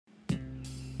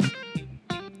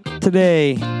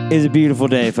Today is a beautiful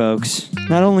day, folks.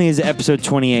 Not only is it episode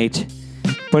 28,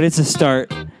 but it's the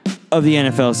start of the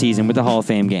NFL season with the Hall of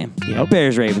Fame game. Yep.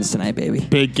 Bears-Ravens tonight, baby.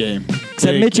 Big game.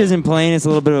 Except Mitch isn't playing. It's a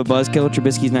little bit of a buzzkill.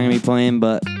 Trubisky's not going to be playing,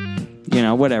 but, you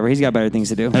know, whatever. He's got better things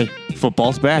to do. Hey,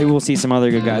 football's back. Maybe we'll see some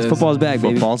other good guys. Football's back,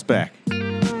 baby. Football's back.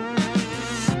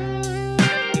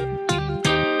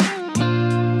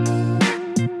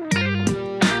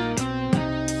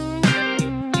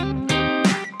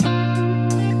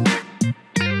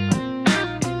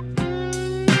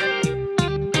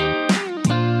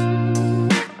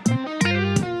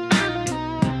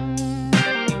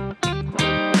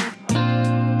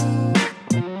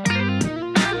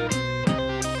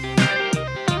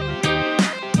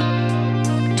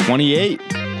 Twenty-eight.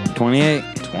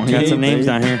 Got some names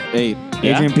down here. 8.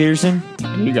 Adrian Peterson.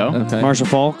 There you go. Okay. Marshall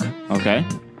Falk. Okay.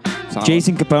 Solid.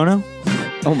 Jason Capono.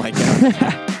 Oh my god.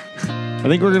 I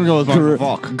think we're going to go with Marshall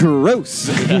Falk. Gross.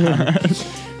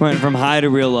 Went from high to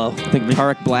real low. I think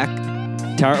Tarek Black.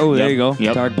 There you go.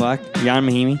 Yep. Tarek Black. Jan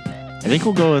Mahimi. I think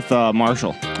we'll go with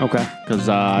Marshall. Okay. Because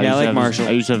I like Marshall.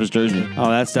 I used to have his jersey. Oh,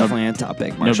 that's definitely a top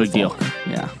pick. Marshall big deal. Falk.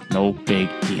 Yeah. No big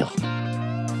deal.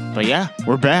 But yeah,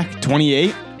 we're back.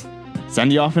 28.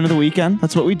 Send you off into the weekend.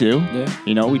 That's what we do. Yeah.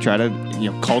 You know, we try to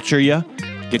culture you,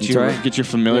 get you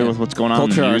familiar with what's going on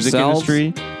in the music industry.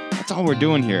 That's all we're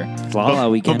doing here. Lolla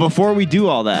weekend. But before we do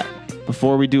all that,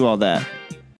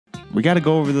 we got to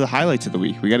go over the highlights of the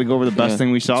week. We got to go over the best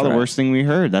thing we saw, the worst thing we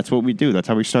heard. That's what we do. That's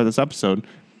how we start this episode.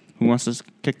 Who wants to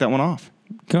kick that one off?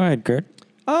 Go ahead, Kurt.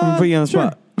 I'm going to put you on the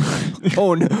spot.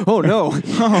 Oh no!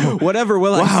 Whatever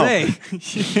will I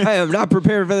say? I am not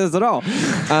prepared for this at all.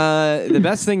 The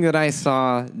best thing that I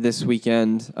saw this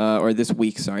weekend, or this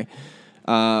week, sorry,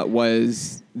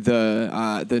 was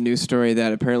the news story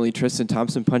that apparently Tristan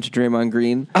Thompson punched Draymond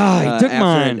Green. He took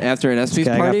mine after an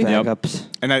ESPYs party. Backups.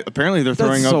 And apparently they're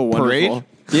throwing That's so a parade.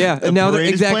 wonderful. Yeah, and now parade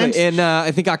is exactly. planned? In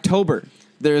I think October.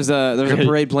 There's a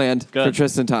parade planned for Good.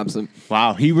 Tristan Thompson.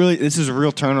 Wow, this is a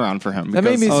real turnaround for him. That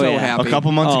made me because so happy. A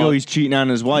couple months ago, he's cheating on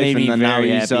his wife, Made me and then now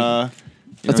very he's. happy.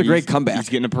 That's a great comeback. He's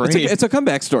getting a parade. It's a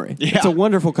comeback story. Yeah. It's a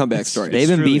wonderful comeback story. They've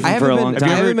been truly- beefing for a long I time.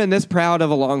 haven't been this proud of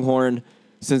a Longhorn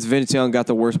since Vince Young got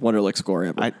the worst Wonderlic score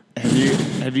ever.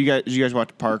 Did you guys watch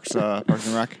Parks and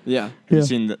Rec? Yeah. Have you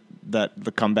seen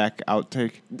the comeback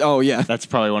outtake? Oh yeah. That's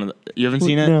probably one of the. You haven't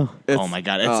seen it? No. Oh my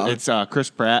god! It's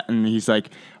Chris Pratt, and he's like,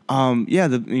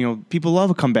 people love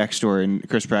a comeback story, and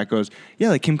Chris Pratt goes, yeah,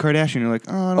 like Kim Kardashian. You're like,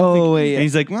 oh, I don't think. wait, yeah. And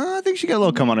he's like, well, I think she got a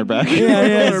little cum on her back.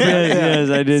 Yes,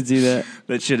 I did see that.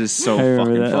 That shit is so I remember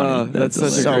fucking that. funny. That's such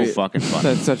a so great- fucking funny.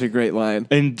 That's such a great line.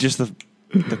 And just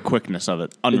the quickness of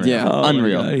it, unreal. Yeah. Oh my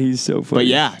unreal. God, he's so funny. But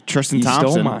yeah, Tristan He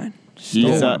Thompson. stole mine.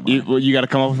 He's, you got to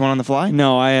come up with one on the fly.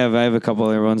 No, I have a couple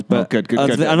other ones, but good.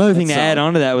 Another thing That's to add solid.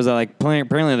 on to that was that, like,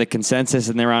 apparently the consensus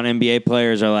and around NBA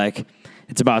players are like,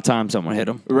 it's about time someone hit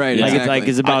him. Right. Like Exactly.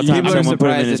 it's about People time are someone put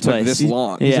him in surprised his it took place. this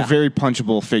long. He's Yeah. a very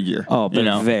punchable figure. Oh, but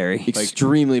very.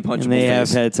 Extremely punchable. And they have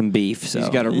face. had some beef. So He's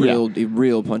got a real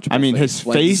punchable. I mean, face.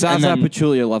 his face and Zaza then-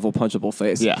 Pachulia level punchable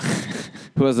face. Yeah.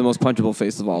 Who has the most punchable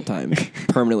face of all time?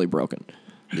 Permanently broken.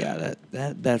 yeah,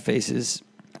 that face is.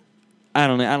 I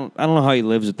don't know. I don't know how he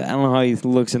lives with that. I don't know how he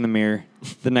looks in the mirror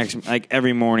the next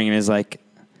every morning and is like,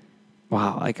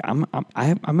 wow, like I'm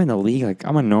in the league. Like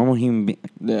I'm a normal human being.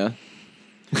 Yeah.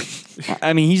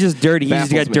 I mean, he's just dirty. He's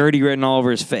just Baffles got me. dirty written all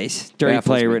over his face. Dirty Baffles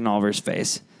play me. written all over his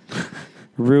face.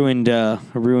 ruined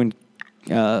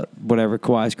whatever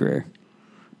Kawhi's career.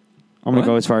 I'm gonna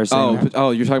go as far as saying that.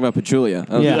 You're talking about Pachulia.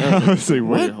 Yeah. I was like,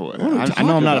 wait, I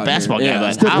know I'm not a basketball guy, Yeah.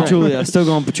 but Still how? Pachulia. Still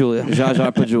going Pachulia.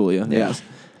 Jaja Pachulia. Yes.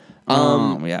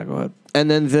 Yeah, go ahead. And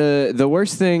then the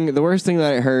worst thing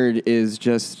that I heard is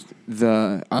just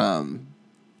the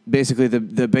basically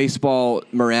the baseball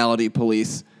morality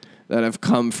police that have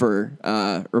come for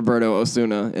Roberto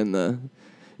Osuna in the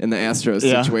Astros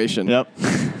situation. Yep.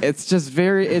 It's just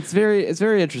very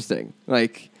interesting.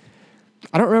 Like,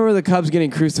 I don't remember the Cubs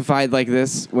getting crucified like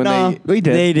this when They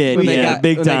did. when they Yeah, got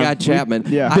big when they time. got Chapman.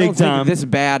 Yeah. I Big don't time. think this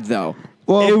bad though.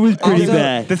 Well, It was pretty Also-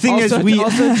 bad. The thing also,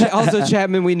 is, also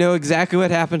Chapman, we know exactly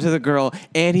what happened to the girl,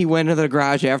 and he went into the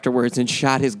garage afterwards and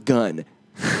shot his gun.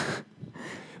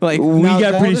 Like We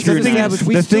got pretty this is screwed. established.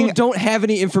 We The still thing- don't have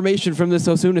any information from this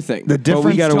Osuna thing. the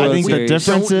difference. got a I World think the Series.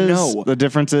 difference Don't is know. the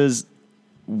difference is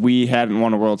we hadn't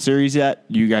won a World Series yet.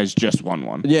 You guys just won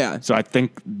one. Yeah. So I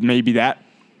think maybe that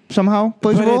somehow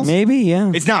plays a But role. Maybe,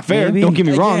 yeah. It's not fair. Maybe. Don't get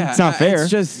me wrong. Yeah, it's not fair.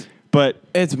 It's just but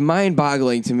it's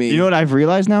mind-boggling to me. you know what I've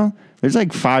realized now? There's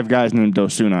like 5 guys named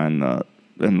Osuna in the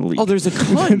in the league. Oh, there's a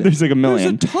ton. There's like a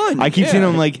million. There's a ton. I keep seeing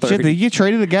them like, shit, did he get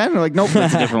traded again? They're like, nope,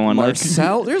 that's a different one.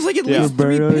 Marcel. There's like at least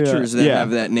 3 pitchers that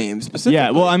have that name specifically.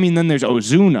 Yeah, well, I mean, then there's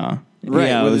Ozuna. Right.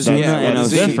 Yeah, with Ozuna and That's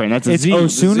Z. different. That's a It's Z.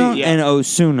 Osuna Z, and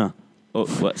Osuna. Oh,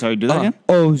 what? Sorry, do that again?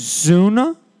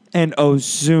 Ozuna and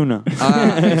Osuna.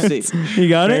 I see. You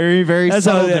got it? Very, very That's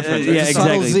subtle how- difference. Yeah, It's a subtle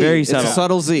exactly. Z. Very It's subtle. a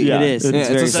subtle Z. It is. Yeah, It's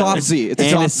very it's a soft subtle. Z. It's a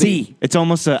And a soft Z. C. It's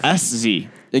almost a SZ.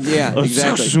 Yeah,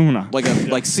 exactly. Osuna.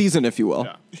 Like season, if you will.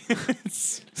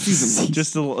 Season.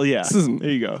 Just a little, yeah. Season. There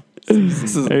you go.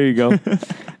 There you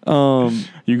go.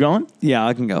 You going? Yeah,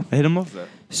 I can go. Hit him up there.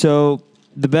 So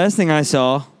the best thing I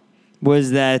saw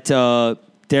was that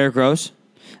Derrick Rose.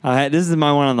 This is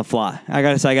my one on the fly. I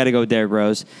gotta say, I gotta go with Derrick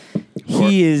Rose.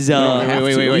 He is.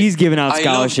 wait. He's giving out I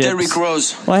scholarships. love Derrick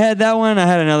Rose. Well, I had that one. I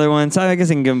had another one. So I guess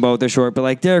I can give them both. They're short, but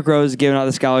like Derrick Rose is giving out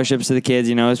the scholarships to the kids.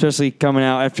 You know, especially coming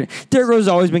out after Derrick Rose has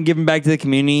always been giving back to the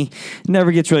community.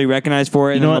 Never gets really recognized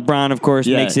for it. And You know then what? LeBron, of course,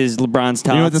 Yeah. makes his LeBron's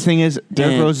top. You know what the thing is?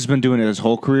 Derrick And- Rose has been doing it his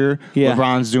whole career. Yeah.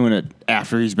 LeBron's doing it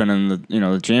after he's been in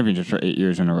the championships for 8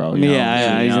 years in a row. You know?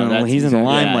 Yeah, So, you know, he's in the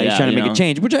limelight. He's trying to make you a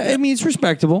change, which I mean, it's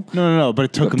respectable. No, but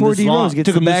it took him Before this D. long. Rose gets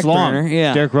Took him the this back long. burner,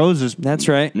 yeah. Derrick Rose is, That's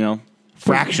right.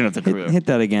 fraction of the career. Hit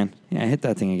that again. Yeah, hit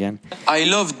that thing again. I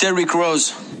love Derrick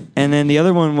Rose. And then the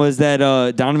other one was that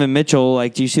Donovan Mitchell.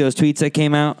 Like, do you see those tweets that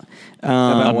came out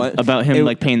About what? About him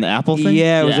It- paying the Apple thing?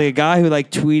 Yeah, it was like a guy who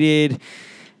like tweeted,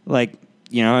 like,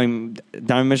 you know,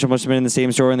 Donovan Mitchell must have been in the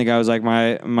same store, and the guy was like,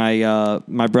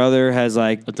 my brother has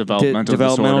like A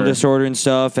developmental disorder and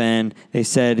stuff, and they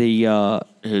said he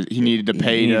needed to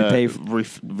pay needed to to pay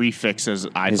refix his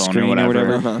iPhone screen or or whatever.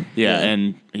 whatever. Uh-huh. Yeah, Yeah.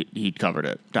 and he covered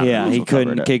it. Donovan yeah, he Mitchell covered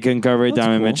couldn't it. kid couldn't cover it.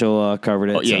 Donovan cool. Mitchell covered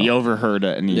it. Oh, yeah, so. you overheard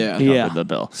it and he Yeah. covered Yeah. the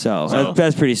bill. So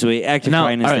that's pretty sweet. Active Now, all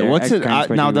kindness. right, there. what's Active it? kindness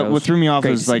for Now D. that Rose. what threw me off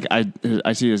Great is to like see.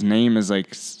 I see his name is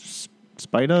like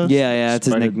Spida. Yeah, it's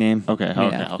his nickname. Okay.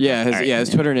 Yeah. Yeah, his All right. his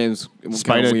Twitter name's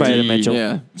Spider Spider D Mitchell.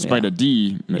 Yeah. Spida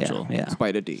D Mitchell. Yeah.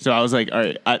 Spider D. So I was like, all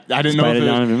right, I didn't know if Spider it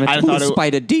Donovan was, I Mitchell. thought it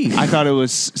Spider D. I thought it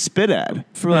was Spidad.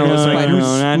 Familiar No, with no, Spider. no,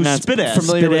 no, Who's not Spidad?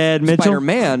 Familiar Spidad with Mitchell?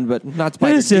 Spider-Man, but not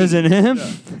Spider This D. isn't him.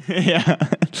 Yeah.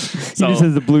 So just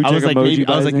has the blue I was check like, maybe, emoji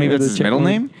I was by like, his maybe name that's with his the middle check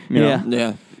name. You know? Yeah.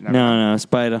 Yeah. No,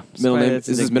 Spider. Middle Spider, name that's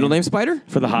is his middle name Spider?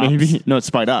 for the Hops. Maybe no, it's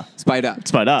Spida. Spider.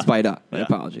 Spida. Spider. Yeah.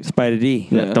 Apologies. Spider D.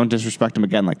 Yeah. Don't disrespect him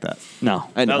again like that. No.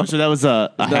 I know. So that was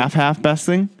a half best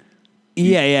thing.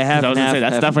 Yeah, half I and was gonna half. say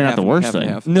that's half- definitely not half- the worst half and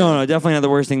thing. half. No, definitely not the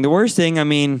worst thing. The worst thing, I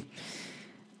mean,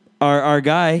 our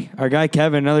guy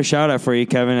Kevin. Another shout out for you,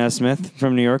 Kevin S. Smith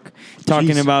from New York, talking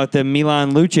Jeez. about the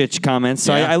Milan Lucic comments.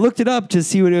 So Yeah. I looked it up to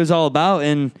see what it was all about,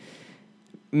 and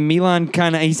Milan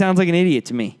he sounds like an idiot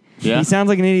to me. Yeah. He sounds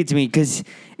like an idiot to me because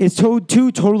it's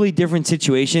two totally different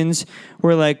situations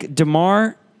where like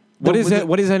DeMar. What is that?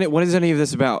 What is any of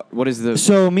this about? What is the?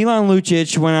 So Milan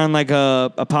Lucic went on like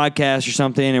a podcast or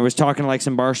something and was talking to like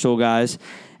some Barstool guys,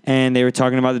 and they were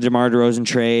talking about the DeMar DeRozan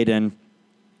trade, and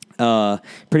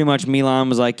pretty much Milan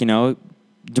was like, you know,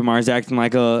 DeMar's acting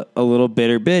like a little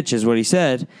bitter bitch is what he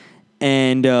said,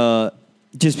 and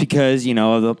just because, you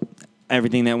know, of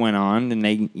everything that went on, and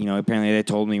they, you know, apparently they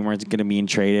told me he weren't going to be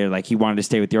traded, like he wanted to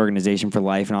stay with the organization for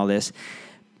life and all this,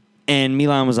 and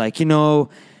Milan was like, you know,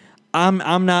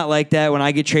 I'm not like that when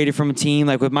I get traded from a team,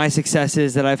 like with my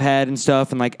successes that I've had and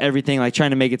stuff and like everything, like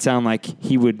trying to make it sound like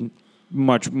he would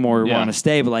much more want to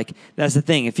stay. But like, that's the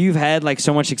thing. If you've had like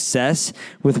so much success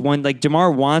with one, like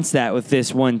DeMar wants that with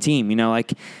this one team, you know,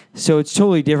 like, so it's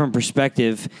totally different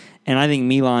perspective. And I think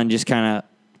Milan just kind of,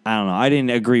 I don't know. I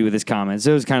didn't agree with his comments.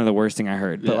 It was kind of the worst thing I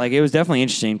heard, but like, it was definitely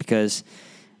interesting because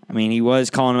I mean, he was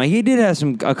calling him, he did have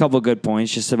a couple of good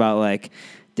points just about like,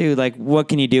 dude, like, what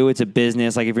can you do? It's a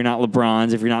business. Like, if you're not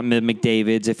LeBron's, if you're not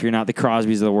McDavid's, if you're not the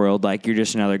Crosbys of the world, like, you're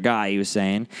just another guy, he was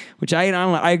saying. Which I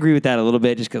don't know, I agree with that a little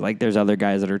bit just because, like, there's other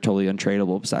guys that are totally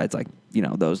untradeable besides, like, you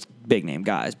know, those big-name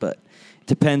guys. But it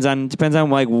depends on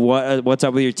like, what's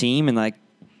up with your team and, like,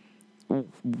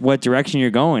 what direction you're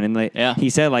going. And, like, he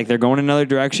said, like, they're going another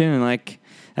direction and, like,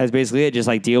 that's basically it. Just,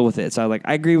 like, deal with it. So I was like,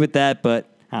 I agree with that, but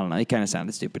I don't know. He kind of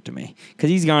sounded stupid to me because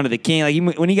he's gone to the King.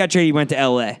 Like, when he got traded, he went to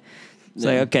L.A., it's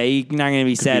like, okay, you're not going to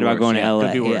be sad about going to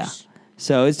LA. Yeah.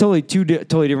 So it's totally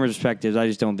totally different perspectives. I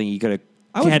just don't think he could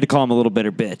have had to call him a little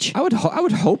bitter bitch. I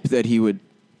would hope that he would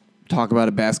talk about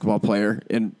a basketball player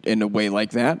in a way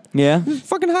like that. Yeah. He's a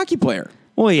fucking hockey player.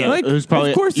 Well, yeah. Like, It was probably.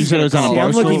 of course You he's said it gonna was on a call I'm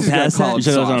it. looking Barstool. He's gonna past call that. it You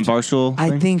said it was on a soft. Barstool. I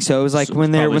thing? think so. It was like So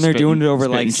when they're probably doing it over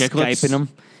like spitting chicklets? Skyping them.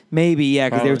 Maybe, yeah,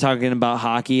 because they were Probably. talking about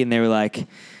hockey and they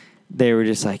were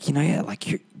just like, you know, yeah, like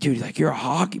you're a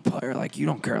hockey player, like you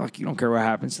don't care what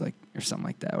happens, like or something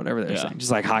like that, whatever they're saying,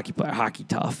 just like hockey player, hockey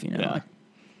tough, you know, like,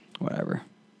 whatever.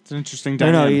 It's an interesting I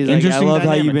dynamic. know he's like, I Interesting love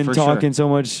how you've dynamic, been for sure.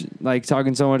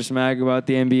 talking so much smack about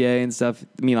the NBA and stuff.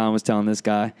 Milan was telling this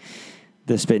guy,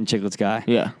 the Spittin' Chicklets guy.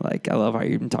 Yeah. Like, I love how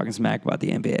you've been talking smack about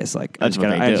the NBA. It's like, That's I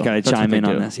what they just do. got to That's what chime they in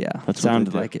on do. this. Yeah. That's what they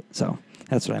Sounded do. like it. So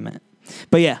that's what I meant.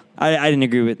 But yeah, I didn't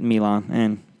agree with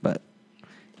Milan. But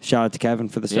shout out to Kevin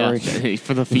for the story. Yeah,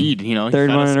 for the feed, you know. Third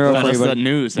Fed one us- in a row fed for us you, the buddy.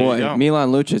 news. There you Boy, go.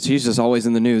 Milan Lucic, he's just always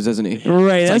in the news, isn't he?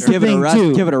 Right. It's That's like, the give it a thing, rest.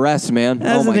 too. Give it a rest, man.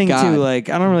 That's oh the my thing God. too. Like,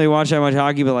 I don't really watch that much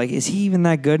hockey, but like, is he even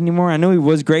that good anymore? I know he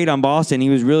was great on Boston. He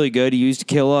was really good. He used to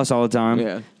kill us all the time.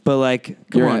 Yeah. But like,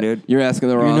 come on, dude. You're asking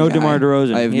the You're wrong no guy. DeMar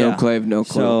DeRozan. I have Yeah. no clue.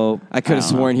 So, I could I have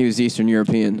don't know. sworn he was Eastern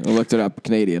European. I looked it up.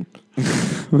 Canadian.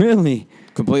 Really?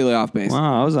 Completely off base.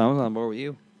 Wow, I was on board with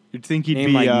you. You'd think he'd Name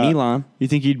be like Milan. You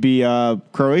think he'd be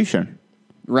Croatian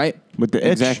Right? with the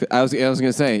itch? Exactly. I was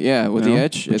gonna say, yeah, with No. the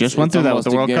itch. We just went through that with almost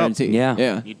the a World Cup. guarantee. Yeah.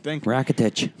 Yeah. You'd think.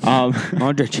 Rakitic,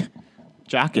 Modric,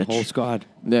 Jokic. whole squad.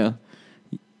 Yeah.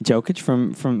 Jokic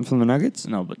from the Nuggets.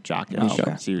 No, but Jokic. Oh,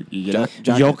 okay. See, you get it?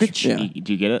 Jokic? Yeah.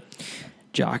 Do you get it?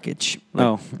 Jokic.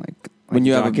 Oh, like When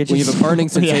you have Jokic. a burning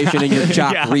sensation in your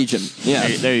jock Yeah. region. Yeah.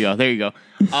 There you go. There you go.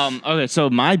 Okay, so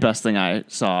my best thing I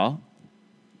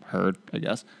heard, I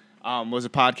guess, was a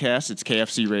podcast. It's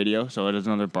KFC Radio, so it is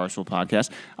another Barstool podcast.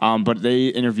 But they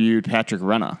interviewed Patrick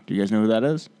Renna. Do you guys know who that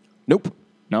is? Nope.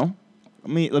 No?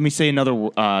 Let me say another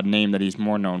name that he's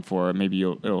more known for. Maybe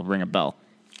it'll ring a bell.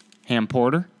 Ham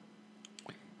Porter.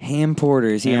 Ham Porter.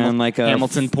 Is he on like a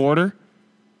Hamilton Porter.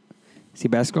 Is he a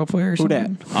basketball player or Who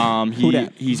something? dat? Who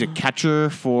dat? He's a catcher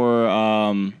for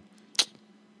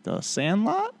the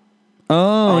Sandlot.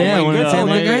 Oh, yeah, my one of the God.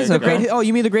 Sandlot There you guys. go. Okay. Oh,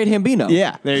 you mean the Great Hambino?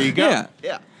 Yeah, there you go. Yeah.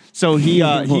 Yeah. So he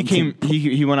went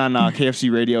on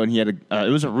KFC Radio and he had it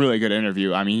was a really good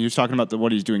interview. I mean, he was talking about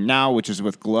what he's doing now, which is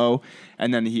with Glow,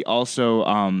 and then he also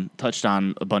touched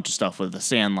on a bunch of stuff with the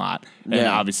Sandlot, and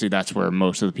Yeah. obviously that's where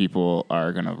most of the people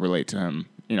are gonna relate to him.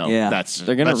 You know, Yeah.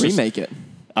 They're gonna that's just- remake it.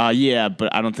 Yeah,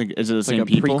 but I don't think is it the Like same a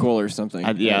people? prequel or something.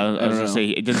 I was don't gonna know. say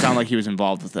it didn't sound like he was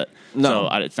involved with it. No.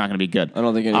 So it's not gonna be good. I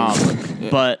don't think anyone would. Yeah.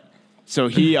 But so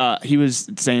he was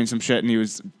saying some shit and he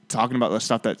was talking about the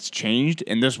stuff that's changed,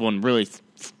 and this one really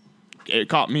it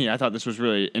caught me. I thought this was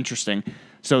really interesting.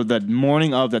 So the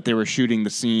morning of that, they were shooting the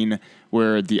scene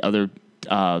where the other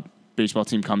baseball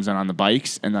team comes in on the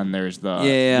bikes, and then there's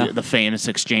the famous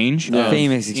exchange. The of,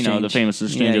 famous exchange. You know, the famous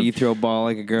exchange. Yeah, of- you throw a ball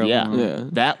like a girl. yeah. Yeah.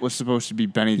 That was supposed to be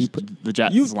Benny the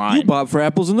Jet's You line. bought for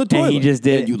apples in the toilet. he just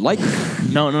did. And you like it.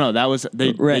 No. That was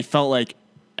they Right. felt like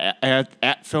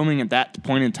at filming at that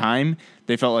point in time,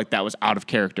 they felt like that was out of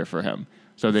character for him.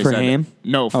 So they For said him?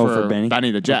 no Oh, for for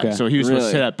Benny? the Jet. Okay. So he was supposed to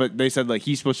Really? say that, but they said like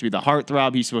he's supposed to be the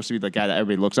heartthrob. He's supposed to be the guy that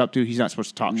everybody looks up to. He's not supposed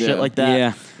to talk Yeah. shit like that.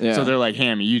 Yeah. Yeah. So they're like,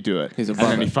 Hammy, you do it. He's and then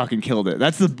above he it. fucking killed it.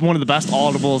 That's one of the best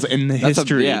audibles in the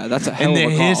history. that's a hell in of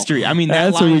the a call. history. I mean, that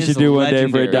That's what line we is should do one day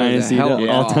for a legendary. dynasty. hell of a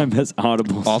call. All-time best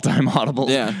audibles. All-time audibles.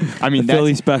 Yeah. I mean, The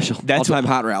Philly special. That's All-time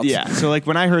what- hot routes. Yeah. So like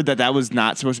when I heard that was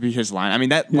not supposed to be his line. I mean,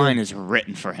 that line is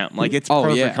written for him. Like it's Oh,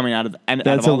 perfect yeah. coming out of out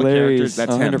That's of all hilarious. the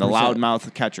characters. That's him. The 100%.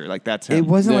 loudmouth catcher. Like that's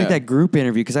him. It wasn't like Yeah. that group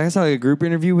interview because I saw like a group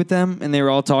interview with them and they were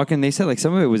all talking. They said like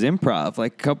some of it was improv,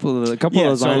 like a couple of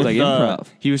those lines like improv.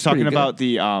 He was talking Pretty good about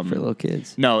the for little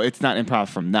kids. No, it's not improv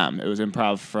from them. It was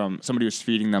improv from somebody was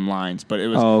feeding them lines, but it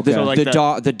was Oh, okay. so like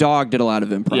the dog did a lot of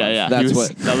improv. Yeah. That's He was-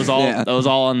 what. that was all. Yeah. That was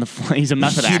all on the. He's a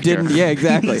method He actor. didn't. Yeah,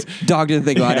 exactly. Dog didn't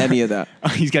think about any of that.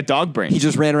 He's got dog brains. He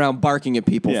just ran around barking at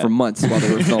people Yeah. for months while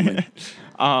they were filming.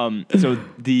 So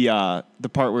the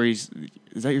part where is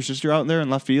that your sister out there in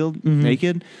left field Mm-hmm.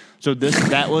 naked? So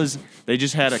that was they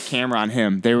just had a camera on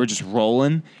him. They were just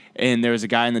rolling, and there was a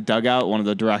guy in the dugout, one of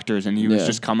the directors, and he was Yeah.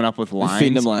 just coming up with lines,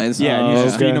 feeding him lines? Yeah, and he was Oh,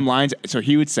 just okay. feeding him lines. So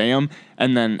he would say them,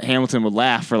 and then Hamilton would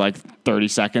laugh for like 30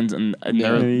 seconds, and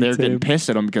Yeah. they're He'd say getting 'em. pissed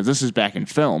at him because this is back in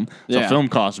film. So Yeah. film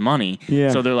costs money.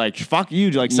 Yeah. So they're like, "Fuck you!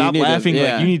 Like stop need to- laughing!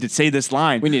 yeah. Like you need to say this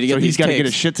line." We need to get So these he's got to get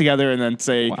his takes. shit together and then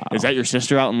say, Wow. "Is that your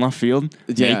sister out in left field,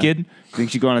 Yeah. naked?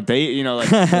 Think you go on a date? You know,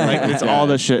 like it's all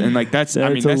this shit." And like that's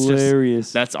That's that's hilarious.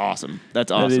 just that's awesome.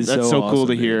 That's awesome. is That's so so cool awesome,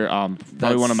 to dude. hear. Probably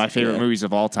That's- one of my favorite yeah. movies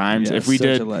of all time. Yeah, if we such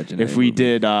a did, legendary if we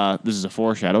movie. did, this is a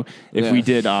foreshadow. If Yeah. we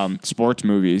did sports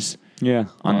movies Yeah.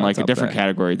 on Oh, like it's a up different there.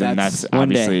 category, then That's that's one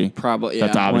day. obviously Probably.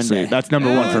 that's Yeah. obviously One day. that's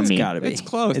number one for It's me. gotta be. It's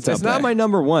close. It's It's, up not there. my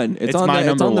number one. It's on my the,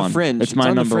 number on the one. fringe. It's my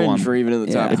on number the fringe one. for even in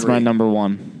the Yeah. top It's three. my number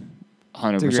one.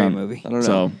 100%. It's a great movie. I don't know.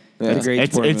 So That's a great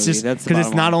It's sport movie. just That's the because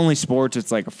it's bottom not line. only sports.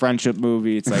 It's like a friendship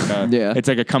movie. It's like a Yeah. It's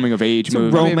like a coming of age It's a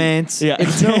movie. romance. Yeah,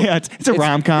 it's a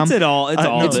rom com. It's it all. It's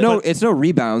all. It's of it. it's no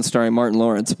Rebound starring Martin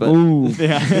Lawrence, but Ooh.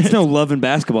 Yeah. It's no love in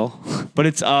basketball. But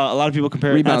it's a lot of people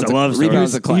compare it. Rebound's That's a love story.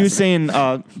 Rebound's a classic. He was saying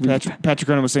Patrick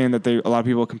Rennan was saying that a lot of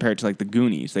people compare it to like the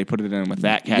Goonies. They put it in with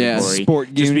that category,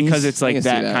 Sport just Goonies. because it's I like can see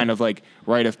that that. kind of like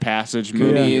rite of passage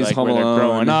movie, Goonies, like Home where they're Alone.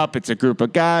 growing up. It's a group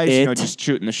of guys, It. just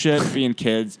shooting the shit, being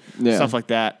kids, Yeah. stuff like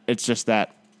that. It's just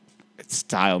that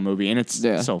style movie, and it's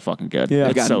Yeah. so fucking good. Yeah.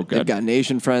 It's so They've good. got an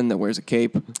Asian friend that wears a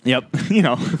cape. Yep,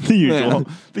 the usual,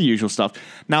 the usual stuff.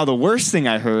 Now, the worst thing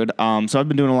I heard. So I've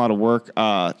been doing a lot of work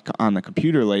on the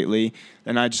computer lately,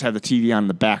 and I just have the TV on in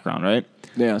the background, right?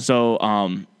 Yeah. So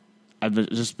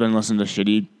just been listening to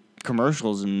shitty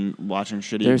commercials and watching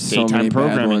shitty There's so daytime many bad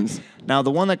programming. ones. Now,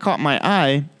 the one that caught my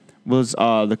eye was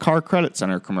the Car Credit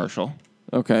Center commercial,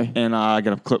 Okay. and I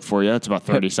got a clip for you. It's about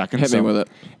 30 seconds. hit me with it.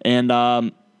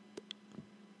 And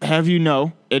have you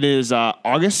know, it is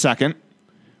August 2nd.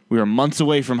 We are months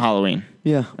away from Halloween.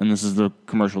 Yeah. And this is the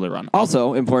commercial they run.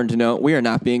 Also, important to note, we are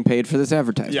not being paid for this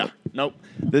advertisement. Yeah. Nope.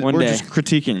 One We're day. just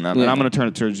critiquing them. Yeah. And I'm going to turn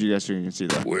it towards you guys so you can see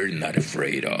that. We're not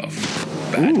afraid of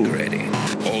bad credit,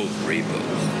 old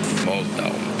rebuilds, small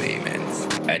down payments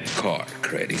at Car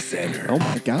Credit Center. Oh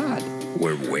my God.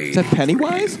 We're waiting. Is that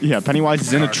Pennywise? Yeah, Pennywise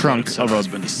is in a Car trunk Credit of Center has a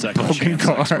been a second broken chance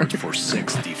car. expert for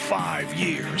 65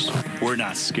 years. We're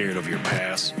not scared of your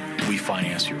past. We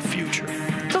finance your future.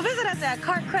 So visit us at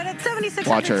Car Credit,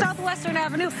 Watch her. 7600 Southwestern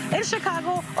Avenue in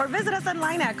Chicago, or visit us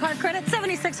online at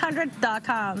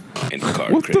carcredit7600.com. And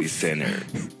Car Credit Center.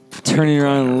 Turning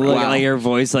around and looking Wow. like your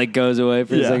voice like goes away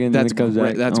for a Yeah. second. and That's then it comes great.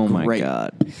 back. That's oh my great.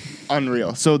 God.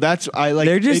 Unreal. So that's I like.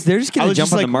 They're just gonna I was jump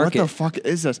just on the like, market. What the fuck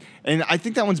is this? And I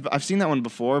think I've seen that one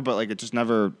before, but like it just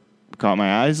never caught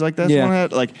my eyes like this Yeah. one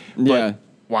had. Like, but, Yeah.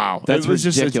 wow, That's it was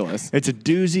ridiculous. It's a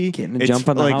doozy. Getting a It's jump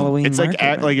on the like, Halloween It's like market,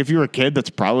 man. like if you were a kid, that's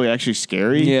probably actually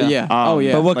scary. Yeah. Yeah. Oh,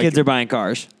 yeah. But what Like- kids are buying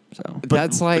cars? So.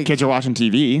 That's The like kids are watching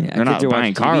TV. Yeah, They're not kids are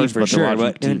buying watching TV cars, for but sure. they're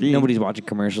watching But TV. nobody's watching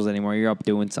commercials anymore. You're up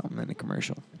doing something in a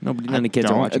commercial. None of the kids are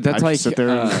Don't. watching. That's I like, just sit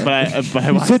there. But I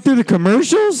You watch. sit through the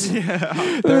commercials?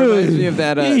 that reminds me of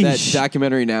that Yeesh.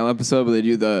 documentary Now episode where they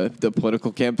do the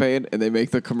political campaign and they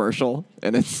make the commercial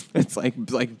and it's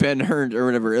like Ben Hur or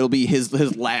whatever. It'll be his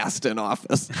last in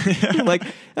office. Like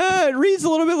it reads a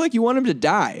little bit like you want him to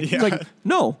die. It's like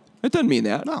no, it doesn't mean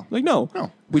that. No. Like no,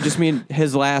 we just mean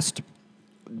his last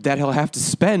that he'll have to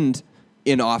spend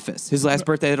in office. His last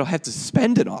birthday that he'll have to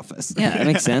spend in office. Yeah, that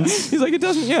makes sense. He's like it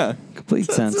doesn't. Yeah.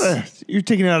 Complete sense. You're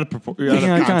taking it out of proportion. Taking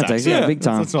it out of context, yeah, big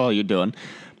time. That's all you're doing.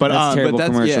 But That's terrible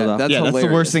that's- commercial, yeah, though. that's yeah, that's the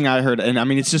hilarious. worst thing I heard. And I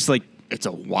mean, it's just like it's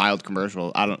a wild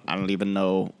commercial. I don't even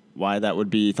know why that would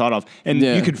be thought of. And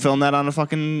Yeah. you could film that on a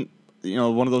fucking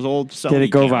one of those old. Sony Did it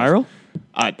go cameras. viral?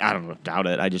 I don't know, doubt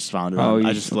it. I just found it. Oh, I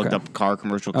you- just looked okay. up car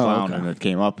commercial clown okay. and it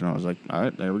came up and I was like, all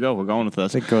right, there we go. We're going with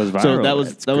this. It goes So viral. that was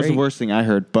That's that was the great. worst thing I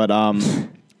heard. But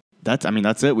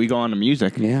that's it. We go on to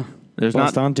music. Yeah. There's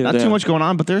Bust not onto it. too Yeah. much going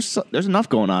on, but there's enough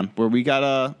going on where we got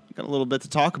a little bit to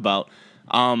talk about.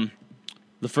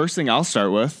 The first thing I'll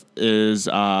start with is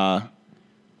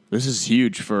this is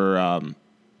huge for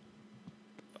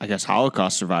I guess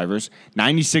Holocaust survivors.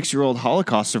 96-year-old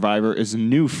Holocaust survivor is a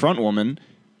new frontwoman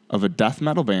of a death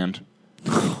metal band.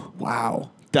 Wow.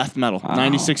 Death metal.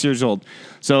 96 years old.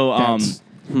 So That's-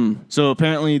 so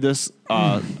apparently this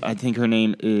I think her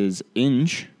name is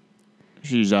Inge.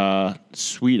 She's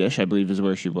Swedish, I believe is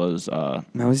where she was. Now,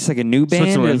 was this like a new band?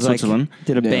 Switzerland, Or was, like, Switzerland.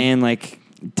 Did a Yeah. band like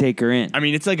take her in? I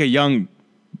mean, it's like a young,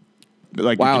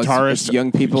 like Wow, a it's- guitarist, it's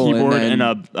young people and keyboard, then-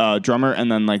 and a drummer,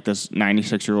 and then like this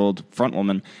 96-year-old front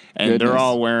woman, and Goodness. they're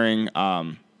all wearing.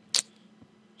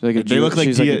 Like a They look like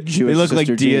she's Dia, a Jewish they look like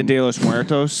Sister Dia Jean. de los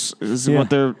Muertos is Yeah. what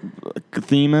their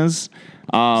theme is.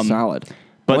 Solid. I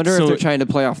but wonder so- if they're trying to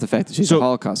play off the fact that she's so- a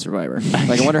Holocaust survivor.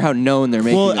 Like, I wonder how known they're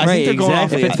making. Well, it. I think they're going off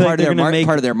exactly. if it's I feel part like of they're their gonna make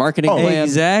part of their marketing Oh, plan.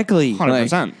 exactly.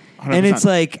 100%. And it's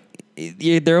like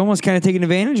they're almost kind of taking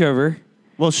advantage of her.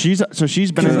 well, she's been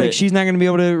Because in like the, she's not going to be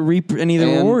able to reap any of the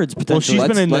And- rewards well, potentially. she's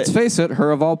been in Let's the- face it, her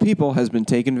of all people has been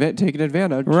taken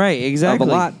advantage right, exactly. of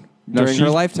a lot No, during her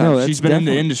she's- lifetime. no, that's she's been in the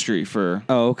definitely- industry for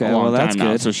Oh, okay. a long Well, that's time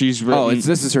now. good. So she's written,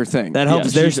 this is her thing. That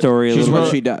helps Yeah, their she's- story a she's little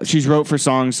what bit. she does. She's wrote for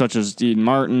songs such as Dean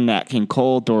Martin, Nat King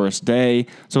Cole, Doris Day.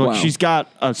 So Wow. she's got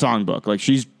a songbook. Like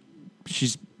she's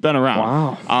been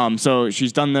around. Wow. So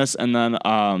she's done this, and then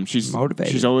she's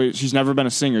Motivated. she's never been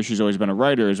a singer. She's always been a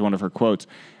writer. Is one of her quotes.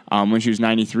 When she was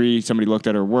 93, somebody looked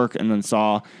at her work and then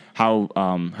saw how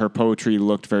her poetry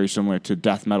looked very similar to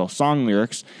death metal song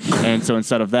lyrics, and so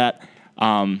instead of that.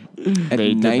 At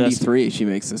They did this. 93, she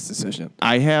makes this decision.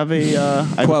 I have a I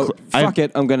have a Quote, I have- fuck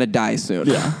it, I'm going to die soon.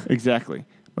 Yeah, exactly.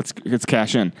 Let's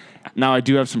cash in. Now, I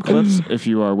do have some clips if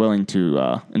you are willing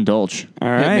to indulge. All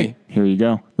right. Here you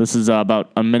go. This is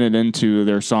about a minute into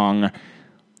their song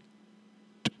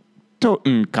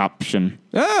Totenkopfchen.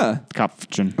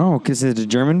 Kopfchen. Oh, because it's a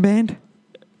German band?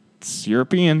 It's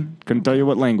European. Couldn't tell you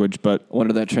what language, but I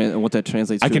wonder what that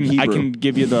translates I to in can Hebrew. I can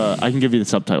give you the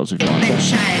subtitles if you want.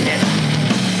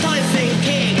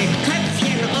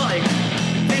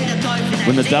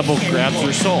 When the devil grabs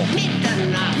your soul.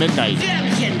 Midnight.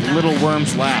 Little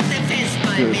worms laugh.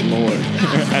 Good Lord.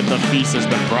 And the feast has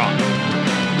been brought.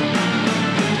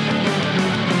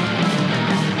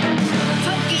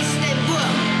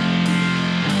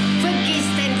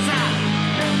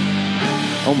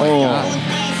 Oh my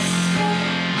God.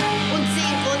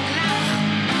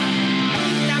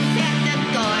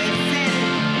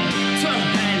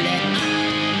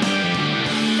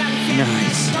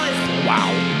 Nice. Wow.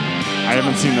 I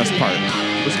haven't seen this part.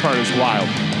 This part is wild.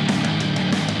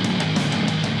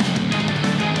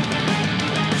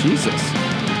 Jesus.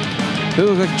 They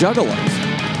look like juggalos.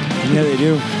 Yeah, they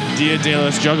do. Dia de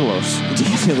los Juggalos.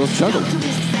 Those juggalos.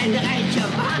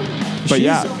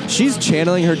 But she's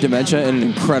channeling her dementia in an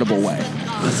incredible way.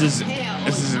 this is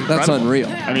incredible. That's unreal.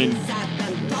 I mean,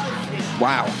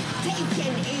 Wow.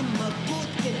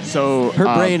 so Her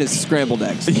brain is scrambled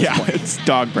eggs. at this yeah, point. it's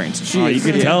dog brains. Oh, you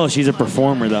can tell she's a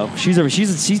performer, though. She's 2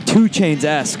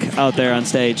 Chainz-esque out there on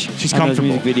stage. She's on those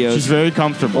comfortable. music videos. She's very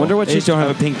comfortable. I wonder what They just don't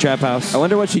have a pink trap house. I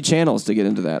wonder what she channels to get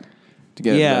into that. To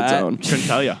get into that zone. Couldn't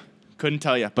tell you. Couldn't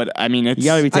tell you. But I mean, it's You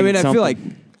gotta be I mean, I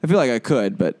something. feel like I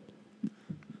could, but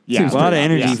yeah, a lot of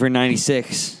energy yeah. for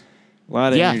 96. A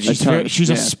lot of Yeah, energy. she's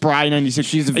a Yeah. spry 96.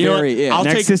 She's You know what? very in. I'll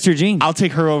Next take Sister Jean. I'll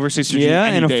take her over Sister Jean. Yeah,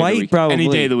 any in a day of the fight, week. probably. Any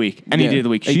day of the week. Any Yeah. day of the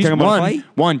week. Are you She's talking about a fight?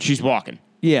 one. She's walking.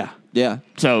 Yeah. yeah.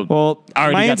 So Well,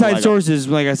 already my got the inside leg up. sources,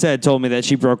 like I said, told me that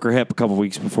she broke her hip a couple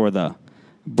weeks before the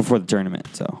tournament.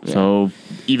 So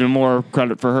even more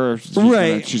credit for her. She's gonna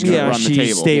run she's the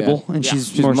table. stable Yeah. and Yeah. she's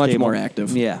She's more much stable. more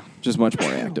active. Yeah, Just much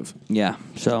more active. yeah.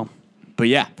 So But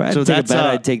yeah, if I had so to take a that's bet,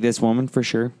 I'd take this woman for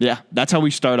sure. yeah. That's how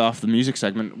we start off the music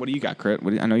segment. What do you got, Crit?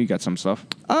 I know you got some stuff.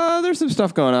 There's some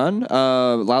stuff going on.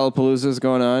 Lollapalooza's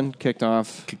going on. Kicked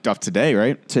off Kicked off today,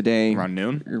 right? today. Around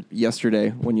noon. Or yesterday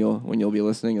when you'll be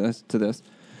listening to this.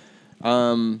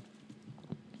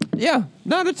 Yeah,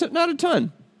 not a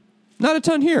ton. Not a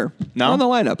ton here. No? On the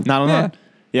lineup. Not on the-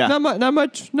 yeah. Not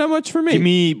much for me. Give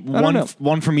me I don't know.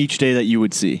 one from each day that you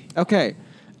would see. Okay.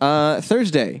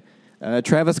 Thursday,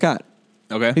 Travis Scott.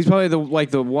 Okay. He's probably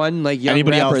the one young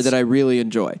Anybody rapper else? that I really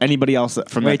enjoy. Anybody else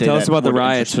from Wait, that day? tell us that about the would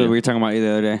riots interest that you? we were talking about you the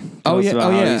other day. Tell us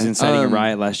about how he was inciting a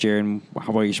riot last year and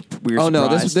how we were Oh no,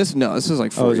 surprised. this was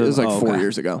like 4 it was 4 okay.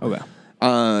 years ago.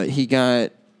 Okay. He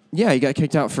got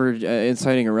kicked out for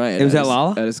inciting a riot. It was at his-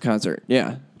 Lolla? at his concert.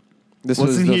 Yeah. This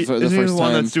Wasn't was he- the isn't he first the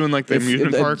one time. that's doing, like, the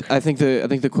amusement park? I think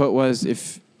the quote was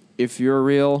if you're a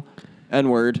real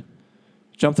N-word,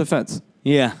 jump the fence.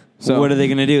 Yeah. So- what are they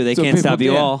going to do? They So can't people- stop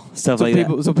you yeah. all. Stuff So like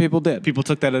that. So people did. People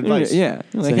took that advice. Yeah.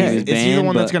 Like, he hey, was Is he the banned,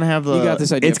 one that's but going to have the? you got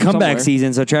this idea. It's from comeback somewhere.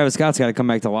 season, so Travis Scott's got to come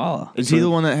back to Lolla. Is he the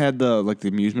one that had the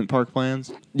amusement park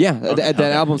plans Yeah, that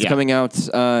album's Yeah. coming out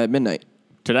at midnight.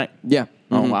 today? Yeah.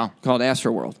 Oh, Mhm. wow. Called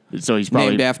Astroworld. So he's probably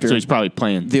Named after So he's probably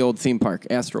playing. The old theme park,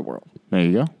 Astroworld. There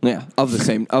you go. Yeah, of the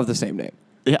same name.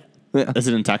 Yeah. Yeah. Is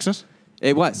it in Texas?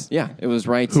 It was. Yeah, it was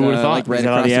right. Who would've thought? Like right Is that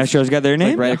how across the Astros got their name?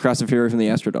 Like right across the freeway from the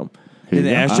Astrodome. Did the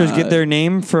Astros get their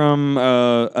name from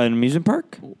an amusement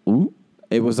park? Ooh.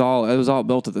 It was all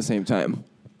built at the same time.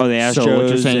 Oh, the Astros So what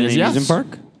you're saying in is the yes? amusement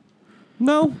park?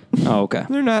 No, Oh, okay.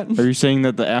 they're not. Are you saying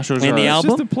that the Astros And are? the It's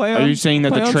album? just a play on. Are you saying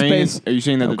that play the on train? space. Are you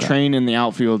saying that the Okay. train in the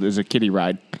outfield is a kiddie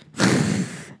ride?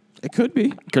 It could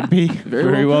be. Could be.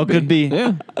 Very well could be.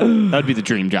 Yeah. That'd be the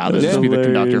dream job. Is Yeah. just be the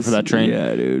conductor for that train.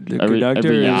 Yeah, dude. The Every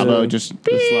conductor yabo is just the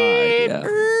slide. Yeah.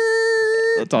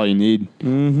 That's all you need.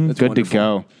 It's Good wonderful. to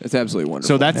go. It's absolutely wonderful.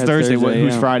 So that's That's Thursday. Thursday,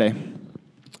 Who's yeah. Friday?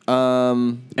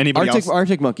 Anybody else?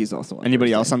 Arctic Monkeys also on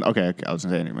Anybody Thursday. else on? Okay, I was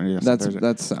gonna say anybody else. on Thursday.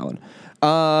 That's solid.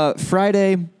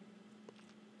 Friday.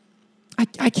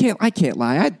 I can't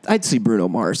lie. I'd see Bruno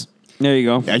Mars. There you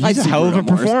go. Yeah, I he's a see hell of a Bruno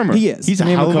Mars. performer. He is. He's a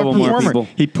Name hell a of a couple more performer. people.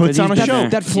 He puts 'Cause on a he's show. been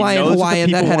That He flying knows what the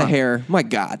Hawaiian, that people head of want. hair. My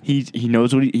God. He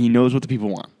knows what he knows what the people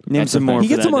want. Name That's the some more thing.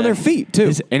 He gets for them that on their day. feet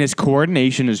too. And his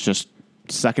coordination is just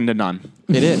second to none.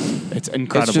 It is. It's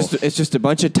incredible. It's just a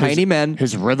bunch of tiny men.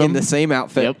 his rhythm- in the same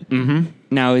outfit. Yep. Mm-hmm.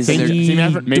 Now, is Same, he, same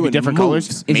effort, maybe doing different moves. colors.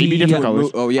 Is Maybe he different colors.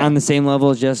 Oh yeah. on the same level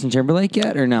as Justin Timberlake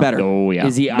yet, or no? Better. Oh yeah.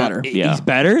 Is he Better. Yeah. He's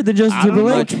better than Justin I don't know.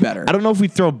 Timberlake? Much better. I don't know if we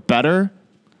throw better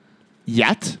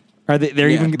yet. Are they? They're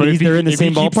Yeah. even. But if they're he- in the if he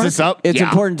same keeps ballpark. this up, It's yeah.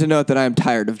 important to note that I'm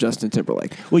tired of Justin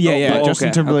Timberlake. Well, yeah, Oh, yeah. oh, Justin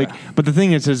okay, Timberlake. okay. But the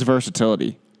thing is his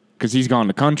versatility. because he's gone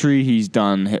to country. He's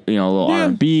done a little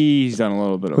R&B. He's done a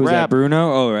little bit of Who's rap. that,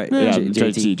 Bruno? Oh, right. Yeah,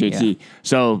 JT. Yeah.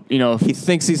 So He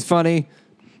thinks he's funny.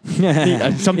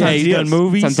 Sometimes he done is.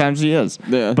 movies. Sometimes he is.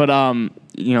 Yeah. But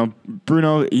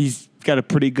Bruno, he's got a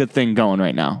pretty good thing going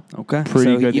right now. Okay.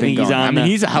 Pretty So good you thing think he's going. on I mean, the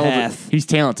he's a hell of a. path He's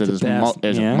talented to as, best.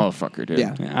 as a Yeah. motherfucker, dude.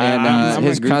 Yeah. I'm And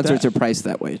his agree with concerts that. are priced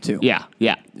that way, too. Yeah.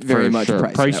 Very for much sure.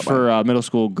 priced that for middle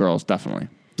school girls, definitely.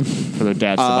 For their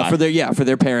dads to buy. For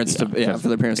their parents to buy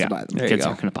them. There you Kids go.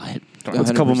 aren't gonna buy it. What's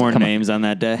a couple 100%. more Come on. names on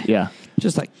that day? Yeah.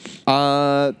 Just like,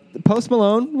 Post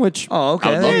Malone, which oh, okay.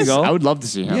 I would, There you love, go. I would love to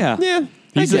see him. Yeah.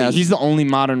 He's the only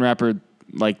modern rapper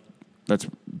that's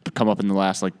come up in the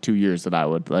last 2 years that I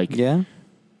would like. Yeah.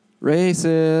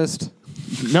 racist.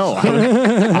 No,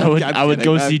 I would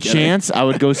go I'm see kidding. Chance. I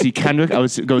would go see Kendrick. I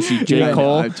would go see J. I know,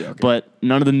 Cole. I'm joking. But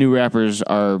none of the new rappers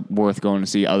are worth going to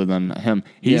see other than him.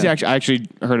 I actually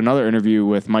heard another interview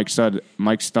with Mike Stud.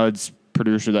 Mike Stud's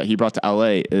producer that he brought to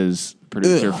LA is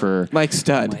producer for Mike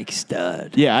Stud. Mike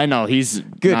Stud. Yeah, I know he's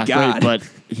Good not God. great, but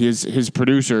his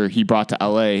producer he brought to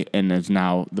LA and is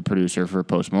now the producer for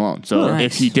Post Malone. So Nice.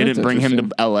 if he didn't That's bring him to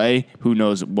interesting. LA, who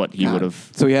knows what he would have.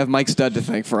 So we have Mike Stud to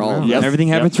thank for all of Yep. this. Everything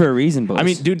happens for a reason, boys. I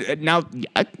mean, dude, now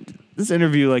this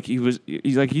interview,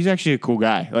 he's actually a cool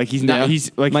guy. Like he's not. Yeah.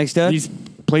 He's like Mike Stud? He's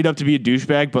played up to be a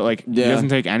douchebag, but he Yeah. doesn't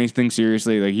take anything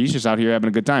seriously. Like he's just out here having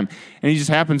a good time, and he just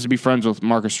happens to be friends with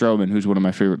Marcus Stroman, who's one of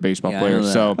my favorite baseball Yeah, I know players.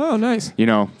 that. So Oh, nice. he's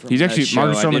that actually show,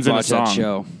 Marcus I did Stroman's in a watch that song.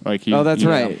 show. Oh, that's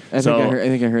right. I So,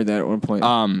 think I heard that at one point.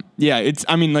 yeah, it's.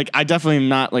 I mean, I definitely am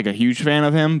not a huge fan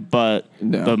of him, but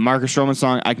No. the Marcus Stroman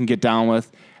song I can get down with,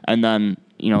 and then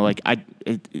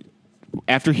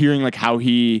after hearing how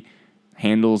he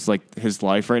handles his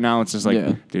life right now, it's just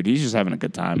dude, he's just having a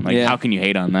good time. Yeah. How can you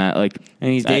hate on that?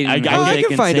 and he's dating. I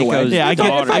can find a way. Yeah, I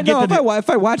get- I get that if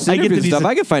I watch the I get interviews that and he's stuff,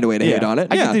 I can find a way to hate on it.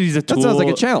 I get that he's a tool. That sounds like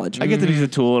a challenge. I get that he's a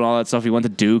tool and all that stuff. He went to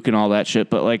Duke and all that shit,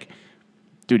 but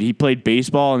dude, he played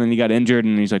baseball and then he got injured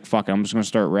and he's like, fuck, I'm just gonna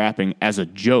start rapping as a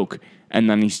joke. And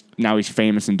then he's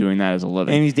famous and doing that as a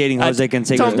living. And he's dating Jose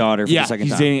Canseco's daughter for the second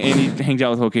he's time. dating and he hangs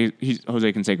out with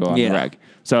Jose Canseco on the reg.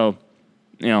 So,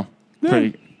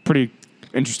 pretty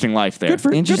interesting life there. Good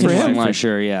for Interesting him. life for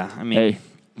sure. Yeah. I mean, Hey,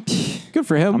 Good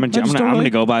for him. I'm gonna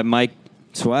go by Mike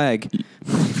Swag.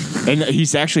 and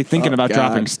he's actually thinking about God.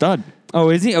 dropping Stud. Oh,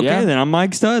 is he? Okay, Yeah. then I'm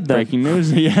Mike Stud. Then. Breaking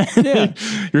news. Yeah.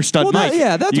 You're Stud Well, Mike.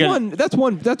 that's You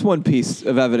gotta- That's one piece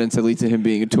of evidence that leads to him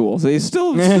being a tool. So he's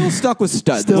still stuck with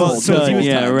Stud. this Still whole Stud, time.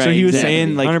 yeah, right. So he was exactly.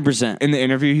 saying 100%. in the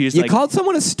interview, he was You called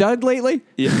someone a stud lately?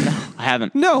 Yeah, no, I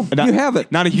haven't. No, you haven't.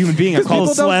 Not a human being. I've 'Cause called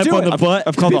people don't do it.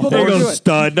 I've called a People don't horse do it.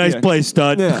 Stud. Nice Yeah. play,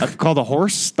 Stud. Yeah. I've called a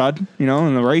horse stud. In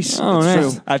the race. Oh, That's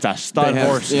nice. true. That's a stud They have-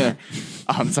 horse. yeah.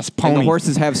 It's a And pony. the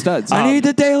horses have studs. I need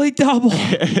the daily double.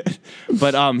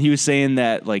 But he was saying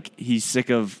that he's sick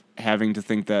of having to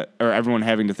think that, or everyone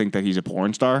having to think that he's a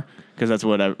porn star, because that's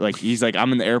what he's like.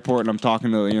 I'm in the airport and I'm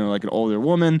talking to an older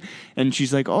woman, and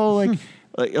she's like, oh,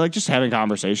 like just having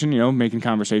conversation, making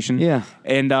conversation. Yeah.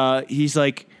 And he's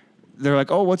like, they're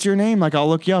like, oh, what's your name? I'll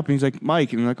look you up. And he's like,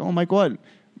 Mike. And they're like, oh, Mike what?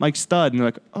 Mike Stud. And they're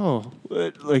like, oh,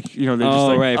 what? They're just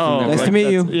right, from the- Nice to meet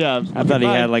you. Yeah. I thought he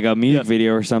Bye. had a music Yeah.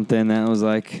 video or something that was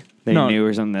they No. knew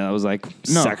or something that was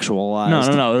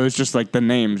sexualized. No. It was just the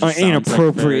name. Just sounds,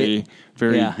 Inappropriate.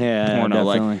 very Yeah, porno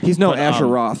like. definitely. He's no But, Asher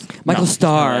Roth. Michael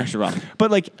Starr. Asher Roth.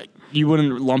 But you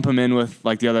wouldn't lump him in with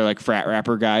the other frat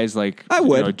rapper guys I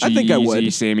would. I think I would.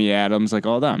 G-Eazy, Sammy Adams,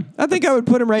 all them. I think I would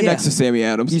put him right Yeah. next to Sammy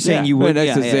Adams. You saying Yeah. you would? Right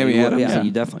next to Sammy you would. Adams. Yeah,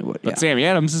 you definitely would. But Yeah. Sammy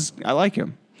Adams I like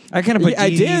him. I kind of put Yeah, I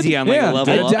did. G-Eazy on Yeah, a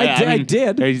level I up. did. I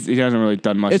did. He hasn't really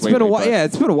done much. It's lately, been a while. but- Yeah,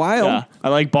 it's been a while. Yeah. I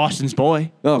like Boston's Boy.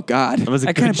 Oh God. That was a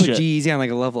I kind good of put shit. G-Eazy on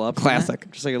a level up. from Classic.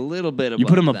 that. Just a little bit above. You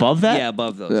put him them. above that? Yeah,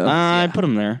 above those. Yeah. I put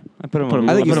him there. I put him. Put him-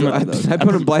 I think put he's, him-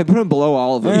 I put him below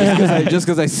all of them just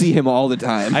because I see him all the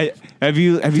time. Have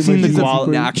you seen the he's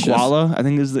obnoxious. Koala? I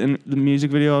think is the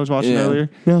music video I was watching Yeah. earlier.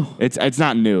 No. It's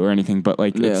not new or anything, but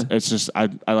Yeah. it's just I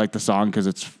like the song because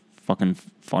it's fucking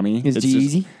funny. Is It's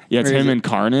G-Eazy? just- Yeah, it's Or is him it- and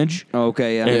Carnage. Oh,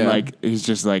 okay, yeah. And Yeah. he's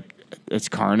just it's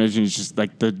Carnage, and he's just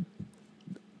the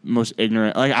most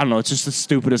ignorant. I don't know. It's just the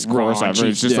stupidest chorus ever.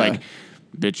 It's just Yeah.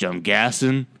 bitch, I'm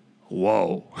gassing.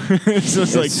 Whoa! It's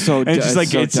just so and it's just du-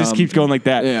 it's so it just dumb. keeps going like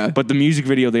that. Yeah. But the music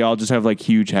video, they all just have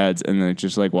huge heads, and they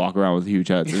just walk around with huge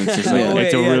heads, and it's just Yeah.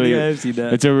 it's a Yeah, really yeah, I've seen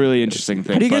that. it's a really interesting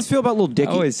thing. How do you guys But feel about little Dicky?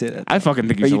 I always say that. I fucking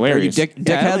think he's Are you hilarious. dickheads?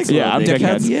 Yeah, I like Yeah, I'm Little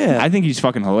dickhead. Dickheads. Yeah. I think he's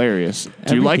fucking hilarious.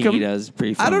 Do you like Everything him? He does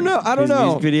pretty. Funny. I don't know. I don't His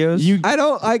know. music videos. I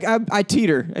don't. I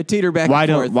teeter. I teeter back Why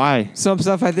and forth. don't? Why? Some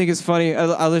stuff I think is funny.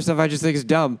 Other stuff I just think is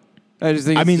dumb. I just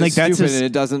think it's just that's stupid his, and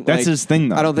it doesn't. That's his thing,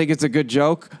 though. I don't think it's a good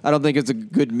joke. I don't think it's a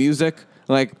good music.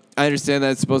 I understand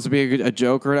that it's supposed to be a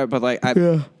joke or whatever, but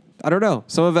I don't know.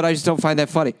 Some of it I just don't find that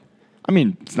funny. I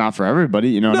mean, it's not for everybody.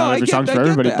 You know, not every song's for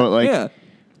everybody. That. But like, yeah.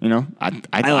 you know, I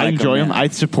like enjoy him, him. yeah. I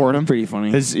support him. Pretty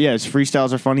funny. His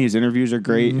freestyles are funny. His interviews are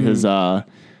great. His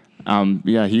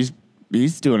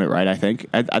he's doing it right. I think.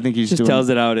 I think he's Just doing. tells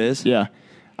it how it is. Yeah,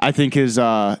 I think his He's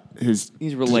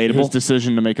relatable. His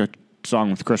decision to make a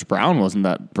song with Chris Brown wasn't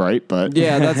that bright, but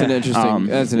Yeah, that's an interesting.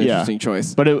 That's an interesting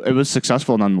choice. But it was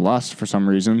successful nonetheless for some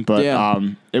reason. But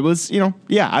it was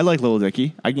I like Lil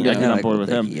Dicky. I can get I on like board Lil with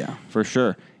him. Dicky, yeah. For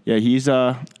sure. Yeah, he's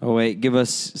Oh wait, give us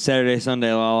Saturday,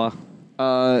 Sunday, Lolla.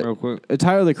 Real quick.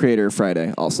 Tyler the Creator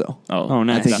Friday also. Oh,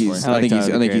 nice. I think Definitely. he's. I I like think he's.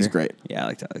 Tyler, I the think he's Creator. great. Yeah, I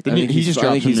like Tyler. Didn't he he's- just I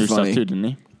dropped think some he's new funny. stuff too, didn't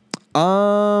he?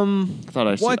 I thought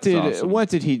I saw some. what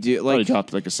did he do? I thought he Like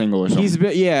dropped like a single or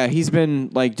something. he's been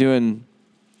like doing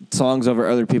songs over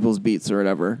other people's beats or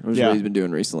whatever. Which is what he's been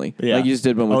doing recently. Yeah. Like you just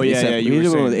did one with Oh, yeah, ASAP. yeah, you You were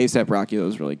did one with saying- ASAP Rocky that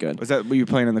was really good. Was that what you were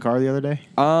playing in the car the other day?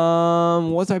 What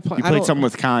was I playing? You played something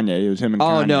with Kanye. It was him and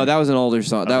Kanye. Oh no, that was an older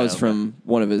song. That Okay, was okay. from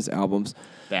one of his albums.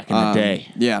 Back in the day.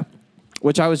 Yeah.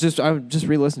 Which I just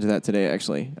re-listened to that today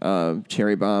actually.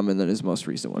 Cherry Bomb and then his most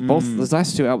recent one. Both those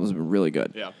last two albums were really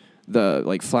good. Yeah. The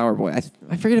like Flower Boy.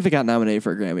 I forget if it got nominated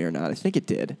for a Grammy or not. I think it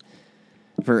did.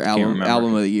 For remember.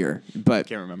 album of the year. But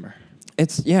Can't remember.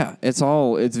 it's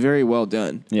very well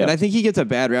done. Yeah. And I think he gets a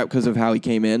bad rap because of how he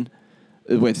came in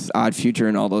with Odd Future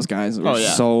and all those guys. It was Oh, yeah.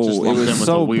 so Just it lumped in was with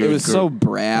so a weird it was so group.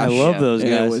 brash. I love those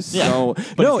And guys. It was Yeah. so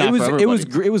But no, it's not for it was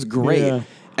everybody. it was great. Yeah.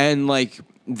 And like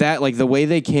that, like the way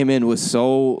they came in was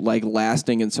so like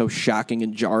lasting and so shocking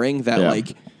and jarring that Yeah.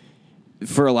 like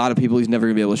for a lot of people, he's never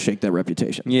gonna be able to shake that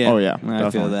reputation. Yeah. Oh, yeah. I feel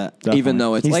Definitely. that. Definitely. Even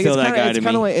though it's He's like still it's that guy to kind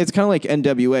of me. like it's kind of like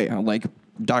NWA, how like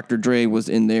Dr. Dre was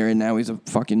in there and now he's a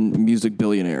fucking music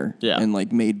billionaire. Yeah. And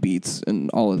like made beats and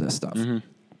all of this stuff.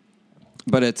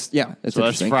 But it's So that's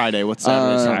interesting. Friday. What's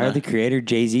Saturday? Tyler Sunday? the Creator,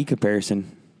 Jay-Z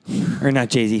comparison. Or not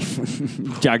Jay-Z.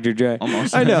 Dr. Dre.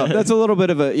 Almost. I know that's a little bit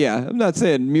of a I'm not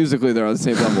saying musically they're on the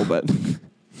same level, but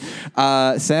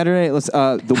Saturday, let's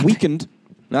the weekend,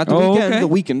 not the Oh, weekend, okay. the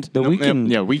weekend. The weekend.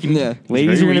 Yeah, weekend. Yeah.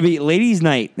 Ladies Very are going to weak. be ladies'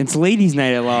 night. It's ladies'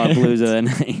 night at Lollapalooza that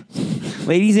night.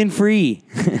 Ladies in free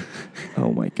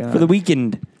Oh my god. for the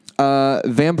weekend.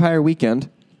 Vampire Weekend,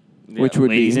 which would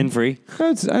ladies be in free. I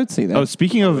would see that. Oh,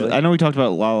 speaking of, I know we talked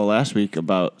about Lolla last week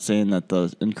about saying that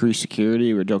the increased security.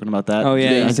 We were joking about that. Oh,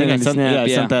 yeah, you I sent think I him a sent, snap, I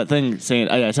yeah. sent that thing saying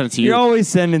I sent it to you. You're always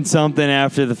sending something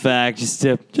after the fact just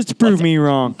to prove me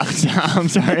wrong. I'm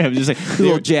sorry. I'm just like a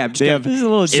little jab. They have This is a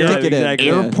little Stick jab, it in. exactly.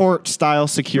 airport style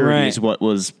security Right. is what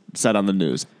was said on the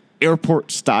news. Airport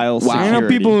style security. I know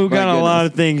people who got My a lot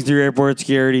goodness. of things through airport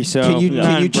security. So Can you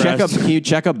not check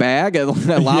impressed. a bag at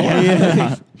Lolla?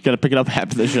 Yeah. You got to pick it up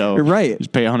after the show. You're right.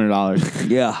 Just pay $100.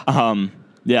 Yeah.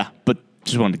 Yeah, but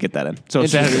just wanted to get that in. So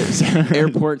Interesting. Saturday.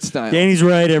 Airport style. Danny's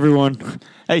right, everyone.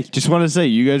 Hey, just wanted to say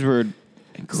you guys were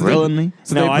grilling me.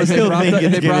 So No, I still think it's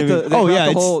gonna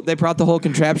be- they brought the whole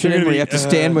contraption They're in gonna where you be, have to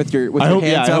stand with your I hope-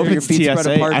 hands I up hope and your it's feet spread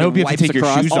TSA. apart. I and hope you have to wipes take your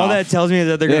across. shoes All off. that tells me is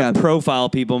that they're going to Yeah. profile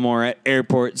people more at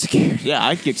airport security. Yeah,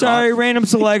 I'd get Sorry, caught. random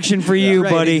selection for you,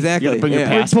 Right, buddy. exactly. You gotta bring your Yeah.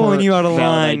 We're passport, pulling you out of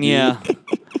valid line. ID. Yeah.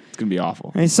 It's gonna be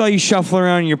awful. I saw you shuffle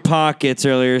around in your pockets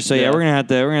earlier, so yeah, Yeah. we're gonna have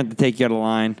to take you out of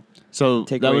line. So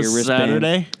Take that away was your wristband.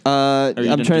 Saturday. I'm Or you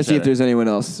trying didn't to do see if that? there's anyone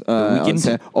else. on Weekend?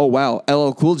 Sat- oh wow,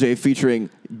 LL Cool J featuring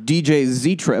DJ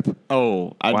Z Trip.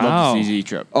 Oh, I'd Wow. love to see Z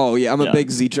Trip. Oh yeah, I'm a Yeah.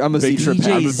 big Z. I'm a Z Trip. DJ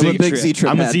head. I'm a Z big Trip. Z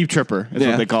Trip. I'm a head. Z Tripper. Is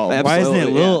what they call it. Why isn't it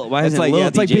Absolutely, Lil- yeah. why it's isn't like Lil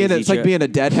it's like DJ being Z it's like Trip? being a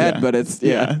deadhead, Yeah. but it's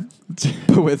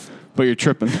but with But you're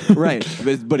tripping. right,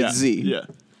 but Yeah. it's Z. Yeah.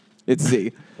 It's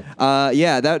Z.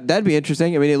 Yeah, that'd be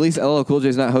interesting. I mean, at least LL Cool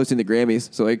J's not hosting the Grammys,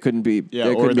 so it couldn't be. Yeah, it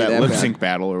or couldn't be that lip bad. sync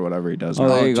battle or whatever he does. Oh,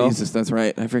 now. there you go. Jesus, that's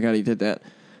right. I forgot he did that.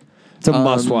 It's a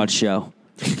must-watch show.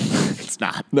 It's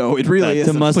not. No, it really It's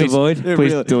is. a must avoid. It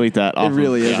Please really- delete that. Off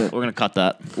really yeah, isn't. We're gonna cut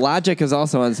that. Logic is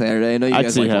also on Saturday. I know you I'd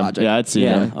guys see like him. Logic. Yeah, I'd see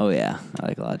Yeah. him. Oh yeah. I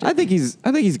like Logic. I think he's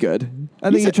good. I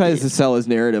think he tries to sell his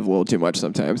narrative a little too much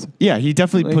sometimes. Yeah, he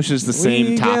definitely Like, pushes the we same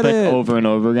get topic it. over and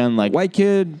over again. Like White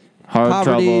kid, hard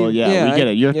poverty. trouble. Yeah, we get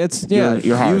it.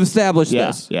 You're hard. You've established Yeah,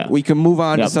 this. yeah. We can move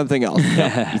on Yep. to something else. Your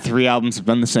 3 albums have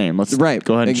been the same. Let's Right.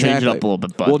 go ahead and change it exactly. up a little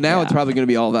bit. But well, now it's probably going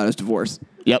to be all about his divorce.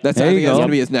 Yep. That's There I you think that's go. going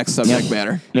to be his next subject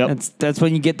matter. Yep. That's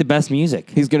when you get the best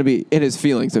music. He's going to be in his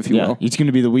feelings, if you Yeah, will. he's going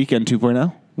to be the Weekend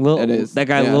 2.0. Lil, It is. That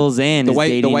guy Yeah. Lil Xan The is White-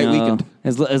 the dating. White Weekend.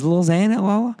 Is Lil Xan at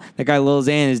Lolla? That guy Lil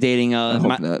Xan is dating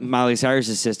hope not. Miley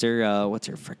Cyrus's sister. What's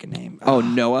her freaking name? Oh,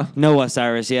 Noah. Noah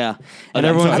Cyrus. Yeah. And I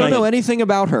everyone's I don't like, know anything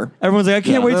about her. everyone's like, I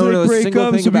can't Yeah. wait I till don't know they a break single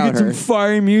up thing so we about get some her.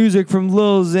 fire music from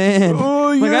Lil Xan. Oh,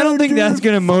 like, I yeah, don't think dude. that's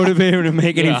gonna motivate him to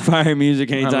make any Yeah. fire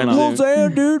music anytime know. soon. Lil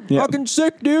Xan, dude. Fucking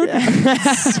sick, dude.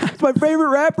 It's my favorite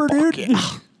rapper, dude.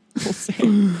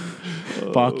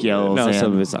 Fuck yellow No, sand.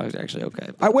 some of his songs are actually okay.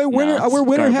 I wear winter. No, I wear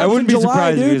winter it's hats I wouldn't in be July,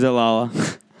 surprised if he dude. was at Lolla.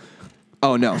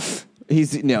 Oh no,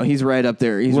 he's right up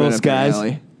there. He's Lil right up there, Skies?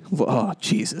 alley. Oh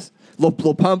Jesus, Lil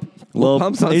Pump. Lil- Lil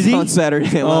Pump's on, is he? on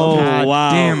Saturday. Oh, God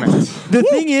wow. damn it. The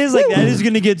thing is, like, that is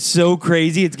going to get so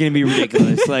crazy, it's going to be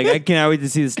ridiculous. Like, I cannot wait to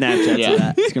see the Snapchats of Yeah,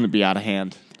 that. it's gonna be out of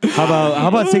hand. How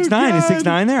about 6ix9ine? Is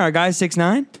 6ix9ine there? Our guy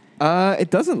 6ix9ine? It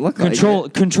doesn't look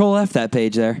Control F that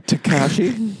page there.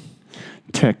 Tekashi.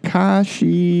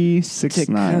 Tekashi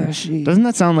 6ix9ine. Tekashi Doesn't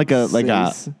that sound like a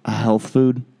health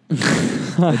food?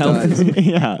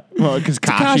 Yeah. Well, because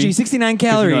Tekashi, 69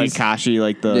 calories. Like Kashi,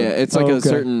 like the Yeah, it's like a Okay.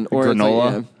 certain or it's like,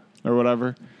 granola or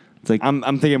whatever. It's like I'm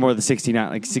thinking more of the 69,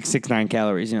 like 669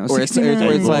 calories. You know, or it's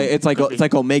 69. it's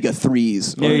like omega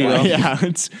 3s. There you go. yeah,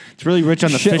 it's really rich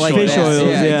on the Shit fish like oil. Fish that. oils,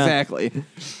 Yeah, yeah. exactly.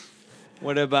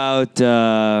 What about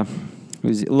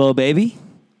who's it? Lil Baby?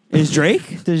 Is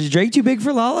Drake? Is Drake too big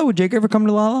for Lolla? Would Drake ever come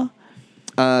to Lolla?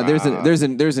 There's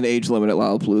an age limit at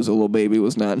Lollapalooza. Lil Baby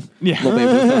was not. Yeah. Lil Baby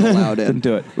was not allowed in. Didn't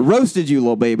do it. Roasted you,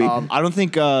 Lil Baby. I don't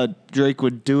think Drake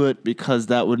would do it because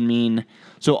that would mean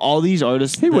so all these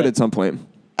artists. he would at some point.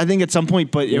 I think at some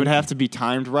point, but it would have to be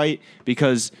timed right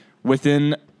because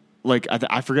within like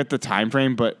I forget the time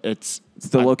frame, but it's It's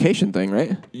the location thing,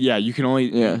 right? yeah. You can only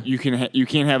Yeah. you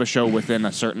can't have a show within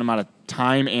a certain amount of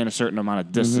time and a certain amount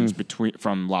of distance between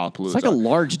from Lollapalooza. It's like a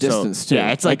large distance, too.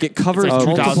 Yeah, it's like it covers it's like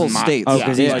multiple 2,000 miles. states. Oh, Yeah,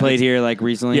 because yeah, he's like played it's- here like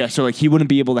recently. Yeah, so like he wouldn't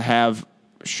be able to have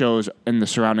shows in the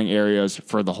surrounding areas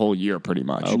for the whole year, pretty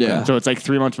much. Okay. Yeah. So it's like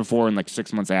 3 months before and like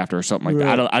 6 months after or something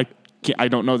like that. I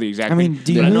don't know the exact. I mean, thing,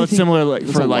 do you but I know really it's think- similar like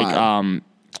It's for a like lot.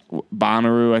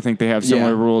 Bonnaroo. I think they have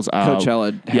similar Yeah. rules.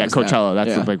 Coachella Yeah, has Coachella. that. That's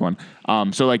Yeah. the big one.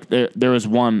 So like there was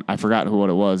one. I forgot what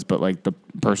it was, but like the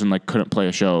person like couldn't play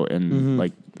a show in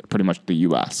like pretty much the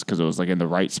U.S. because it was like in the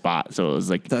right spot. So it was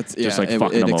like That's just like it,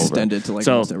 fucking it them extended over. to like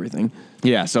so, almost everything.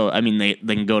 yeah, so I mean, they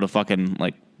can go to fucking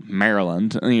like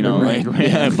Maryland, you know, Right. like,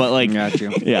 yeah, but like, Got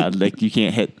you. yeah, like you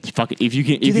can't hit fucking if you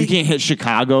can't hit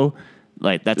Chicago,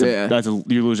 like that's Yeah.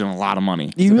 you're losing a lot of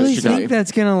money. Do you really Chicago. think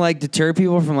that's gonna like deter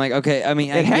people from like? Okay, I mean,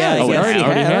 It has. Yeah, I It guess.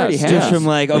 already has. Just from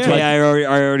like, okay, Yeah. I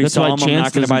already That's saw why him. I'm Chance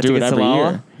not gonna doesn't buy do it tickets to every Lolla.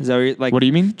 year. Is that what you're, like? What do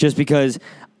you mean? Just because,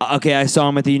 okay, I saw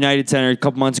him at the United Center a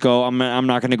couple months ago. I'm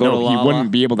not gonna go to No, Lolla. he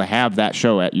wouldn't be able to have that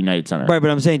show at United Center. Right, but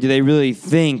I'm saying, do they really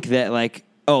think that like?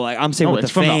 Oh, like I'm saying No, with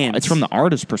it's the from fans. it's from the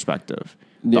artist perspective.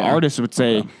 The Yeah. artist would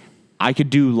say, I could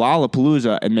do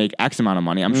Lollapalooza and make X amount of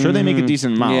money. I'm sure they make a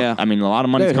decent amount. Yeah. I mean, a lot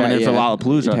of money's They'd coming ha- in for yeah,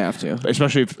 Lollapalooza. you'd have to.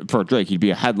 Especially for Drake. He'd be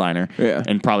a headliner. Yeah.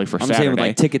 And probably for I'm Saturday. saying with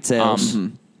like ticket sales.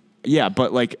 Yeah,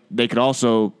 but like they could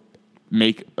also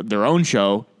make their own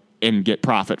show and get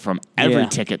profit from every Yeah.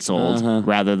 ticket sold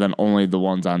rather than only the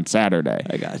ones on Saturday.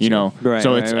 I got You you. know, Right,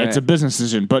 so right, it's right. a business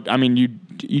decision. But I mean, you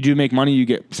do make money, you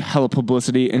get hella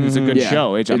publicity, and it's a good Yeah. show.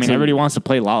 I mean, It's a- everybody wants to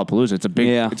play Lollapalooza. It's a big,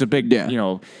 Yeah. Yeah. you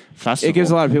know, festival. It gives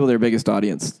a lot of people their biggest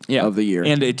audience of the year.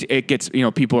 and it gets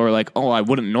people are like, oh, I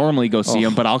wouldn't normally go see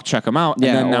them, but I'll check them out, and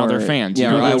then now they're fans.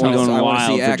 Yeah, You know, or I that's want how- going to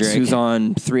wild see for X Drake. who's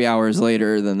on 3 hours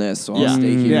later than this, so I'll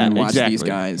stay here and watch these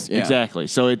guys. Yeah. Exactly.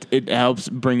 So it helps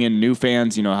bring in new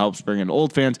fans, helps bring in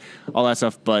old fans, all that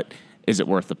stuff. But is it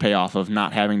worth the payoff of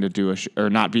not having to do or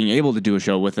not being able to do a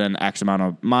show within X amount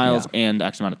of miles and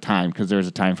X amount of time? Because there's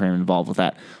a time frame involved with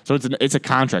that. So it's a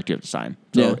contract you have to sign.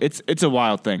 So Yeah. it's a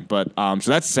wild thing. But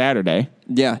so that's Saturday.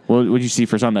 Yeah. What would you see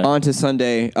for Sunday? On to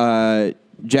Sunday,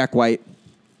 Jack White,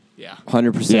 Yeah.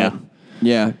 100%. Yeah.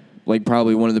 Yeah, like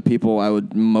probably one of the people I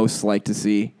would most like to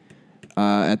see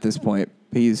at this point.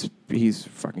 He's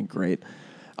fucking great.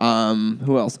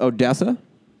 Who else? Odessa.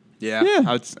 Yeah.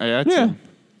 Yeah. I'd Yeah, say-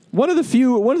 one of the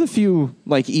few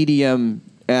like EDM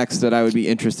acts that I would be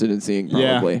interested in seeing.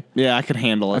 Probably. Yeah, I could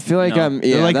handle it. I feel like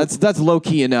They're like, that's low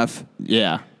key enough.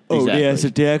 yeah. Oh, exactly. yeah, so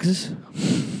Texas.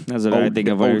 That's what I think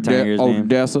of every time I hear his name.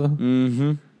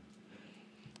 Odessa.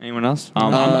 Anyone else?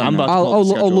 I'm about to pull up the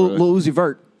schedule, really. Lil Uzi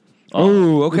Vert.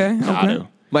 Oh, okay. Got Okay. to.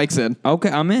 Mike's in. Okay,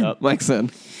 I'm in. Mike's in.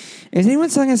 Is anyone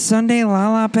selling a Sunday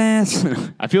Lolla pass?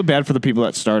 I feel bad for the people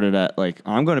that started at like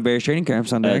I'm going to Bears training camp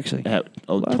Sunday, actually. at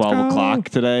 12 go. o'clock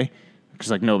today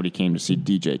because like nobody came to see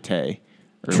DJ Tay.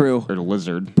 Or, True. Or the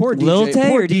Lizard. Poor Lil DJ, Tay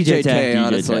poor or DJ Tay?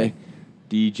 honestly.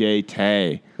 DJ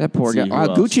Tay. That poor guy. Let's see who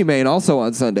else. Gucci Mane also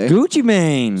on Sunday. Gucci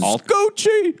Mane. All-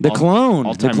 Gucci. The clone. The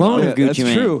all-time clone low. of Gucci That's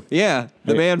Mane. true. Yeah.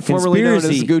 The Hey, man formerly known as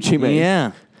Gucci Mane.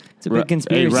 Yeah. It's a big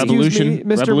conspiracy. Hey, Revolution. Excuse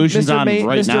me, Mr. Revolution's Mr. on Mane,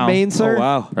 right Mr. now. Mane, sir. Oh,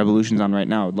 wow. Revolution's on right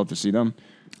now. I'd love to see them.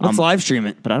 Let's live stream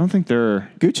it. But I don't think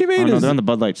they're Gucci Mane no, is- they're on the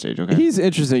Bud Light stage. Okay. He's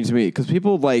interesting to me because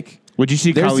people like. Would you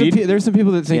see There's Khalid? there's some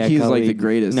people that think he's like Khalid. the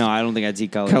greatest. No, I don't think I'd see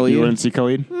Khalid. Khalid. You wouldn't see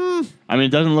Khalid? I mean, it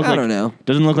doesn't look I like don't know.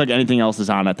 Doesn't look like anything else is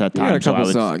on at that got time. a couple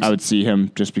so songs. I would see him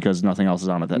just because nothing else is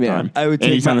on at that Yeah. time. I would And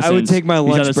take he's on my- the I would same- take my he's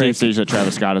lunch on the same break. stage that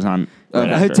Travis Scott is on. right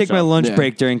I after, would take my so. lunch Yeah.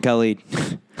 break during Khalid.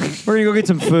 We're gonna go get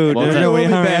some food. Well, There's that- no way we'll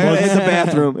be I'm- back. It's a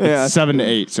bathroom. Yeah. 7 to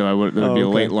 8, so it would be a okay.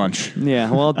 late lunch.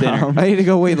 Yeah, well, dinner. I need to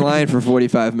go wait in line for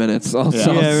 45 minutes. I'll Yeah.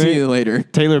 I'll Yeah, see right. you later.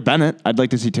 Taylor Bennett. I'd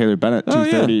like to see Taylor Bennett. Oh,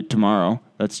 2:30 tomorrow.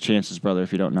 That's Chance's brother,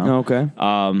 if you don't know. Okay.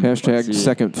 Let's Hashtag see.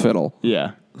 second fiddle.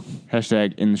 Yeah.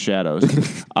 Hashtag in the shadows.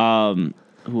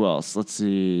 Who else? Let's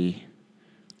see.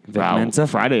 Wow. Mensa?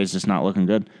 Friday is just not looking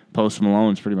good. Post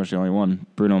Malone's pretty much the only one.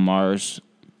 Bruno Mars.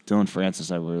 Dylan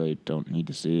Francis, I really don't need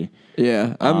to see.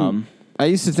 Yeah. I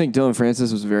used to think Dylan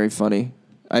Francis was very funny.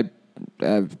 I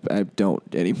don't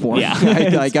anymore. Yeah.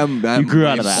 I'm You grew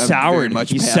out of that. I'm Soured. very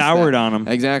much You past soured that. on him.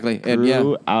 Exactly. And Grew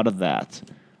yeah, out of that.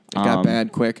 it got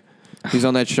bad quick. He's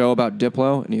on that show about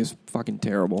Diplo, and he was fucking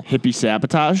terrible. Hippie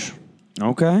Sabotage.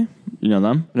 Okay. You know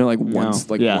them? You know, like once,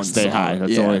 like yeah, one Stay song. High.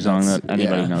 That's the only song that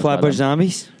anybody knows. by Flatbush them.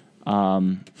 Zombies?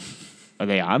 Are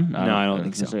they on? No, I don't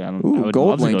think so. I Ooh, would Gold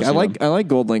love to go Link. see them. I like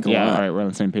Gold Link a Yeah, lot. all right, we're on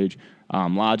the same page.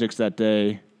 Logic's that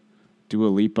day. Dua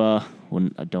Lipa.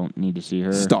 I don't need to see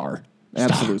her. Star.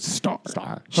 Absolute star.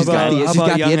 Star. She's How got about- the, how she's about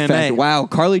got the Young it M.A.? factor. Wow.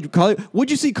 Carly, would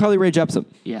you see Carly Rae Jepsen?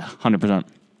 Yeah, 100%.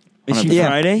 Is she Yeah.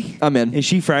 Friday? I'm in. Is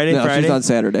she Friday? No, Friday? she's on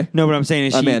Saturday. No, but I'm saying,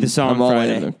 is I'm she in. the song I'm all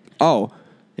Friday? in. Oh.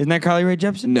 Isn't that Carly Rae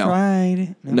Jepsen? No.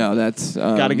 Friday. No, that's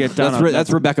Gotta get down on That's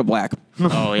Rebecca Black.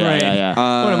 Oh, yeah, Right. yeah, yeah.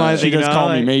 What am I She thinking does of? call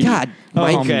me maybe. God, Oh,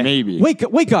 Mike. Call me okay. maybe.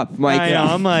 Wake up, Mike. I know.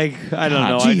 I'm like, I don't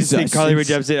know. I just think Jesus. Carly Rae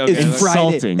Jepsen. Okay, It's look. Friday.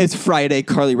 Insulting. It's Friday.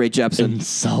 Carly Rae Jepsen.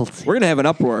 Insulting. We're gonna have an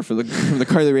uproar from the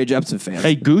Carly Rae Jepsen fans.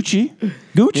 Hey, Gucci.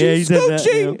 Yeah, he said that,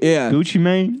 Gucci. Yeah. Gucci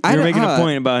Mane. I You're don't- making a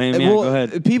point about him. Yeah, well, go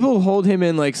ahead. People hold him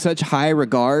in like such high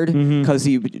regard Mm-hmm. because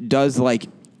he does like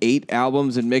 8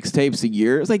 albums and mixtapes a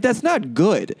year. It's like that's not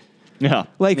good. Yeah.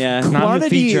 Like Yeah, not the quantity,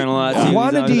 feature on a lot of teams.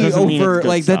 quantity That doesn't mean over it's good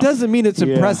like that stuff. doesn't mean it's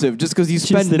Yeah. impressive just because you It's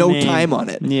spend just the no name. time on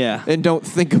it. Yeah. and don't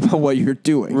think about what you're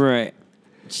doing. Right.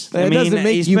 That doesn't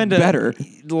make you better.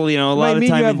 Well, you know, a It lot might of mean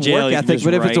time you have in jail. work you can ethic, just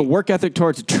but if it's a write. work ethic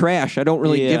towards trash, I don't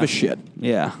really Yeah. give a shit.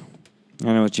 Yeah.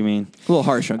 I know what you mean. A little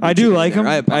harsh on I Gucci do Mane like there. him.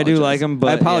 I do apologize. like him, but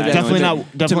I apologize. yeah, Definitely to-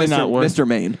 not- definitely to Mr. not worth- Mr.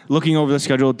 Maine. Looking over the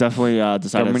schedule, definitely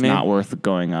decided Government it's name? not worth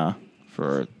going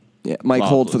for. Yeah, Mike,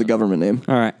 hold for the government name.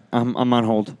 All right. I'm on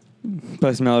hold.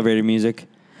 Play some elevator music.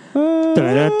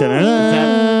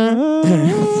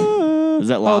 Is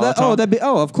that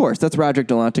Lolla? Of course, that's Roderick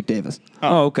Delantic Davis.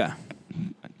 Oh, okay.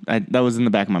 That was in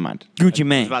the back of my mind. Gucci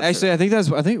Mane. Actually, I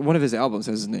think one of his albums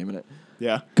has his name in it.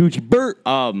 Yeah. Gucci Bert.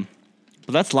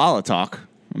 But that's Lolla talk.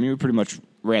 I mean, we pretty much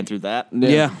ran through that.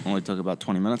 Yeah. Only took about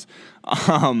 20 minutes.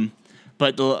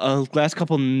 But the last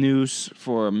couple news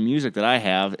for music that I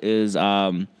have is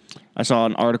I saw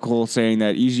an article saying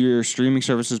that easier streaming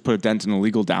services put a dent in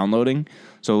illegal downloading.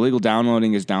 So illegal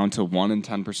downloading is down to 1 in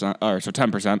 10%, or so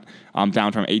 10%,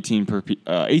 down from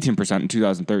 18% in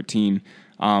 2013.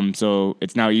 So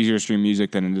it's now easier to stream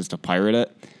music than it is to pirate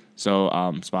it. So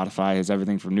Spotify has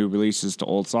everything from new releases to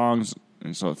old songs,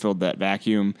 and so it filled that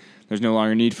vacuum. There's no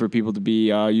longer need for people to be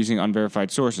using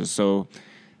unverified sources. So,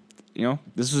 you know,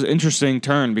 this is an interesting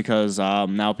turn because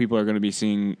now people are going to be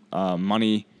seeing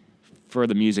money for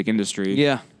the music industry.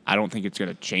 Yeah. I don't think it's going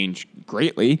to change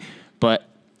greatly, but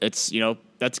it's, you know,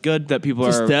 that's good that people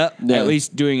It's a are step. Yeah. at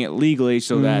least doing it legally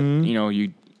so that, you know,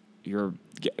 you're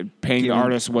paying the Giving-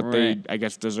 artists what right. they, I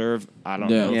guess, deserve. I don't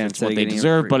Yeah. know Yeah, if it's instead what of they getting it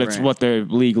deserve, free, but it's right. what they're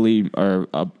legally are,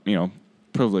 you know,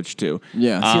 privileged to.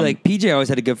 Yeah. See, like PJ always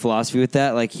had a good philosophy with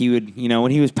that. Like he would, you know,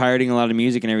 when he was pirating a lot of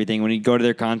music and everything, when he'd go to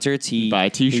their concerts, he Buy a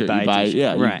T-shirt, he'd you buy, t-shirt.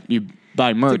 yeah, right. You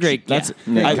buy merch. great- That's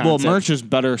yeah, great well, concept. merch is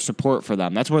better support for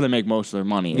them. That's where they make most of their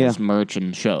money. Yeah. Is merch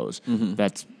and shows. Mm-hmm.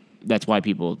 That's why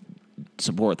people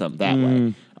support them that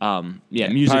way. Yeah,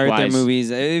 music Pirate their wise, movies.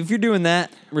 If you're doing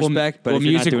that, respect. But if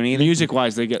you're not doing anything, music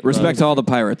wise, they get Respect to all the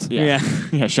pirates. Yeah, Yeah.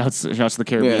 yeah. Shouts to the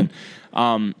Caribbean.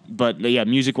 But yeah,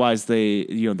 music wise, they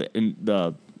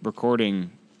the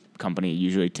recording company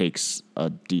usually takes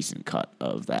a decent cut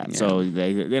of that, so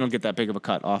they don't get that big of a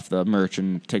cut off the merch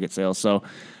and ticket sales. So,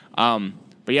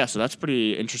 but yeah, so that's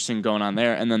pretty interesting going on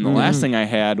there. And then the last thing I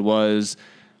had was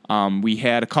we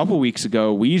had a couple weeks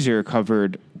ago Weezer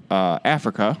covered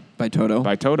Africa By Toto.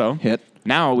 by Toto. Hit.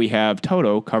 Now we have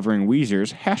Toto covering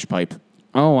Weezer's Hash Pipe.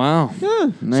 oh wow, there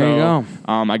you go.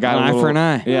 I got An a eye little, for an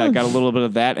eye. Yeah, I got a little bit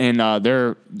of that, and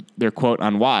their quote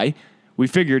on why we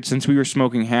figured since we were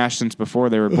smoking hash since before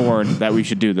they were born that we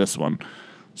should do this one.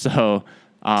 So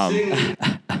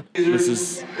this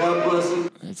is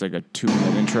it's like a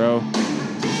 2-minute intro,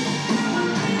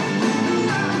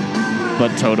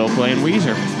 but Toto playing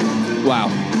Weezer. Wow.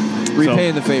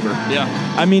 Repaying the favor.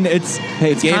 Yeah. I mean, it's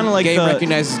Game, kind of like game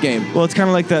recognizes game. Well, it's kind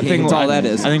of like that thing. That's all that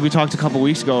is. I think we talked a couple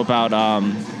weeks ago about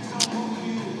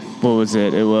what was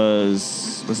it? It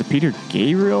was it Peter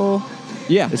Gabriel?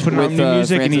 Yeah, It's putting out with new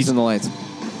music, and Francis he's and the Lights.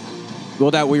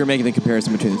 Well, that we were making the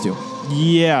comparison between the two.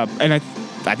 yeah, and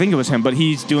I think it was him, but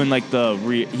he's doing like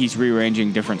he's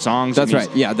rearranging different songs. That's and he's-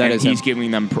 right. Yeah, that and is he's him.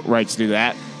 giving them rights to do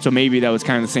that. So maybe that was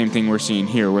kind of the same thing we're seeing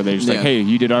here, where they're just like, Yeah. hey,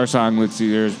 you did our song, let's do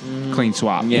yours, clean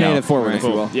swap. Yeah. you know? Paying it forward, if you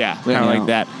Cool. will. Yeah, Yeah. kind of like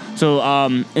that.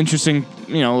 So interesting,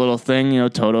 little thing.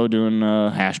 Toto doing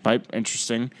hash pipe,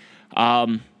 interesting.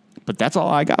 But that's all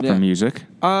I got Yeah. for music.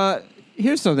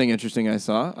 Here's something interesting I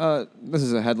saw. This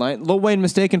is a headline. Lil Wayne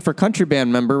mistaken for country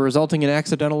band member, resulting in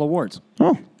accidental awards.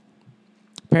 Oh,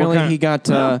 Apparently, kind of- he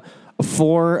got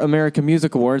 4 American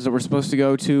Music Awards that were supposed to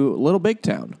go to Little Big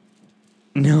Town.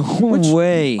 No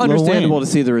way. Understandable Wayne.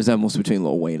 to see the resemblance between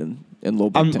Lil Wayne and Lil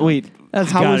Big Town. wait, That's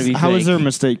how gotta is be how is fake. there a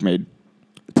mistake made?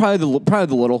 Probably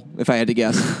the little, if I had to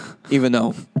guess. even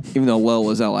though Lil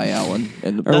was LIL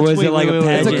and Or was wait, it like wait, a wait,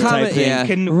 wait. It's a pageant comment, type thing? yeah.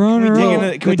 Can Run we dig around.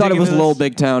 into? Can we we thought dig it was into Lil this?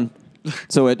 Big Town.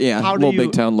 So Lil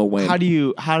Big Town, Lil Wayne.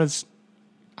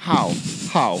 How?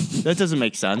 That doesn't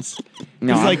make sense.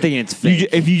 No, 'Cause, I'm thinking it's you fake. ju-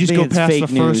 if you just I go think it's past fake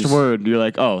the first news. word, you're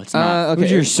like, oh, it's not. Okay.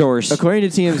 Who's your source? According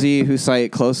to TMZ, who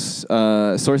cite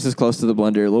sources close to the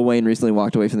blunder, Lil Wayne recently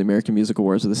walked away from the American Music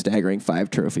Awards with a staggering 5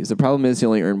 trophies. The problem is he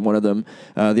only earned one of them.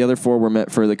 The other 4 were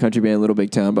meant for the country band Little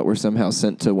Big Town, but were somehow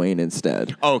sent to Wayne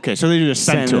instead. Oh, okay, so they just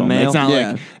Send sent to the him. mail? It's not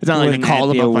Yeah. like they Wasn't called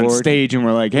at him the up on award? stage and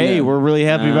were like, "Hey, Yeah. we're really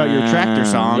happy about your tractor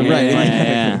song." Right. And, like,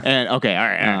 Yeah. and okay, all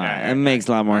right. It makes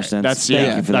a lot more sense. That's Thank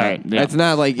yeah. you for all that. right, yeah. It's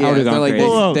not like, I would've it's not gone like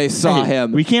crazy. they saw Hey,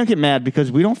 him. We can't get mad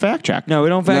because we don't fact check. No, we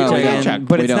don't fact No, check we it, don't. check.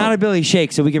 but We it's don't. not a Billy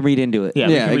Shake, so we can read into it. Yeah,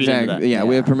 we Yeah, can read into exactly. that. Yeah,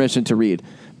 we have permission to read.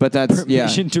 But that's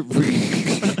Permission to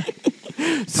read.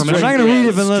 I'm not gonna read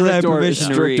it unless I have permission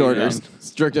to strict read, orders. yeah.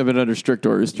 Strict. I've been under strict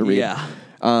orders to read. Yeah.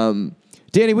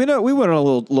 Danny, we went on a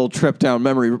little trip down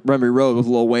memory road with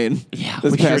Lil Wayne. Yeah,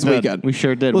 this we sure past did. weekend. We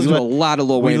sure did. Listened We to a let- lot of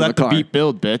Lil Wayne We in let the the car. beat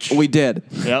build, bitch. We did.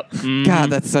 Yep. God,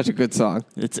 that's such a good song.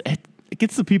 It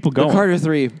gets the people The going. Carter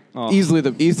 3, easily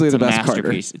the It's best a Carter.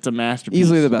 masterpiece. It's a masterpiece.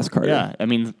 Easily the best Carter. Yeah, I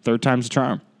mean, third time's a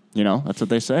charm. That's what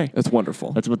they say. It's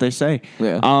wonderful. That's what they say.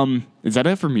 Yeah. Is that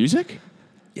it for music?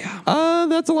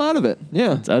 That's a lot of it.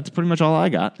 Yeah. That's pretty much all I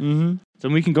got. Mm-hmm. So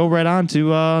we can go right on to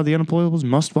the Unemployables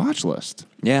must-watch list.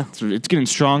 Yeah. It's getting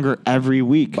stronger every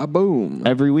week. Boom.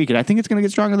 Every week, and I think it's going to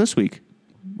get stronger this week.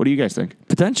 What do you guys think?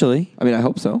 Potentially. I mean, I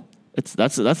hope so.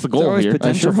 That's the goal always here.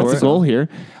 potential That's for the it. goal here.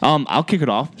 I'll kick it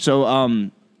off. So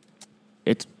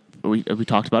we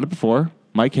talked about it before.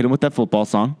 Mike, hit him with that football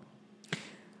song.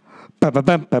 It's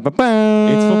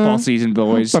football season,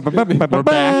 boys. We're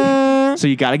back. So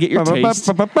you got to get your taste.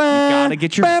 You got to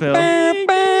get your fill.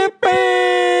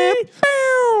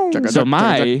 So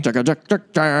mine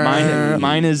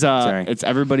is Sorry. it's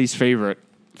everybody's favorite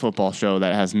football show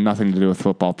that has nothing to do with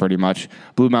football, pretty much.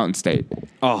 Blue Mountain State.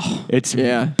 Oh. It's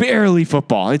Yeah. barely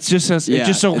football. It just so it's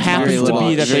happens very to little-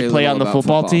 be that very they play little on the about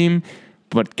football football. team.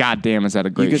 But goddamn, is that a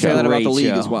great You could show? say that about the Great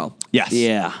league show. as well. Yes.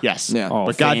 Yeah. Yes. Yeah. Oh,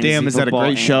 But goddamn, fantasy is that a football great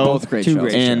and show? Both great Two shows.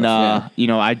 great And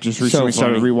Yeah. I just recently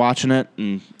started funny. rewatching it,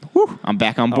 and I'm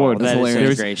back on board. that is hilarious. a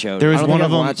There's- great show. There I was don't one think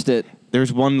of I've them. watched it.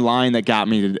 There's one line that got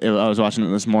me. I was watching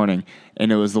it this morning,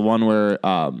 and it was the one where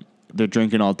they're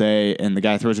drinking all day, and the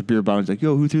guy throws a beer bottle. He's like,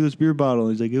 "Yo, who threw this beer bottle?"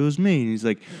 He's like, "It was me." And he's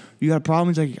like, "You got a problem?"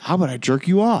 He's like, "How about I jerk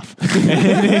you off?"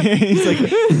 And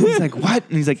he's like, "What?"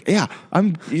 And he's like, "Yeah,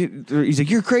 He's like,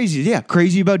 "You're crazy." Yeah,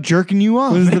 crazy about jerking you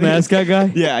off. Was the mascot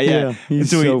guy? Yeah. Yeah,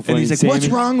 he's And so funny. And he's like, "What's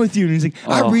Sammy. wrong with you?" And he's like,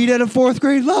 "I Oh. read at a 4th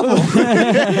grade level."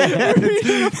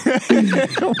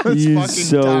 It was He's fucking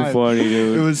so time. funny,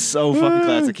 dude. It was so fucking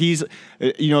classic. He's,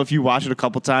 if you watch it a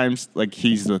couple times, like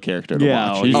he's the character to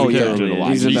Yeah, watch. He's oh, the yeah, character to dude. watch.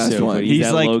 He's the best one. He's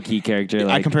that like low-key character. I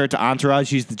Like, compare it to Entourage.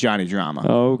 He's the Johnny Drama.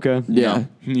 oh, okay. Yeah.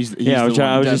 He's Yeah, I was, the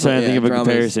one. just trying to think of a Drama's-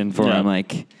 comparison for Yeah. him.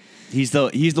 Like, He's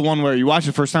the one where you watch it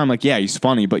the first time, like, yeah, he's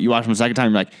funny, but you watch him the second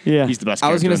time, you're like, Yeah. he's the best.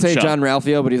 I was going to say John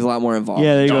Ralphio, but he's a lot more involved.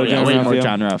 yeah, there you Oh, go. yeah, John way more Ralphio.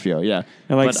 John Ralphio. Yeah,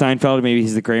 And like But Seinfeld, maybe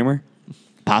he's the Kramer.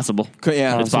 possible.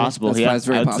 Yeah, It's possible. That's, Yeah, that's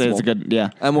very I'd say possible. it's a good. Yeah.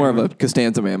 I'm more of a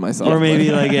Costanza man myself. Or maybe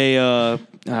but- like a,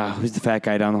 who's the fat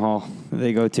guy down the hall that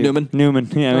they go to? Newman? Newman.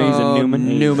 Yeah, maybe he's a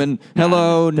Newman. Newman.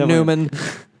 Hello, definitely. Newman.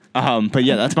 But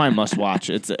yeah, that's my must watch.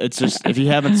 It's just if you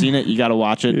haven't seen it, you got to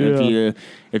watch it. Yeah.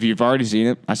 If you've already seen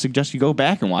it, I suggest you go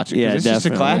back and watch it. 'cause Yeah, it's just a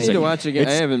definitely. I need classic. to watch it again.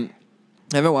 I It's-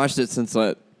 haven't watched it since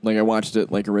I watched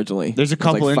it like originally. There's a It was,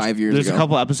 couple like 5 years There's ago. a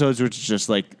couple episodes which is just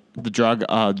like the drug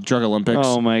Olympics.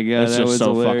 Oh my god, it's that just was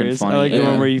so hilarious. fucking funny. I like the Yeah.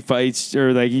 one where he fights,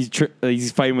 or like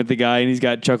he's fighting with the guy, and he's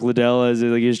got Chuck Liddell as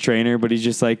like his trainer, but he's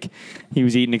just like he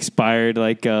was eating expired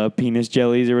like penis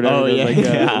jellies or whatever. Oh yeah, like,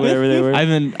 yeah. whatever they were. I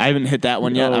haven't hit that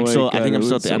one yet. Oh I'm my still. I God, think I'm it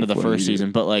still was at the end so of the funny, first dude.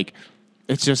 season, but like.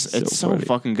 It's just it's so funny.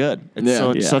 fucking good. It's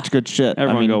Yeah. it's such good shit.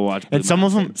 Everyone go watch And Blue some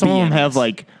of them Mountains. have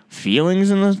like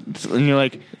feelings in this, and you're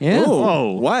like, Yeah.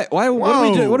 whoa, Why? What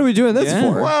are we doing this Yeah.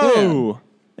 for? whoa,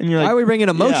 and you're like, Why are we bringing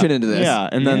emotion yeah, into this? Yeah,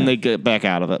 and then Yeah. they get back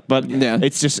out of it. But Yeah.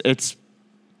 it's just it's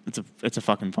a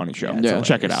fucking funny show. Yeah. So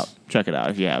check it out. Check it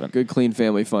out if you haven't. Good, clean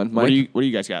family fun. Mike? What do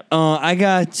you guys got? I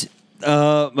got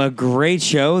a great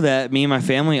show that me and my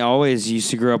family always used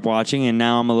to grow up watching, and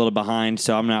now I'm a little behind,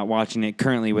 so I'm not watching it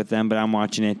currently with them, but I'm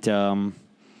watching it. I'm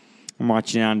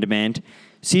watching it on demand.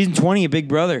 Season 20 of Big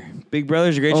Brother. Big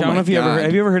Brother's a great Oh show. I don't my know if you God.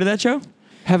 have you ever heard of that show?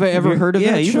 Have I ever heard of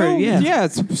yeah, that you've show? heard- yeah.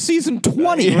 It's season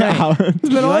 20. Yeah. It's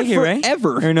been You on like it, right?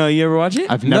 forever. Or no, you ever watch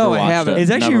it? I've never No, I watched haven't. it.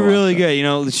 It's actually Never really watched it. good. You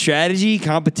know, the strategy,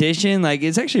 competition, like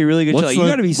it's actually a really good show. Like, you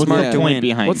got to be smart the to point win.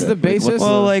 behind What's it? the basis?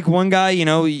 Well, like one guy, you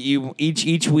know, you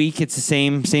each week it's the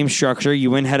same structure. You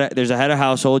win there's a head of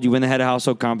household. You win the head of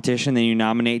household competition. Then you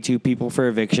nominate 2 people for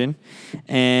eviction,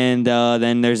 and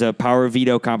then there's a power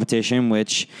veto competition,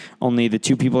 which only the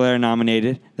 2 people that are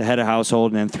nominated, the head of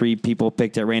household, and then 3 people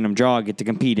picked at random draw get to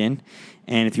compete in.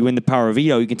 And if you win the power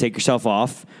veto, you can take yourself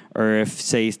off. Or if,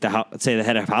 say the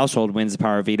head of household wins the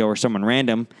power veto or someone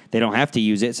random, they don't have to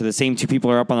use it. So the same 2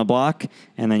 people are up on the block,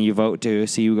 and then you vote to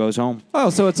see who goes home.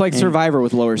 Oh, so it's like Survivor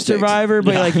with lower stakes. Survivor,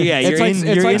 but like you're It's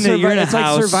like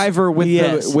house. Survivor with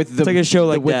Yes. the It's like a show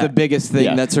like with that. the biggest thing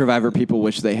Yeah. that Survivor people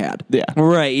wish they had. Yeah.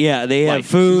 Right, yeah. They have Like,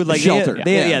 food, like shelter.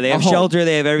 They Yeah. have A home. shelter.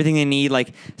 They have everything they need.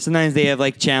 Like sometimes they have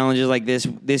like challenges like this.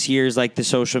 This year's like the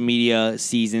social media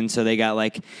season, so they got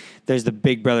like there's the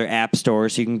Big Brother app store,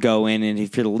 so you can go in, and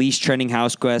if you're the least trending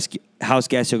house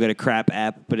guest, you'll get a crap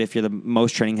app. But if you're the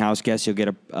most trending house guest, you'll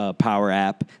get a power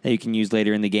app that you can use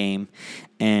later in the game.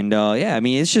 And yeah, I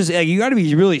mean, it's just you got to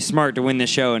be really smart to win this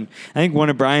show. And I think one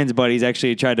of Brian's buddies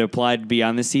actually tried to apply to be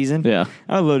on this season. Yeah.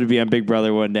 I'd love to be on Big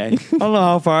Brother one day. I don't know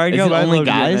how far I'd Is go. it but I'd only love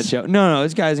to be on that guys? show. No,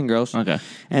 it's guys and girls. Okay.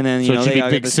 And then So you know it should they be all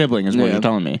big get the- sibling is what Yeah. you're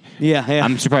telling me. Yeah.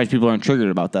 I'm surprised people aren't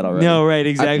triggered about that already. No, right,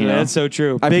 exactly. you know. That's so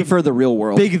true. I Big, prefer the real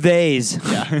world. big theys.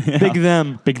 Big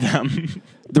them. Big them.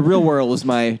 The real world is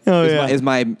my Oh, is, yeah. my is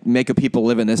my make a people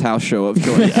live in this house show of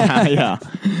choice. yeah.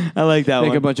 I like that Make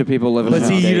one. a bunch of people live in But this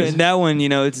see, house. that one,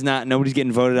 it's not. Nobody's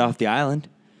getting voted off the island.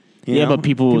 You Yeah, know? but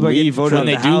people would are getting leave voted when off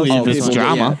they the do house. leave. Oh, It's people-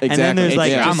 drama. yeah, And then there's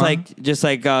like exactly. just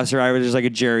like Survivor, there's like a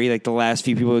jury. Like the last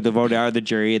few people who voted are the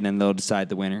jury, and then they'll decide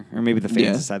the winner, or maybe the fans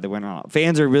Yeah. decide the winner.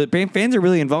 Fans are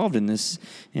really involved in this.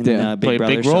 In Yeah. Big Play a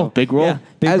Brother. big role, so- big role. Yeah.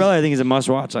 Big As- Brother, I think, is a must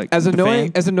watch. Like As the annoying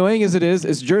fan. as annoying as it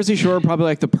is Jersey Shore probably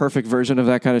like the perfect version of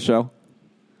that kind of show?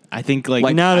 I think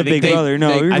like not I a think Big Brother.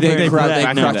 No, you're I think prepared they for crushed- that.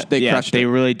 they nailed crushed- it. they Yeah, crushed They it.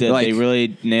 really did. Like- They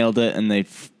really nailed it, and they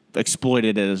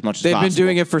exploited it as much as They've possible. been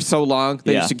doing it for so long.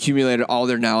 They Yeah. just accumulated all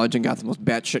their knowledge and got the most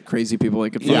batshit crazy people they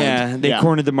could find. Yeah, they Yeah.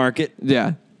 cornered the market.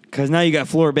 Yeah. Because now you got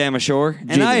Floribama Shore,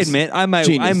 and I Genius. admit I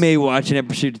Genius. may watch an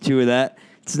episode or 2 of that.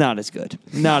 It's not as good.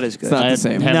 Not as good. It's not I the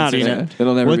same. haven't Not seen as it. good.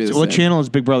 It'll never be the What same. channel is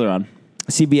Big Brother on?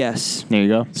 CBS. There you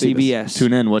go. CBS.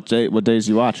 Tune in. What days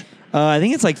do you watch? I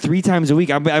think it's like 3 times a week.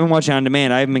 I've been watching on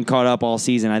demand. I haven't been caught up all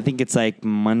season. I think it's like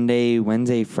Monday,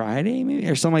 Wednesday, Friday, maybe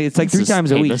or something. It's like This 3 is-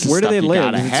 times a hey, week. this is Where do stuff they you live?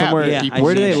 gotta Is it have. somewhere? Yeah, I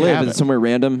Where do should they live? have Is it. it somewhere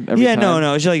random? Every Yeah, time?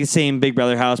 no. It's like the same Big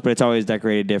Brother house, but it's always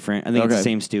decorated different. I think it's Okay. the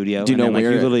same studio. Do you And know then, like,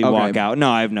 where? you literally Okay. walk out. No,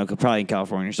 I have no. Probably in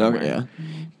California somewhere. Okay, yeah.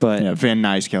 But Yeah, Van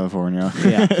Nuys, California.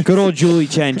 yeah, good old Julie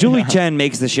Chen. Julie Chen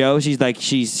makes the show. She's the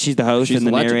host She's and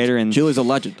the a legend. narrator. And Julie's a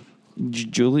legend.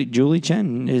 Julie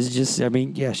Chen is just. I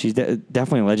mean, yeah, she's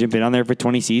definitely a legend. Been on there for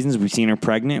 20 seasons. We've seen her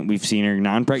pregnant. We've seen her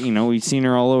non-pregnant. We've seen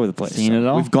her all over the place. Seen it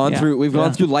all. We've gone Yeah.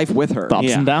 through life with her. The ups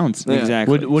Yeah. and downs. Yeah.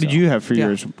 Exactly. What did So, you have for yeah.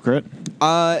 yours, Crit?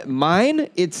 Mine,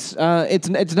 it's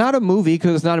not a movie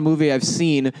because it's not a movie I've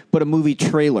seen, but a movie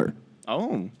trailer.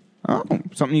 Oh,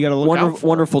 something you got to look out for.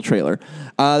 Wonderful trailer.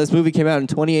 This movie came out in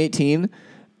 2018.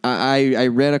 I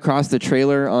ran across the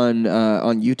trailer on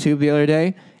YouTube the other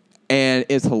day, and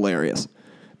it's hilarious.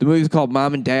 The movie's called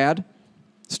Mom and Dad,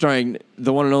 starring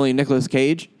the one and only Nicolas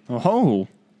Cage. Oh,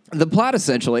 The plot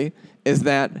essentially is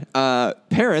that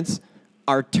parents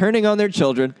are turning on their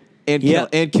children and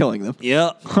Yep. killing them.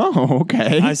 Yep. oh,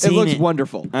 okay. I've It seen looks it.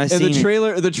 wonderful. I've and seen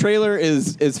it. the trailer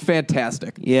is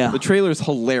fantastic. Yeah. The trailer is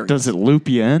hilarious. Does it loop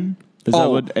you in? Is that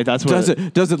what? That's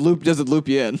what. does it loop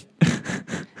you in?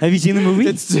 Have you seen the movie?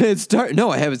 No,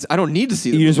 I haven't. I don't need to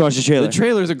see. You just watched the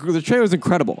trailer. The trailer's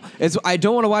incredible. I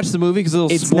don't want to watch the movie because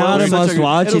it'll. It's spoil not a such must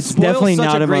watch. it'll It's spoil definitely such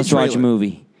not a great must watch trailer.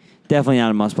 movie. Definitely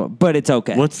not a must watch, but it's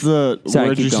okay. What's the? Sorry,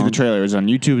 where did keep you see the going. trailer? Is it on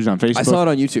YouTube? Is it on Facebook? I saw it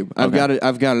on YouTube. I've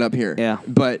Okay. got it up here. Yeah.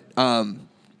 But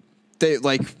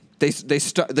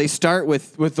they start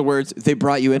with the words, "They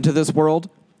brought you into this world,"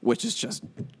 which is just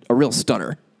a real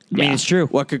stunner. I mean, it's true.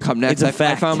 What could come next? It's a I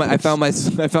fact.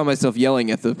 found myself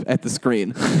yelling at the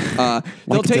screen. They'll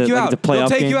Like take the- you like out. the playoff They'll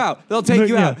take game? you out. They'll take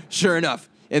you Yeah. out. Sure enough,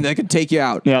 and they can take you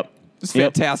out. Yep. It's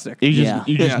Yep. fantastic. You just Yeah.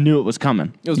 you just Yeah. knew it was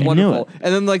coming. It was You knew wonderful.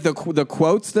 And then like the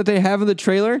quotes that they have in the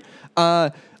trailer,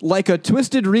 like a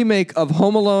twisted remake of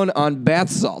Home Alone on bath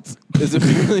salts is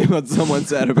apparently what someone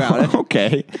said about it.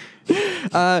 Okay.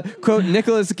 Quote,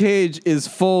 Nicolas Cage is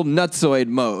full nutsoid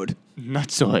mode.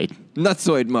 Nutsoid.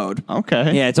 Nutsoid mode.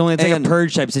 Okay. Yeah, it's like a And-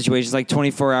 purge type situation. It's like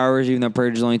 24 hours, even though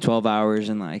purge is only 12 hours,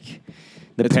 and like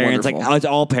the It's parents, wonderful. it's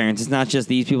all parents. It's not just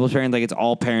these people's parents. Like it's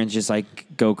all parents just like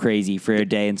go crazy for a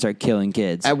day and start killing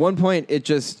kids. At one point,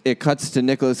 it cuts to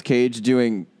Nicolas Cage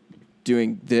doing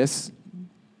this,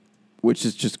 which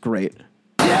is just great.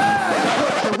 Your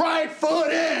right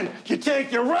foot in, you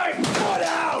take your right foot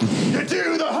out, you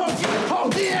do the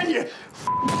hokey and you.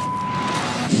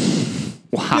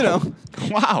 Wow. You know,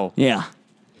 Wow. Yeah.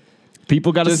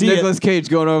 People got to just see Nicolas it. Cage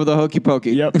going over the hokey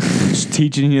pokey. Yep. Just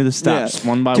teaching you the steps Yeah.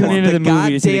 one by Tune one. into The the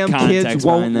movie to see the goddamn kids context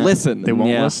won't behind that. listen. They won't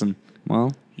Yeah. listen.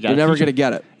 Well, You They're never going to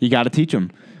get it. You got to teach them.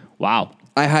 Wow.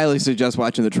 I highly suggest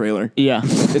watching the trailer. Yeah.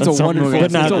 It's a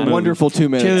wonderful 2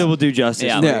 minutes. Taylor will do justice.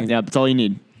 Yeah. Yeah. Yeah. That's all you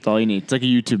need. That's all you need. It's like a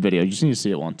YouTube video. You just need to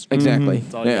see it once. Exactly.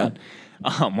 That's all you Yeah.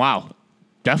 got. Wow.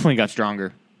 Definitely got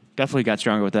stronger. Definitely got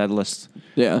stronger with that list.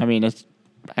 Yeah. I mean, it's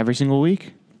every single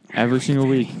week. Every single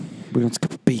week. We don't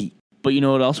skip a beat. But you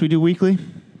know what else we do weekly?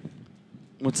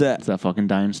 What's that? It's that fucking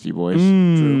Dynasty, boys.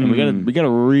 And we got a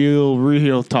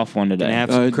real tough one today. Gonna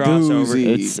have some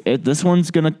crossover. doozy. This one's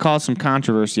gonna cause some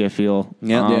controversy, I feel.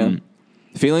 Yeah. Yeah.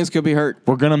 Feelings could be hurt.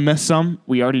 We're gonna miss some.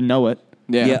 We already know it.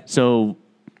 Yeah. Yeah. So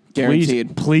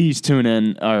Guaranteed. please tune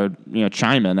in or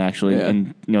chime in actually Yeah.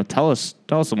 and tell us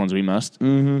the ones we missed.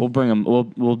 We'll bring them.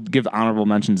 We'll give honorable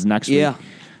mentions next Yeah. week.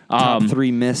 Top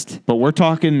 3 missed. But we're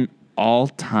talking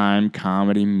all-time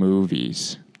comedy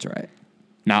movies. That's right.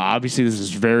 Now, obviously, this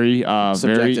is very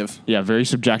Subjective. very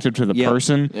subjective to the Yep.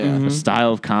 person, Yeah. the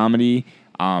style of comedy.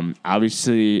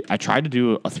 Obviously, I tried to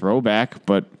do a throwback,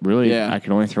 but really, Yeah. I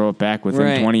could only throw it back within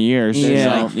Right. 20 years.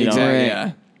 Yeah. So, you know, Exactly.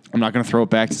 Yeah. I'm not going to throw it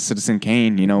back to Citizen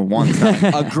Kane. One,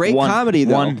 A great comedy,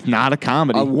 though. One, not a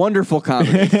comedy. A wonderful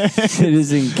comedy.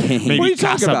 Citizen Kane. Maybe What are you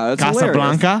talking about? It's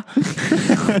Casablanca.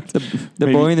 The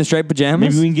boy in the striped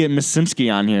pajamas. Maybe we can get Miss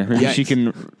Simsky on here. Maybe Yikes. she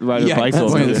can ride her Yeah, bike boy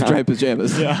over in the there. striped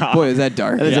pajamas. Boy, is that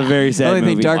dark. That is a very sad The only thing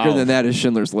movie. darker Wow. than that is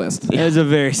Schindler's List. That is a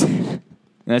very sad.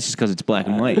 That's just because it's black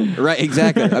and white. Right,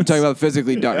 exactly. I'm talking about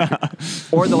physically dark.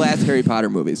 Or the last Harry Potter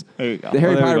movies. There you go. The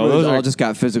Harry Well, there Potter we go. movies Those all are- just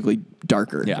got physically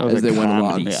darker Yeah, as those they are went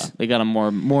along. Yeah, they got a more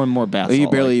and more bath. You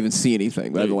barely even see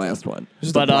anything by the last one.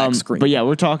 Just a black screen. But yeah,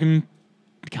 we're talking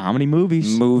comedy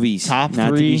movies. Movies. Top Not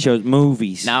 3 TV shows.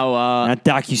 Movies. Now, Not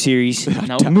docuseries.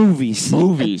 No. Movies.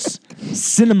 movies,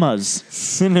 cinemas,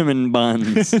 Cinnamon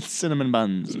buns. cinnamon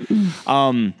buns.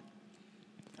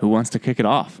 Who wants to kick it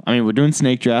off? I mean, we're doing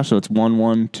snake draft, so it's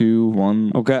 1-1,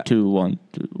 2-1, Okay. 2-1,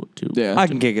 2-2. yeah. I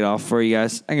can kick it off for you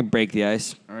guys. I can break the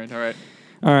ice. All right.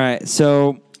 All right.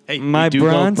 So my we do go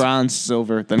bronze. bronze,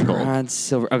 silver, then gold. Bronze,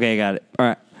 silver. Okay, I got it. All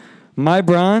right. My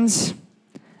bronze,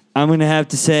 I'm going to have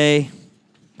to say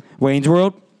Wayne's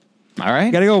World. All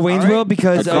right. Got to go Wayne's All right. World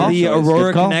because Good of call. the Good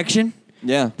Aurora call. connection.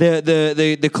 yeah.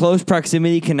 The close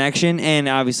proximity connection, and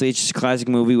obviously it's just a classic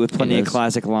movie with plenty It of is.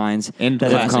 classic lines And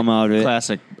that have come out of it.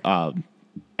 Classic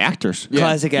actors.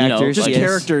 Classic You know, actors, Just like- yes.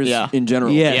 characters Yeah. in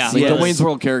general. Yes, Like yes. the Wayne's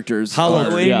World characters.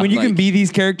 Halloween. Yeah. When you can like- be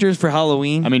these characters for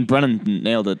Halloween. I mean, Brennan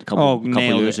nailed it a couple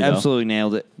nailed years it. ago. Absolutely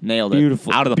nailed it. Nailed it.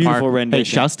 Beautiful. Out of the beautiful park. rendition. Hey,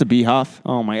 shouts to B Huff.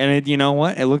 Oh my! And you know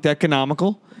what? It looked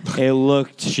economical. It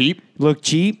looked Cheap. Looked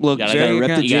cheap. Looked You very got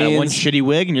one jeans. shitty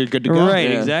wig and you're good to go. right.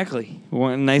 Yeah. Exactly.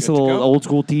 One nice Good to little go. old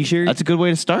school T-shirt. That's a good way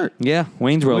to start. yeah.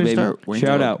 Wayne's World, Way to baby. start. Wayne's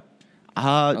Shout World. out.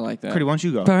 I like that. Pretty, why don't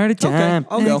you go? Party time.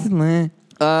 I'll go. Excellent.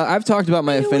 I've talked about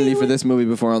my affinity for this movie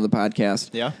before on the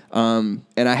podcast. Yeah. And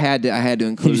I had to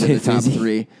include Did it you in the say top Fizzy?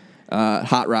 3.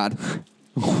 Hot Rod.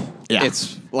 Yeah.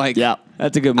 It's like yeah.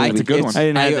 That's a good movie. I, It's a good one. I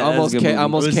didn't have that. That's a almost good can't, movie.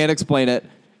 almost It was- can't explain it.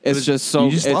 It's just so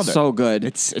You just love it's it. so good.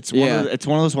 It's Yeah. it's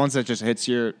one of those ones that just hits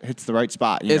the right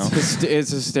spot. You know? It's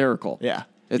hysterical. Yeah.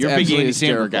 It's You're a big absolutely Andy Samberg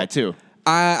hysterical. guy too.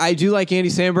 I do like Andy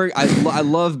Samberg. I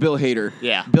love Bill Hader.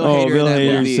 Yeah. Bill Oh, Hader Bill in that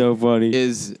Hader's movie so funny.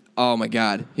 is oh my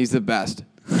god, he's the best.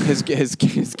 His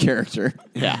character.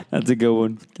 Yeah. That's a good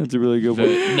one. That's a really good one.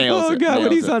 Nails Oh it. god, when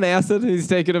Nails he's it. on acid, he's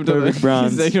taking him to Perfect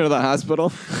bronze. he's taking him to the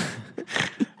hospital.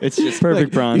 It's just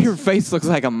Perfect bronze. Your face looks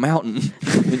like a mountain,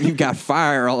 and you've got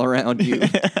fire all around you.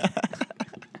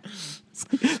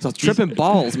 So tripping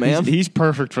balls, man. He's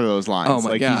perfect for those lines. Oh,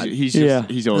 my God. He's Yeah. just,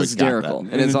 he's always hysterical. got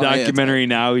that. And In it's the all- documentary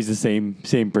now, he's the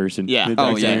same person. Yeah. In the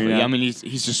documentary now. I mean, he's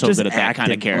just so good at that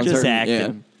kind of character. Just Certain-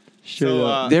 acting.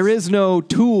 So, There is no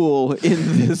tool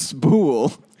in this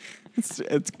spool. It's the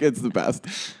best.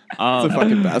 It's the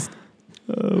fucking best.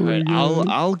 all right,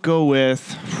 I'll go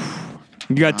with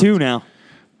You got two now.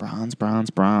 bronze.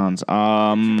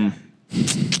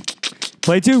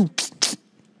 Play two.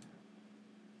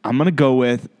 I'm gonna go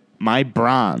with my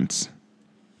bronze.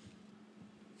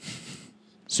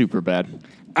 Super bad.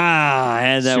 Ah, I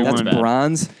had that Super one. That's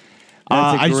bronze.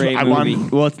 That's a great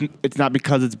movie. It's not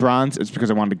because it's bronze. It's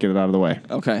because I wanted to get it out of the way.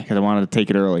 Okay. Because I wanted to take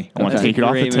it early. I want to Okay. take it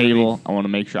off the Great table. movie. I want to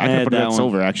make sure. I I had could put it that at one.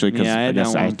 silver, actually, because Yeah, I I had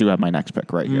guess that I one. do have my next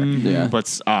pick right here. Yeah.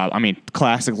 But, I mean,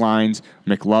 classic lines.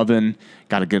 McLovin.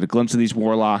 Got to get a glimpse of these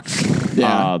warlocks.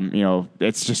 Yeah.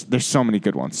 It's just, there's so many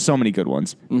good ones. So many good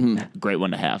ones. Great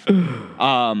one to have.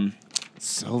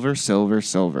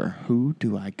 Silver. Who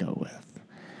do I go with?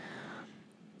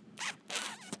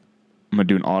 I'm going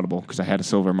to do an audible because I had a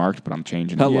silver marked, but I'm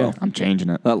changing it. Hello. I'm changing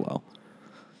it. Hello.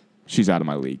 She's out of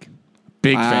my league.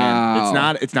 Big fan.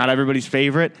 Wow. It's not everybody's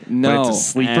favorite, No. but it's a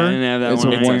sleeper. I didn't have that It's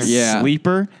one. a on one- there. yeah.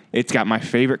 Sleeper. It's got my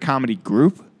favorite comedy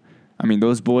group. I mean,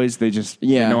 those boys, they just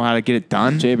Yeah. know how to get it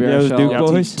done. Jay those Baruchel, Duke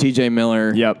boys? T.J.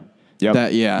 Miller. Yep.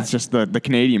 That- yeah. It's just the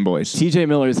Canadian boys. T.J.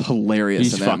 Miller is hilarious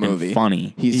He's in that fucking movie.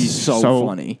 funny. He's so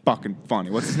funny. Fucking funny.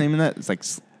 What's his name in that? It's like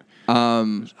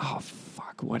Oh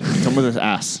fuck! What is some with his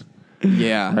ass,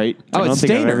 Yeah. right? Oh, I don't it's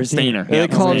think I've Stainer. ever seen Stainer. They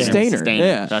call him Yeah. Stainer.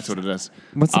 Yeah. That's what it is.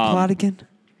 What's the plot again?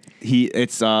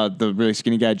 It's the really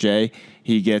skinny guy Jay.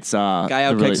 He gets Guy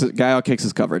out kicks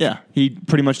his coverage. Yeah, he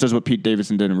pretty much does what Pete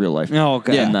Davidson did in real life. Oh,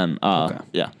 okay. Yeah. And then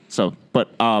yeah. So, but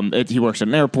he works at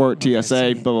an airport,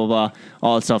 TSA, blah blah blah,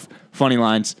 all that stuff. Funny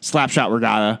lines. Slapshot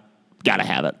Regatta. Gotta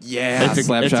have it. Yeah,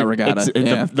 Slapshot Regatta.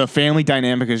 Yeah. The family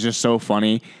dynamic is just so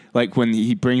funny. Like when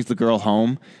he brings the girl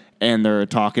home and they're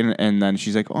talking, and then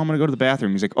she's like, "Oh, I'm gonna go to the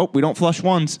bathroom." He's like, "Oh, we don't flush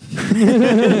ones."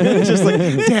 It's just like,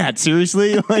 Dad,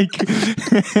 seriously? Like,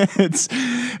 it's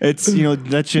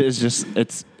that shit is just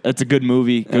it's a good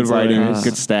movie, good That's writing, hilarious.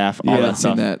 good staff, I all haven't that seen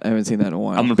stuff. that. I haven't seen that in a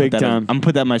while. I'm gonna Big put that. time. I'm gonna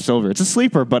put that in my silver. It's a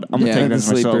sleeper, but I'm gonna Yeah, take that it's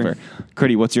as a my sleeper. silver.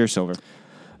 Critty, what's your silver?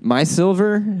 My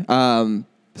silver,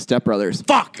 Step Brothers.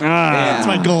 Fuck. That's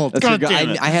my gold. That's your God go- damn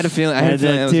it. I had a feeling. I had a had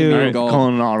feeling that that was too. gonna be All your right, goal.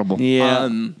 calling an audible. Yeah.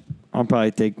 I'll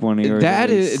probably take one of yours. That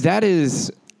at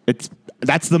least. is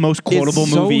That's the most quotable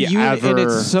it's so movie ever. and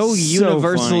it's so So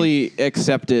universally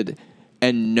accepted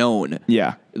and known.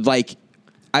 Yeah. Like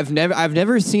I've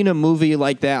never seen a movie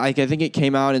like that. Like I think it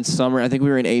came out in summer. I think we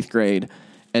were in 8th grade,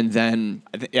 and then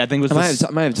I think it was I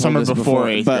might have told summer this before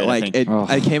 8th but grade, I like think.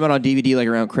 it came out on DVD like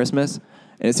around Christmas.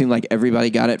 And it seemed like everybody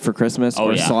got it for Christmas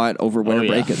or yeah. saw it over winter Oh, yeah.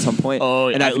 break at some point. Oh,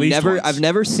 and at least once. I've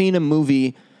never seen a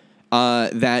movie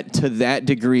that to that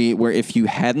degree where if you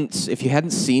hadn't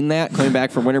seen that coming back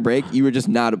from winter break, you were just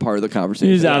not a part of the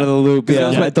conversation. He's out of the loop. Because Yeah.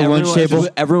 that's what At the lunch everyone-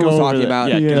 table. everyone was Go over talking that. about.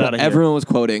 Yeah, get out of here. Everyone was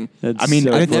quoting. That's I mean,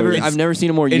 so I've funny. I've never seen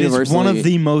a more It is universally. one of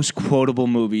the most quotable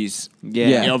movies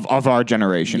Yeah. of our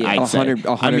generation, Yeah. I'd say.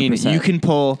 100%. I mean, you can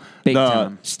pull Big the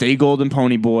time. Stay Golden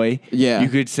Pony Boy. Yeah. You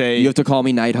could say... You have to call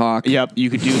me Nighthawk. Yep, you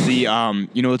could do the,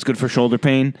 what's good for shoulder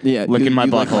pain? Yeah, Licking my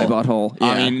you lick butthole. my butthole.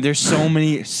 I Yeah. mean, there's so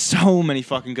many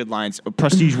fucking good lines.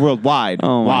 Prestige Worldwide.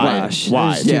 Oh, my wide, gosh.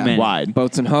 Wide, There's too Yeah. many. wide.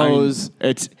 Boats and I mean, Hose.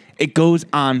 it goes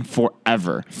on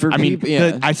forever. For I mean, people-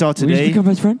 yeah. I saw Will you today. become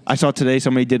best friend? I saw today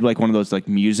somebody did like one of those like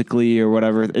Musically or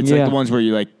whatever. It's Yeah. like the ones where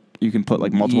you can put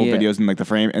like multiple Yeah. videos in like the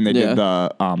frame, and they Yeah. did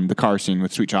the car scene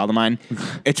with Sweet Child of Mine.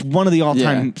 It's one of the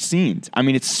all-time Yeah. scenes. I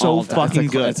mean, it's so All time. fucking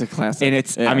It's a good. it's a classic. And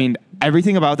it's Yeah. I mean,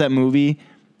 everything about that movie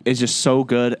is just so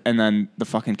good. And then the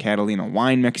fucking Catalina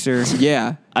wine mixer.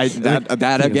 Yeah.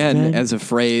 That again as a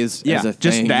phrase. Yeah, as a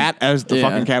just thing. that as the Yeah.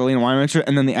 fucking Catalina wine mixer,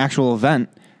 and then the actual event.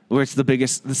 Where it's the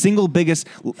single biggest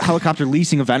helicopter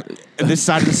leasing event this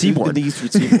side of the seaboard. The Eastern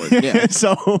Seaboard. Yeah.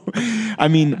 So, I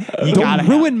mean, you Don't gotta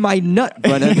ruin my nut,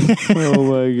 Brennan. Oh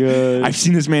my god. I've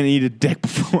seen this man eat a dick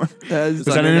before. It's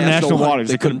on international waters.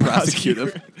 They couldn't prosecute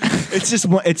him.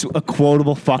 It's a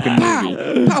quotable fucking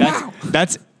movie.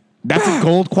 That's a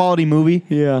gold quality movie.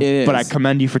 Yeah. It is. But I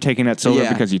commend you for taking that silver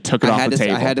Yeah. because you took it off the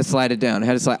table. I had to slide it down.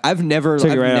 I've never Took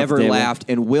it right off the table. laughed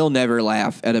and will never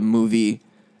laugh at a movie.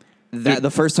 That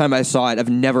the first time I saw it, I've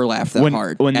never laughed that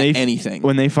hard at anything.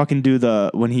 When they fucking do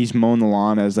when he's mowing the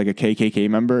lawn as like a KKK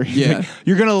member. he's Yeah. like,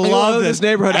 you're gonna love this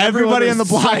neighborhood. Everybody Everyone on the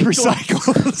block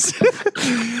recycles.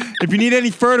 If you need any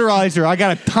fertilizer, I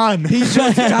got a ton. He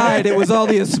just died. It was all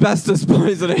the asbestos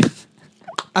poisoning.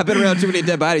 I've been around too many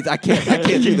dead bodies. I can't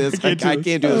do this. I can't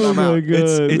do this. I'm out.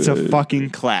 It's a fucking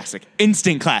classic,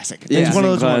 instant classic. Yeah. It's one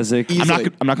of those Classic. ones.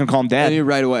 I'm not gonna call him I knew dad.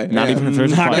 right away. Not even if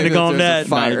there's a Not fight. gonna call him There's a dad.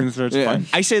 Not fire. even if there's a Yeah. fight.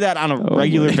 I say that on a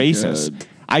regular my basis. God.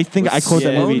 I think I quote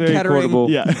that movie Sloan very Kettering. quotable.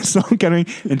 Yeah, Sloan Kettering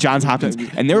and Johns Hopkins,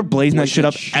 and they were blazing that shit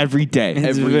up every day.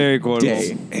 It's Every very quotable.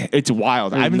 day. It's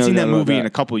wild. I haven't no seen doubt that about movie that. in a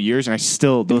couple of years, and I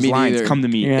still those Me lines neither. come to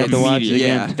me. You have to watch it immediately.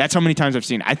 again. Yeah. That's how many times I've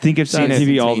seen it. I think I've on seen it.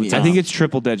 TV all the I time. think it's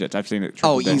triple digits. I've seen it. Triple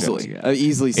Oh, digits. easily. I've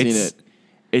easily seen It's- it.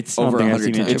 It's Over think I've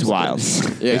 100 seen it. It's times.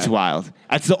 wild. Yeah. It's wild.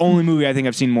 That's the only movie I think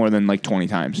I've seen more than like 20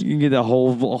 times. You can get the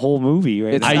whole movie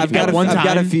right It's- there. I've got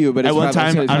a few, but at it's one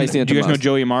probably- time, I've probably seen it do you the guys know most.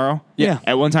 Joey Amaro? Yeah.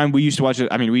 At one time, we used to watch it.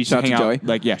 I mean, we used Shout to hang to out. Joey.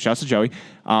 Like, yeah, shouts to Joey.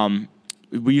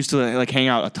 We used to like hang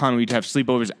out a ton. We'd have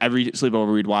sleepovers. Every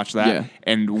sleepover, we'd watch that. Yeah.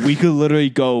 And we could literally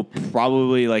go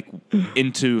probably like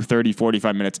into 30,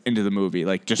 45 minutes into the movie.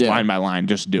 Like just Yeah. line by line,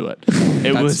 just do it.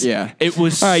 It was, yeah. It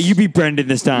was, All right, you beat Brendan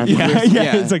this time. yeah.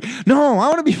 Yeah. It's like, no, I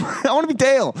want to be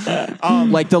Dale.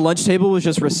 Like the lunch table was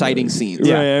just reciting scenes.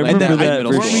 Yeah, I Like remember that that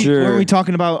middle for school. sure. Weren't we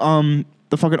talking about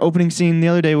the fucking opening scene the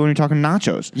other day when we were talking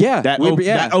nachos? Yeah, that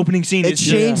yeah. that opening scene. It is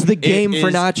changed the game for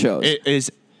is- nachos. It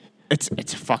is.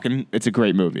 It's a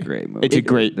great movie. Great movie. It's a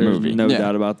great There's movie. No Yeah.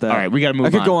 doubt about that. All right, we got to move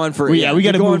on. I could go on for- we yeah, got to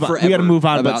could go on move on. We got to forever move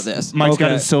on about but this. Mike's got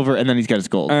Okay. his silver and then he's got his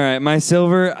gold. All right, my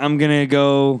silver, I'm going to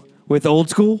go with old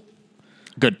school.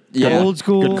 Good. Yeah. Old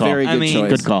school. Good call. Very I good mean, choice.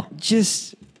 Good call.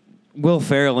 Just Will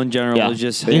Ferrell in general Yeah. is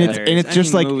just And it's- hilarious. and it's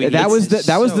just Any like- movie That he's was the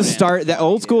so start. That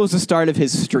old school was the start of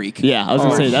his streak. Yeah, I was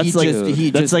gonna Or say that's he like just- he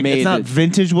that's just like made it's not it-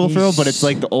 vintage Will Ferrell, but it's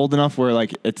like the old enough where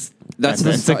like it's That's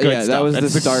the it's start- good yeah, that stuff. was the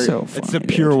That's start so It's the funny,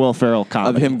 pure dude. Will Ferrell of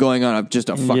comedy. him going on just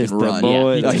a fucking Just the run.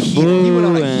 bullet, Yeah. the He went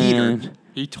on a blue, heater. and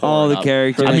He tore all it the up.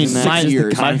 characters. I mean, in that, my- just the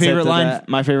years. my concept favorite of line. that.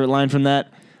 My favorite line from that.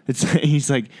 He's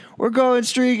like, we're going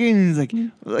streaking. He's like,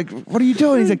 what are you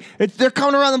doing? He's like, they're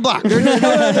coming around the block. They're coming.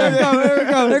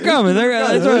 They're coming.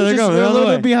 That's right. They're coming. They're a on the little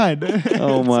way. bit behind.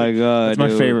 Oh my god, That's my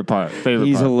dude. favorite part.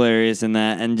 He's hilarious in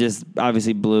that, and just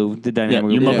obviously Blue, the dynamic. Yeah,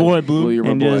 with you're my Blue. boy, Blue. You're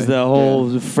my and boy. just the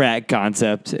whole frat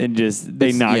concept, and just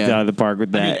they knocked it out of the park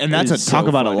with that. I mean, and that's It's a talk so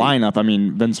about funny. a lineup. I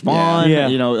mean, Vince Vaughn. Yeah.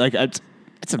 You know, like it's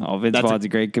Oh, Vince that's Vaughn's a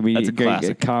great comedian. That's a great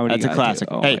classic. comedy. That's a guy, classic.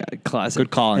 too. Oh, Hey, my God, classic.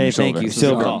 good call on Hey, your thank silver. you, That's a good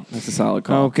silver. call. That's a solid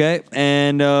call. Okay,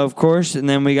 and of course, and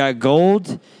then we got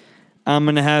gold. I'm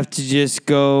gonna have to just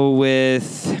go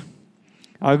with.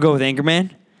 I'll go with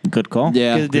Anchorman. Good call.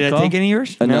 Yeah. 'Cause did I take any of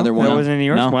yours? Another no, one. That wasn't any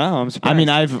of yours. No. Wow, I'm surprised. I mean,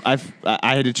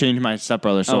 I had to change my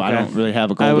stepbrother, so I Okay. don't really have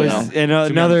a goal. I was now.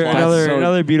 another so-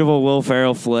 another beautiful Will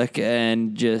Ferrell flick,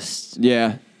 and just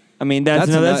Yeah. I mean that's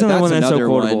another one that's so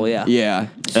quotable. Yeah, Yeah.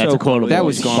 That's so a quotable. That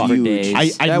was Gone for huge.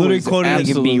 days. I That literally was quoted it.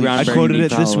 absolutely Around I Bernie quoted it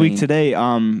this following. week today,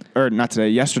 or not today,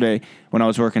 yesterday when I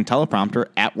was working teleprompter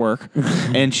at work,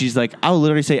 and she's like, "I'll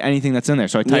literally say anything that's in there."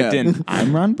 So I typed Yeah. in,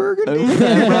 "I'm Ron Burgundy."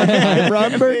 I'm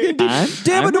Ron Burgundy.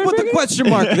 Damn it! Don't put the question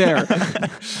mark there.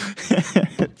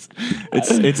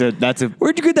 That's a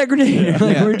Where'd you get that grenade?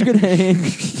 Yeah. Where'd you get that?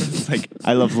 it's like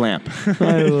I love lamp.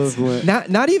 I love what.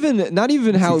 Not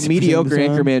even how 60% mediocre of the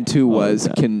time. Anchorman 2 was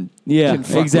God. can Yeah, can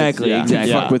fuck exactly, with,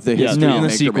 exactly. Fuck with the Yeah, history and of the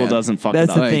sequel Anchorman. doesn't fuck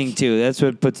That's it the up. thing too. That's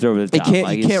what puts it over the It top. can't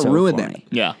Like, you it's can't so ruin funny.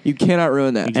 that. Yeah. You cannot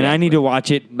ruin that. And I need to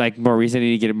watch it like more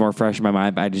recently to get it more fresh in my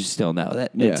mind. But I just still know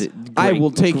that. Yeah. It's a I great-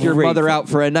 will take your great mother film. out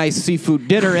for a nice seafood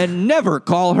dinner and never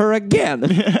call her again.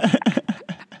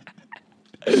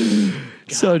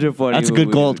 Such a funny. That's a good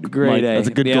movie. gold. Great. Mike. A. That's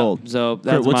a good Yeah. gold. So Kurt,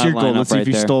 that's what's my your gold? lineup Let's see right if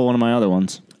you there. stole one of my other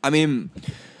ones. I mean,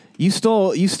 you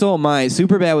stole mine.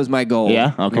 Superbad was my goal.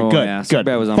 Yeah. Okay. Oh, good. yeah, Good.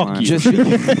 Superbad was on Fuck mine. you. Just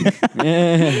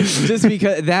because, just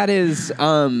because that is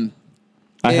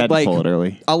I had like, to pull it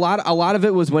early. a lot of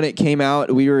it was when it came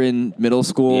out. We were in middle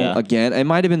school Yeah. again. It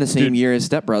might have been the same Dude. year as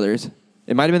Step Brothers.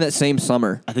 It might have been that same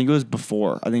summer. I think it was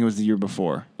before. I think it was the year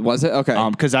before. Was it? Okay.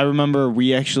 Because I remember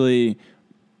we actually,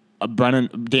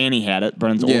 Danny had it.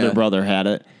 Brennan's Yeah. older brother had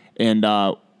it, and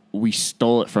we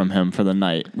stole it from him for the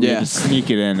night. We Yeah. had to sneak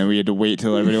it in, and we had to wait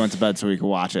till everybody went to bed so we could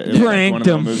watch it. It was like Pranked one of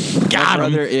them him. movies. My Got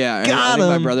him. brother, yeah, I Got think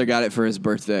my him. brother got it for his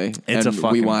birthday. It's a and we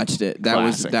fucking watched it.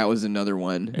 classic. That was another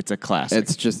one. It's a classic.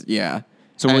 It's just yeah.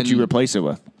 So what'd you And, replace it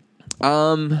with?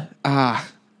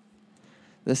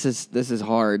 This is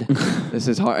hard. This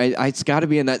is hard. It's got to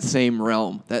be in that same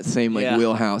realm, that same Yeah.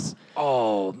 wheelhouse.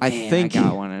 Oh, I man, think- I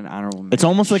got one in honorable. It's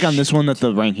almost like on this one that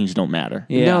the rankings don't matter.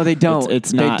 Yeah. No, they don't.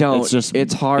 It's not. They don't. It's just.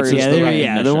 It's hard. It's just Yeah, the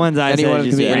yeah. The ones I Anyone said can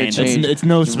just be random. interchanged. It's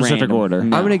no Just specific random. order.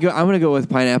 No. I'm gonna go with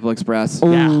Pineapple Express. Yeah,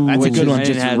 that's a which good is one.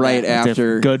 just Didn't have right that. It's a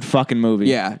after. good fucking movie.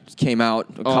 Yeah, came out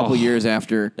a couple years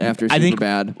after I think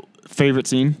Superbad. favorite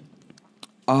scene.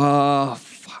 Fuck.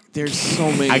 There's so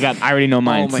many. I already know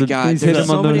mine. Oh my God! hit There's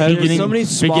him on the head. so many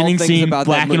small beginning things scene, about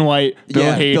black that and white. Bill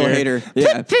Hader.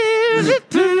 Yeah.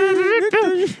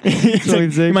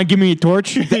 You might give me a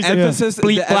torch. The emphasis,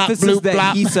 Bleep, blop, emphasis bloop, that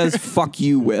blop. he says "fuck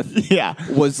you" with, Yeah.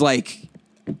 was like,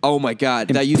 oh my God,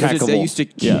 that used to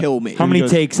kill me. How many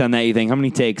goes- takes on that? You think? How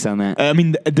many takes on that? I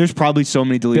mean, there's probably so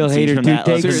many deleted Bill scenes Hader, from two that.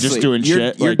 Like, takes? just Seriously, doing your,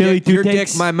 shit. Your, Like, Billy, dick, two your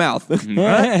takes? dick, my mouth.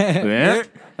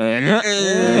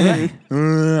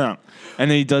 And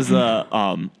then he does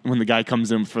the when the guy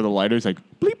comes in for the lighter, he's like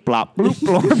bleep blop bloop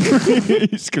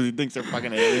blop because he thinks they're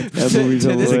fucking aliens. That movie's to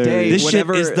this hilarious. day, This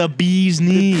whenever, shit is the bee's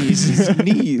knees. his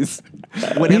knees.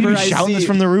 Whenever Whenever I shouting see this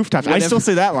from the rooftops, I whenever- still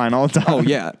say that line all the time. Oh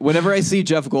yeah. Whenever I see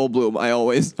Jeff Goldblum, I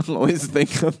always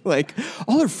think of like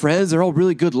all her friends are all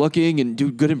really good looking and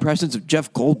do good impressions of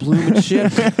Jeff Goldblum and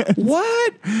shit.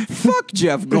 What? Fuck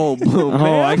Jeff Goldblum. Oh,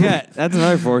 man. I got that's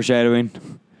another foreshadowing.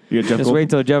 You got Jeff Just Goldblum? wait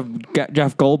till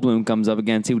Jeff Goldblum comes up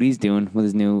again. See what he's doing with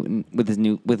his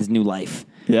new life.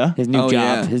 Yeah? His new Oh, job.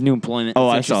 yeah. His new employment.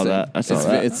 Oh, It's I saw interesting. that. I saw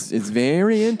It's, that. it's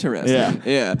very interesting.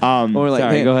 Yeah. Yeah. Or like,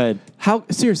 Sorry, man, go ahead. How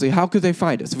seriously? How could they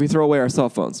find us if we throw away our cell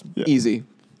phones? Easy.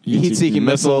 Heat-seeking Heat-seeking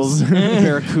missiles,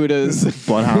 barracudas,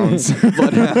 Bloodhounds.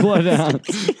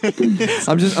 Bloodhounds.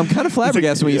 I'm kind of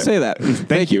flabbergasted when you say that.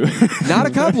 Thank you. Not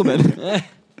a compliment.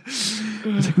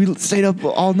 We stayed up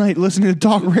all night listening to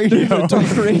talk radio.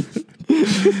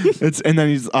 And then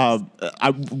he's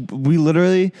we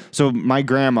literally, so my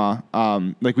grandma,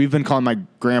 like we've been calling my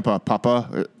grandpa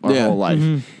Papa our Yeah. whole life.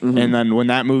 And then when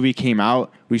that movie came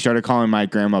out, we started calling my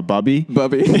grandma Bubby.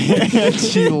 Bubby.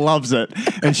 She loves it,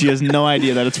 and she has no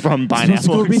idea that it's from Pineapple.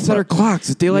 School reset our clocks.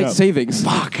 It's daylight Yeah. savings.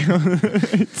 Fuck.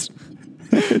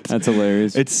 That's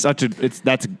hilarious. That's a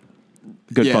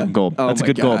good Yeah. fucking goal. Oh That's a my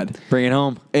good goal. God. Bring it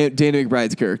home. And Danny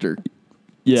McBride's character.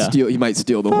 Yeah. He might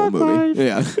steal the whole movie.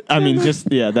 Yeah. I mean, just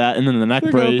that, and then the neck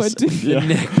brace. Yeah.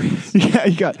 Yeah,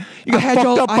 you got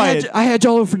fucked up by it. I had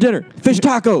y'all over for dinner. Fish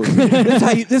tacos.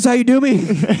 this how you do me?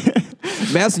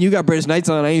 Madison, you got British Knights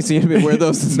on. I ain't seen him wear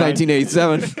those since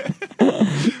 1987.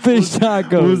 Fish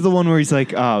tacos. What was the one where he's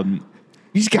like, you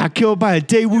just got killed by a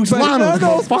Daewoo Lano,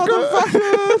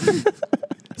 motherfucker.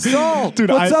 Saul, Dude,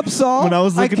 what's up, Saul? when I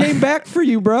was looking- came back for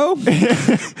you, bro.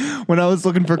 When I was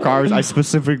looking for cars, I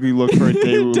specifically looked for a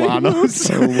Daewoo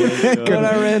Lano. When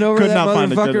I ran over Could that not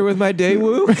find a motherfucker good- with my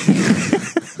Daewoo.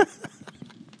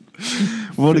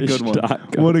 What a Fish good one.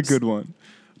 tacos. What a good one.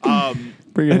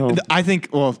 Bring it home. I think,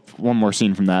 one more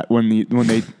scene from that. When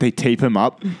they tape him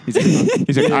up, he's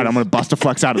like, all right, I'm going to bust a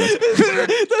flex out of this.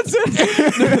 That's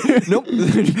it. Nope.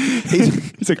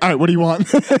 He's like, all right, what do you want?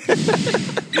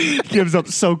 He gives up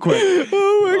so quick.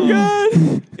 Oh my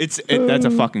God. That's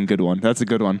a fucking good one. That's a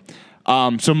good one.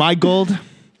 So my gold,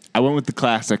 I went with the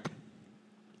classic,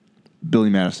 Billy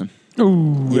Madison.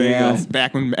 Ooh, Yeah.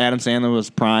 Back when Adam Sandler was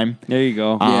prime. There you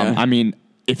go. Yeah. I mean,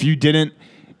 if you didn't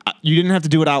have to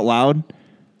do it out loud.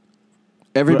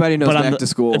 Everybody knows but on back the- to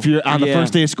school. If you're on the Yeah.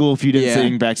 first day of school, if you didn't Yeah.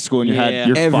 sing back to school in your Yeah. head,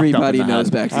 you're Everybody fucked up in the knows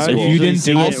head. back to I school. If you didn't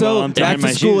sing do it it, Also, while I'm back tying to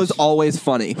my school shoes. is always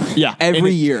funny. Yeah.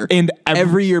 Every year. And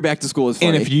every year back to school is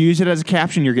funny. And if you use it as a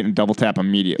caption, you're getting double tap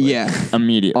immediately. Yeah.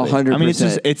 Immediately. 100%. I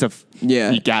mean,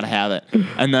 Yeah. you gotta have it.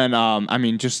 And then, I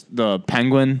mean, just the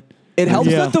penguin. It helps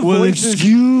that the Well, voices.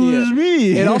 excuse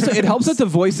me. It helps that the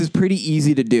voice is pretty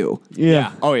easy to do.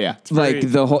 yeah. Oh yeah. It's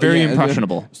Like the whole very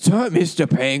impressionable. Mr.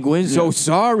 Penguin, so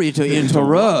sorry to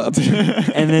interrupt.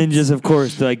 And then just of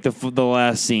course like the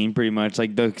last scene, pretty much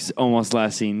like the almost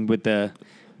last scene with the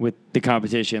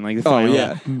competition, like the final.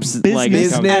 yeah.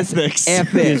 Business ethics.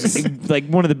 ethics. Like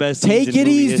one of the best. Take scenes in it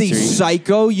movie easy, history.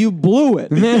 psycho. You blew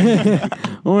it.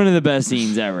 One of the best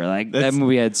scenes ever. Like that That's-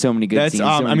 movie had so many good That's scenes. so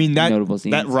I many mean that notable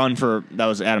scenes. that run that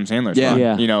was Adam Sandler's Yeah. run.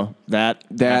 Yeah. You know that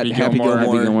Happy Gilmore,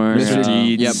 Mr.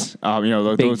 Deeds. You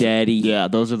know Big those, Daddy. Yeah,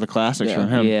 those are the classics Yeah. from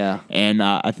him. Yeah. And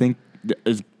I think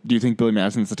do you think Billy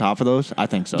Madison's the top of those? I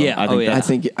think so. Yeah. I think Oh, yeah.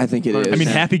 I think it is. I mean,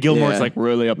 Happy Gilmore's Yeah. like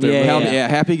really up there. Yeah, with- Yeah,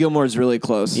 Happy Gilmore's really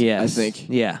close. Yes. I think.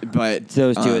 Yeah. But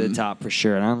those two at the top for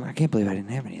sure. And I can't believe I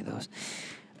didn't have any of those.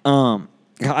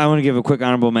 I want to give a quick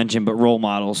honorable mention, but role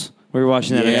models. We were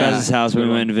watching that Yeah. at Fez's house when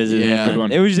we went to visit Yeah. him. Good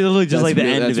one. It was literally just That's like the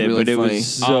really- end of that's it, really but it funny. was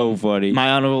so funny.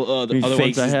 My honorable the He other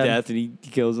fakes ones I his had. death and he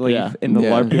kills like Yeah. in the Yeah.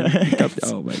 LARP.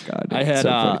 Oh my god! I had So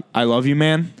funny. I Love You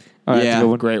Man. All right, Yeah. that's a good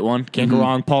one. Great one. Can't go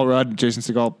wrong. Paul Rudd, Jason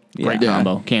Segel. Great Yeah.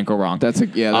 combo. Can't go wrong. That's a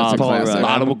Paul classic. Rudd. A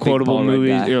lot I'm of a big quotable Paul Rudd movies.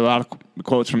 guy. A lot of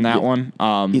quotes from that one.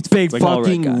 It's big like Paul Rudd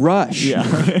guy. fucking Rush.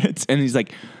 Yeah. And he's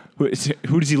like,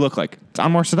 who does he look like? It's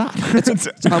Anwar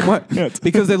Sadat.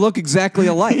 Because they look exactly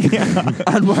alike.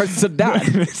 Anwar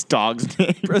Sadat, It's dog's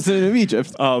name. president of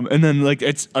Egypt. And then like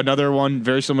it's another one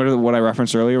very similar to what I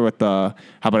referenced earlier with the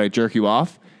How About I Jerk You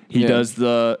Off. He does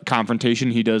the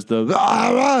confrontation. He does the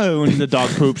when the dog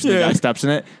poops and the guy steps in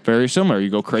it. Very similar. You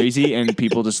go crazy and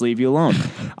people just leave you alone.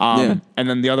 And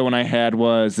then the other one I had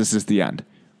was This Is the End.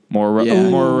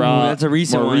 That's a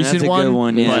recent one. That's a good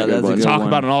one. Yeah, that's a good talk one.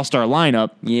 about an all-star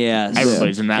lineup. Yes.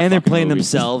 Everybody's in that. And they're fucking playing movie.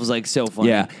 themselves like so funny.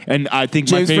 Yeah, and I think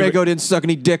James my favorite. Franco didn't suck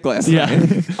any dick last night.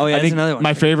 Oh, yeah, I that's think another one.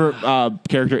 my favorite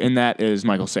character in that is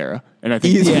Michael Cera, and I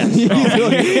think Easily.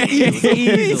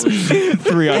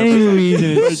 3 out of Any movie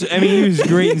he's in it. I mean, he was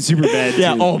great in Superbad.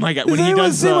 Yeah. too. Oh my god. When Does he anyone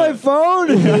does see my phone?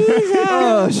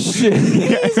 Oh shit!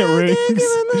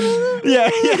 yeah.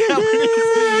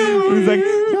 He's like,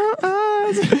 your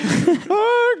eyes are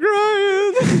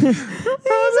crying.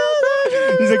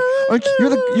 He's like, you're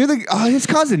the his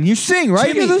cousin. You sing, right?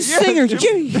 Jimmy, You're the singer,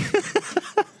 Jimmy.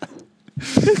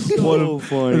 So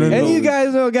funny. And you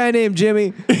guys know a guy named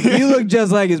Jimmy. You look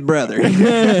just like his brother.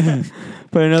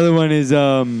 But another one is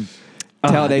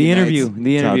Talladega the interview. Nights.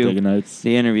 The interview. Talladega Nights.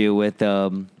 The interview with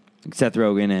Seth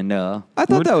Rogen and I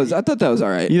thought that was all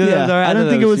right. You know, that was all right? I don't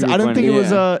think it was. super I don't funny. think it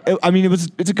was. I mean,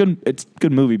 it's a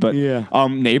good movie, but Yeah.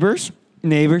 Neighbors.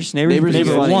 Neighbors Neighbors is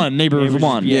funny. One. Neighbors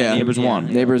one. Yeah. Neighbors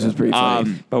one. Neighbors was pretty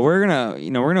funny. But we're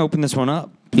gonna open this one up.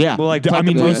 Yeah. We'll like. I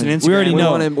mean, post an Instagram. we already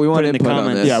know. We want Put it in the input on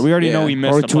comments. this. Yeah, we already know we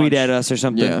missed Or a tweet bunch. at us or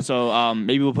something. Yeah. So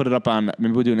maybe we'll put it up on.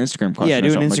 Maybe we'll do an Instagram question. Yeah, or do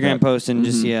an something like Instagram that. post and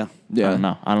just Yeah. I don't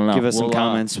know. give us some We'll,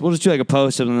 comments. We'll just do like a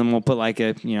post and then we'll put like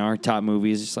our top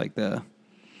movies, just like the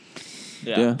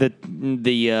Yeah. the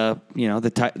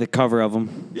cover of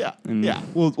them. Yeah. And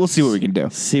We'll see what we can do.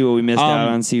 see what we missed out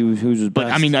on. See whose was best. But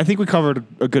I mean, I think we covered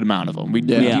a good amount of them. We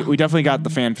definitely got the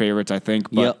fan favorites, I think.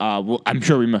 But Yep. I'm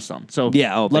sure we missed some. So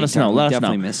yeah. let us know. Let us know.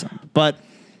 Definitely miss some. But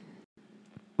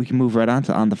we can move right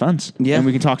on the fence. Yeah. And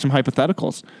we can talk some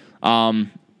hypotheticals.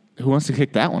 Who wants to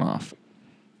kick that one off?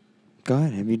 Go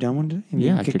ahead. Have you done one today? Have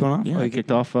you I kicked one off? Yeah, Oh, I you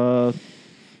kicked off All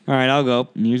right, I'll go.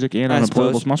 music and I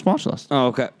unemployable suppose. must watch list. Oh,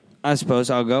 okay. I suppose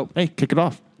I'll go. Hey, kick it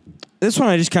off. This one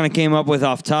I just kind of came up with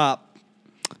off top,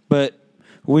 but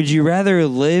would you rather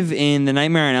live in the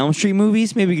Nightmare on Elm Street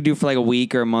movies? Maybe you could do it for like a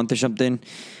week or a month or something.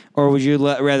 Or would you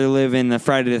rather live in the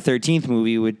Friday the 13th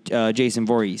movie with Jason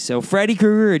Voorhees? So Freddy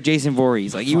Krueger or Jason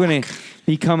Voorhees? Like, you going to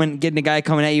be getting a guy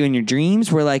coming at you in your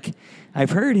dreams where, like, I've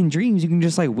heard in dreams you can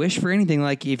just, like, wish for anything.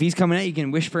 Like, if he's coming at you, you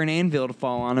can wish for an anvil to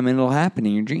fall on him and it'll happen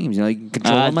in your dreams. You know, you can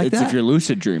control him like it's that. if you're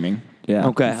lucid dreaming. Yeah.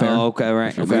 Okay. Fair. Oh, okay. Right.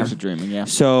 If you're Okay. lucid dreaming, yeah.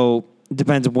 So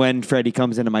depends when Freddy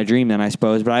comes into my dream, then I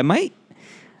suppose. But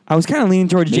I was kind of leaning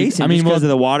towards Jason. I mean, because of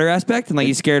the water aspect, and like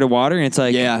he's scared of water, and it's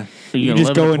like Yeah. you gonna just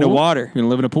live go in a into pool? water. You're gonna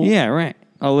live in a pool? Yeah, right.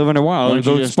 I'll live underwater. I'll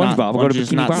go to SpongeBob. I'll go to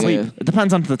just Bikini not Bottom. sleep. Yeah. It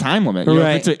depends on the time limit. You know,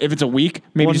 Right. if it's a week,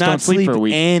 maybe Well, just not don't sleep for a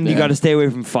week. and you Yeah. got to stay away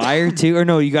from fire too. Or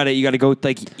no, you got to go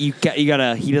like you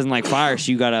gotta. He doesn't like fire,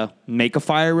 so you got to make a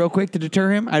fire real quick to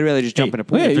deter him. I'd rather just jump in a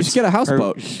pool. Yeah, If you it's- just get a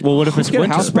houseboat. Well, what if it's Get a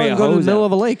winter? houseboat Spray a and go to the hose middle out.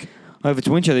 of a lake. If it's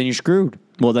winter, then you're screwed.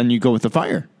 Well, then you go with the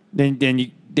fire. Then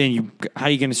you how are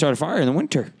you going to start a fire in the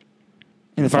winter?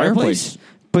 In the Fireplace. fireplace.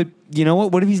 But you know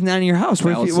what? What if he's not in your house?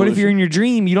 What Valid if solution. you're in your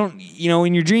dream? You don't.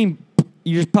 In your dream,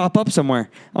 you just pop up somewhere.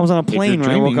 I was on a If you're plane when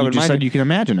I dreaming, woke up you in just my said you can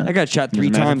imagine it. I got shot 3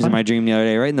 Just imagine times in fire. my dream the other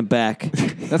day, right in the back.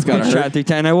 That's gotta Got shot hurt. 3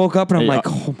 times. And I woke up and I'm Hey, like,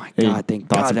 oh my hey, god, thank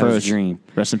thoughts God and that was a prayers. dream.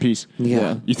 Rest in peace.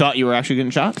 Yeah. You thought you were actually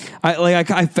getting shot? I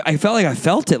felt like I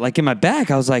felt it like in my back.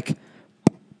 I was like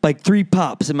 3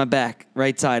 pops in my back,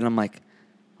 right side, and I'm like,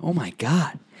 oh my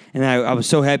god. And I was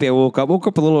so happy I woke up. Woke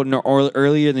up a little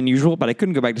earlier than usual, but I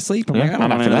couldn't go back to sleep. I'm Yeah, like, I don't not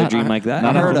want after another that. dream like that.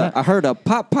 Not after that. I heard a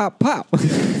pop, pop, pop.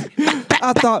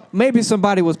 I thought maybe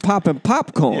somebody was popping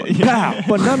popcorn. Pow!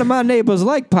 But none of my neighbors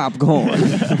like popcorn.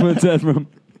 What's that from?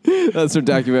 That's their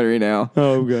documentary now.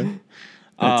 Oh, okay.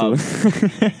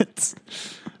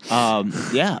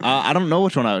 I don't know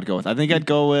which one I would go with. I think I'd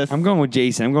go with. I'm going with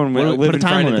Jason. I'm going with put a living time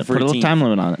Friday limit. the Put a little 13th. time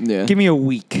limit on it. Yeah. Give me a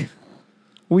week.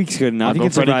 A week's good enough. I'll You go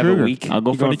can Freddy survive Krueger. a week. I'll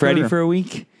go You going Freddy Freddy Krueger. for a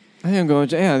week. I think I'm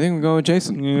going with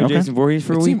Jason. You know, Okay. Jason Voorhees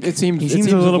for a week. It seems he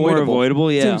seems a little more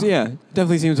avoidable. Yeah.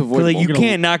 Definitely seems 'Cause, avoidable. like you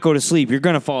can't not go to sleep. You're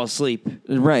gonna fall asleep.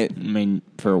 Right. I mean,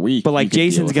 for a week. But like you could deal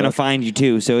Jason's with gonna it. find you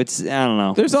too. So it's I don't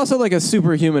know. There's also like a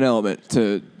superhuman element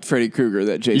to Freddy Krueger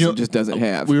that Jason You know, just doesn't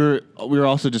have. We were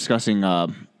also discussing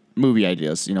movie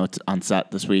ideas. You know, on set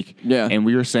this week. Yeah. And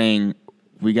we were saying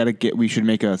we should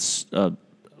make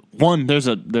one. There's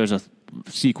a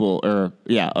sequel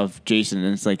of Jason,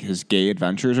 and it's like his gay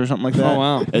adventures or something like that. Oh,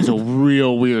 wow. It's a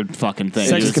real weird fucking thing.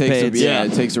 Sex It's- escapades.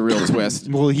 It takes a real twist.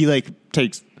 well, he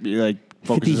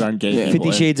focuses on gay people.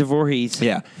 50 Shades of Voorhees.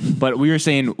 Yeah, but we were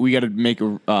saying we got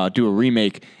to do a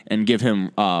remake and give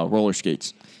him roller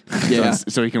skates. Yeah.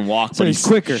 so he can walk. So but he's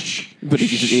quicker. But he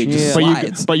just But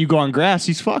slides. but you go on grass,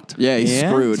 he's fucked. Yeah, he's Yeah,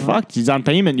 screwed. He's fucked. He's on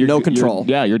payment. You're, No control.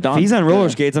 You're done. If he's on roller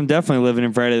skates, I'm definitely living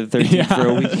in Friday the 13th for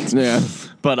a week. Yeah.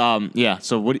 But yeah.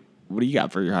 So what do you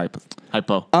got for your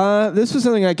hypo? This was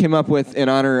something I came up with in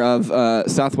honor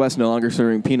of Southwest no longer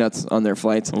serving peanuts on their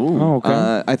flights. Oh,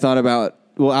 okay. I thought about,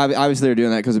 well, obviously they're doing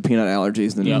that because of peanut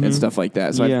allergies and stuff like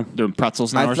that. So Yeah. Doing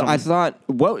pretzels now or something? I thought,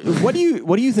 what do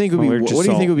you think would be Allergic what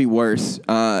do you think salt. would be worse,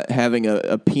 having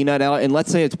a peanut allergy? And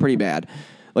let's say it's pretty bad,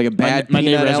 like a bad my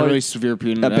peanut neighbor has a allergy. really severe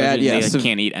peanut a allergy. bad- yeah, They sev-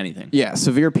 can't eat anything. Yeah,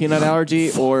 severe peanut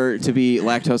allergy, or to be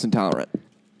lactose intolerant.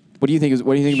 What do you think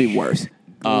would be worse?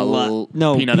 No,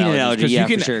 peanut allergy, yeah,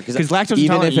 for sure. Because lactose Even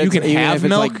intolerant, if you it's can have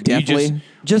milk. like deathly.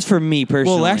 Just for me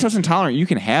personally. Well, lactose intolerant, you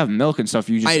can have milk and stuff.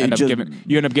 You just end up getting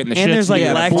the shits. And there's like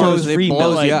Yeah, it lactose-free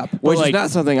blows milk. you up, but which like- is not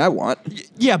something I want.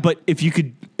 Yeah, but if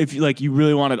you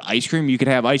really wanted ice cream, you could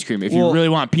have ice cream. If you Well- really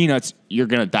want peanuts, you're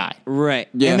gonna die. Right.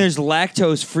 Yeah. And there's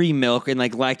lactose-free milk and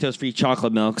like lactose-free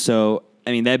chocolate milk. So,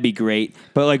 I mean, that'd be great.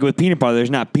 But like with peanut butter, there's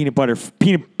not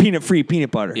peanut-free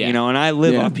peanut butter, Yeah. you know, and I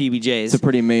live Yeah. off PBJs. It's a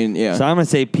pretty main, yeah. So I'm going to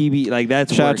say PB, like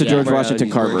that's Shout out worse. to George Yeah. Washington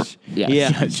Allergies Carver. worse. Yeah.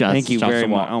 Yeah. Shouts- Thank you shouts very to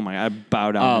much. Walt. Oh my God. I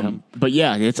bow down to him. But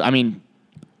yeah,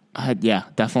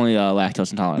 definitely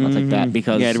lactose intolerant. I'll take that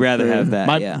because Yeah, I'd rather have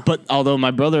that. But although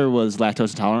my brother was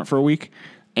lactose intolerant for a week.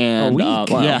 And A week?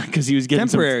 Wow. yeah, because he was getting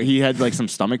Temporary. he had like some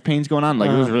stomach pains going on. Like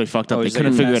it was really fucked up. Oh, They he's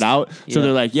couldn't like figure it fast. out. So Yeah.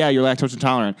 they're like, "Yeah, you're lactose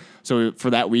intolerant." So for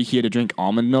that week, he had to drink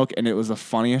almond milk, and it was the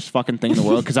funniest fucking thing in the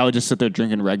world. Because I would just sit there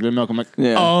drinking regular milk. I'm like,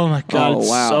 Yeah. "Oh my god, Oh, it's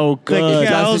wow. so good."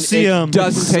 It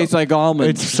doesn't taste like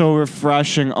almonds. It's so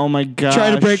refreshing. Oh my god.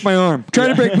 Try to break my arm. Try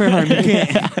to break my arm. You can't.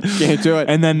 Can't do it.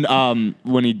 And then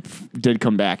when he did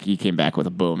come back, he came back with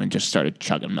a boom and just started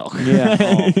chugging milk. Yeah.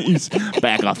 He's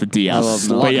back off the DL. I love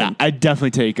milk. But yeah, I'd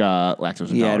definitely take lactose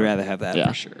intolerant. Yeah, I'd rather have that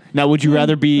for sure. Now, would you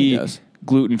rather be guess.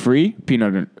 gluten-free,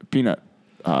 peanut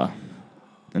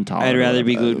intolerant? I'd rather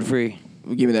be gluten-free.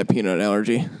 Give me that peanut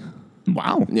allergy.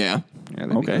 Wow. Yeah.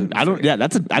 Okay. I don't. Yeah, I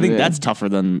think Yeah. that's tougher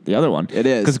than the other one. It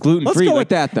is. Because gluten free. Let's go with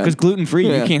that then. Because gluten free,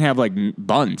 Yeah. you can't have like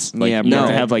buns. Like, Yeah, you have no.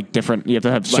 to have like different. You have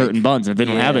to have certain buns. And if they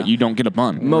don't have Yeah. it, you don't get a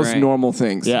bun. Most Right. normal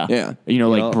things. Yeah. Yeah. You know,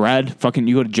 like Yup. bread. Fucking,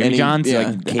 you go to Jimmy Any- John's. yeah.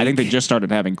 Like, I think they just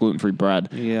started having gluten free bread.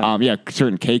 Yeah. Yeah.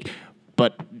 Certain cake,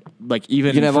 but. Like even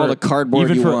You can have all the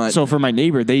cardboard you want. So for my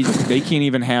neighbor, they can't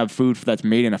even have food that's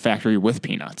made in a factory with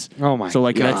peanuts. Oh my So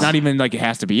like God. that's not even like it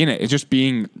has to be in it. It's just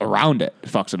being around it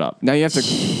fucks it up. Now you have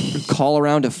to call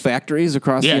around to factories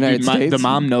across the Yeah, United dude, States. the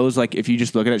mom knows. Like, if you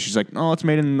just look at it, she's like, "Oh, it's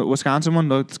made in the Wisconsin one.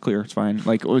 No, it's clear. It's fine."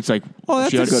 Like, it's like, Oh, that's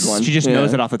she a good one. She just Yeah.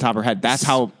 knows it off the top of her head. That's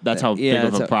how Yeah, big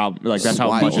of that's a a- problem. Like, that's how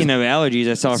wild. much. Speaking of allergies,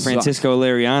 I saw Francisco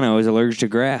Lariano is allergic to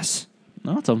grass.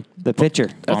 No, it's a The pitcher.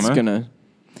 That's Bummer. gonna.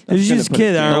 There's gonna this put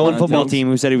kid it on our down old on football things. team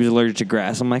who said he was allergic to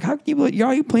grass. I'm like, how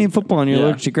are you playing football and you're Yeah.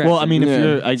 allergic to grass? Well, I mean, if Yeah.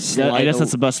 you're, I guess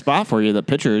that's the best spot for you. The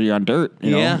pitcher, you're on dirt.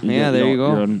 You know? Yeah, yeah, there you go.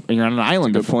 You're on an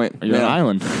island. Good point. You're on Yeah. an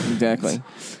island. Exactly.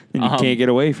 and you can't get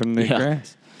away from the Yeah.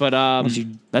 grass. But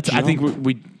that's. I think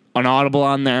we an audible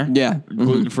on there. Yeah.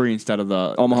 gluten free instead of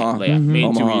the Omaha. Yeah, made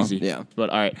Omaha. too easy. Yeah. But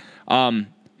all right.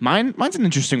 Mine's an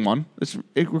interesting one.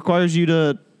 It requires you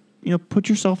to put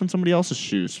yourself in somebody else's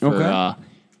shoes for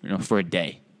for a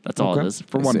day. That's all Okay. it is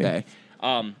for I one see. day.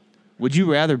 Would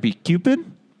you rather be Cupid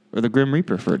or the Grim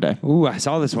Reaper for a day? Ooh, I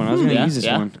saw this one. I was going to Yeah, use this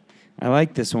yeah. one. I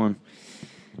like this one.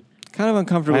 Kind of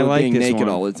uncomfortable I with like being this naked one.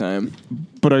 all the time.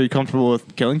 But are you comfortable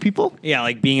with killing people? Yeah,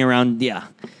 like being around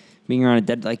a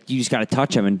dead, like you just got to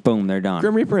touch them and boom, they're done.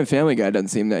 Grim Reaper and Family Guy doesn't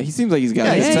seem that. He seems like he's got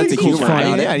a he's sense of cool. humor. Funny.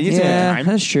 about it. Yeah, he's a good time.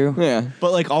 that's true. Yeah.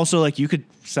 But like also like you could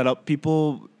set up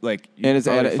people like you And it's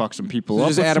probably Adam- fuck some people It's up.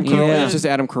 just with Adam some- Carolla. Yeah. It's just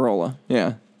Adam Carolla.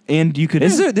 Yeah. And you could.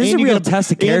 This is a and you real get a-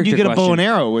 test of And you character get a bow question. and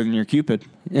arrow when you're Cupid.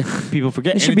 People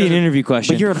forget. It should And be an doesn't- interview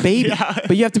question. But you're a baby.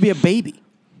 But you have to be a baby.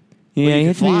 yeah, you you can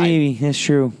have to be fly. maybe. That's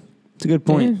true. It's a good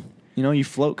point. You know, you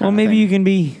float. Well, maybe you can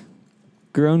be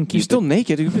grown Cupid. You're still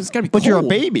naked. It's got to be cold. But you're a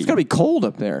baby. It's got to be cold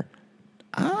up there.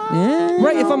 Yeah,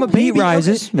 Right, if I'm a baby, Heat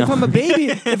rises. okay, if I'm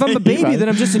a baby, then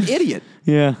I'm just an idiot.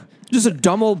 Yeah. Just a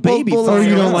dumb old baby. Well, Or flying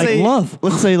you don't around. like love.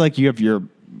 Let's say like you have your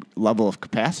level of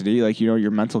capacity, like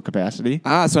your mental capacity.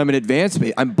 So I'm an advanced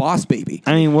baby. I'm boss baby,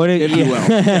 I mean, what if if you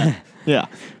will. Yeah,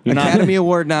 you're not. Academy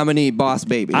Award nominee, boss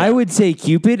baby. I would say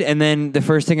Cupid, and then the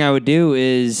first thing I would do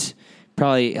is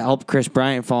probably help Chris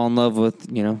Bryant fall in love with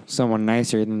someone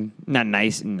nicer than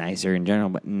nicer in general,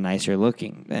 but nicer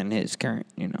looking than his current.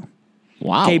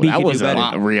 Wow, KB that can was do better.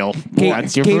 not real. KB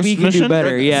That's your KB first can mission? do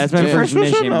better. Yeah, that's my Yeah. first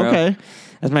mission, bro. Okay,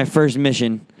 That's my first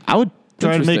mission. I would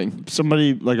try to make Interesting.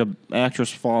 somebody like an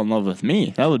actress fall in love with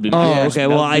me. That would be. Oh, okay.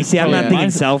 Well, I see. I'm not thinking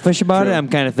mine. selfish about it. I'm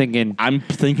kind of thinking. I'm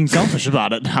thinking selfish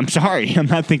about it. I'm sorry. I'm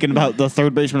not thinking about the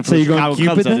third baseman for So the you're going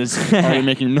Chicago Cubs Cupid that is already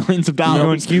making millions of You going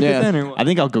dollars. Cupid Yeah. then, or what? I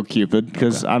think I'll go Cupid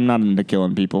because I'm not into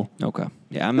killing people. Okay.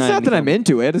 Yeah, I'm It's not that I'm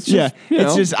into it. It's just, Yeah,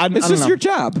 it's just- I it's don't just know. your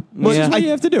job. It's just what you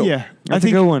have to do. Yeah, That's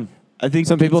a good one. I think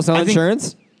Some people sell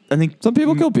insurance. I think Some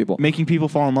people kill people. Making people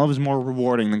fall in love is more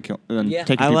rewarding than taking I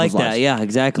people's like that. lives. Yeah,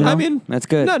 exactly. I mean, that's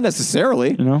good. Not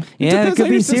necessarily. You know? It Yeah, it depends could on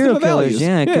be your system serial of values. killers.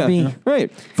 Yeah, it could be.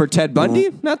 Right. For Ted Bundy,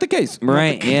 not the case.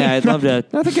 Right. Yeah, I'd love to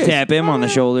Not the case. tap him on the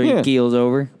shoulder. Yeah. He keels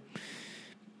over.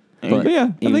 But yeah, I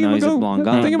even think though I'm he's gonna a go. long I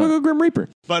gone, think I'm gonna but- go Grim Reaper.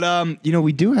 But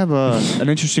we do have an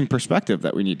interesting perspective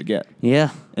that we need to get, Yeah,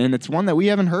 and it's one that we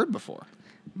haven't heard before.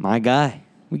 my guy.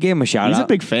 We gave him a shout He's out. a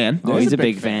big fan. Oh, he's a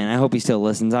big fan. I hope he still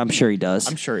listens. I'm sure he does.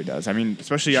 I'm sure he does. I mean,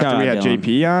 especially Shout after we had out, Dylan.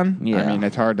 JP on. Yeah. I mean,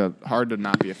 it's hard to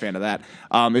not be a fan of that.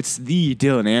 It's the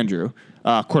Dylan Andrew,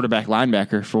 quarterback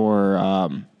linebacker for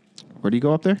where do you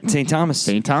go up there? St. Thomas.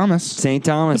 St. Thomas. St.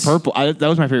 Thomas. Purple. That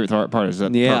was my favorite part. Is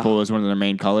that Yeah. purple was one of their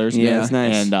main colors. Yeah, it's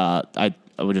nice. And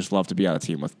I would just love to be on a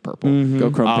team with purple. Mm-hmm.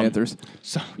 Go Chrome Panthers.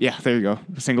 So yeah, there you go.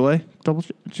 Single A, double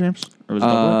champs, or was it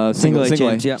double A? Single A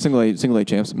champs, yeah. Single A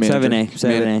champs. Manager.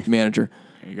 7A. Manager.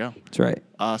 There you go. That's right.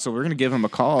 So we're gonna give him a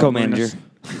call. Co-manager.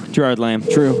 Gerard Lamb.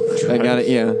 True. I got it.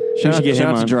 Yeah. Shout should get out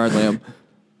him to on. Gerard Lamb.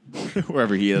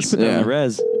 wherever he is. On Yeah. the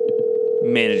res.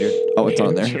 Manager. Oh, it's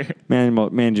on there.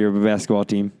 Manager of a basketball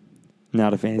team,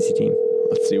 not a fantasy team.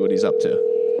 Let's see what he's up to.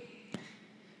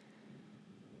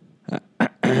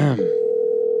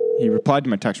 He replied to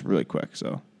my text really quick,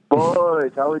 so.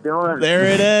 Boys, how we doing? There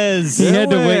it is. He had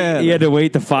to wait. He had to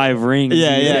wait the 5 rings.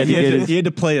 Yeah, yeah. He had to get He had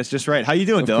to play us just right. How you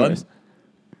doing, Dylan? course.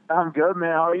 I'm good,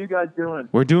 man. How are you guys doing?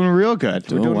 We're doing real good.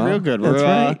 We're doing well. real good. That's We're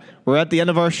right. We're at the end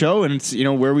of our show, and it's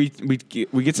where we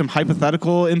get some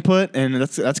hypothetical input, and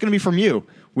that's going to be from you.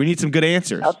 We need some good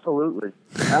answers. Absolutely.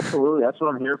 Absolutely. That's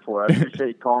what I'm here for. I appreciate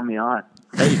you calling me on.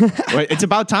 Hey, it's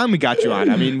about time we got you on.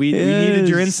 I mean, we needed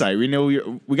your insight. We know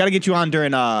we got to get you on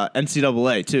during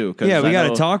NCAA too. 'Cause Yeah, we I got to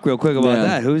know- talk real quick about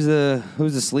Yeah. that. Who's the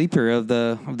sleeper of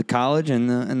the college and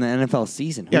the NFL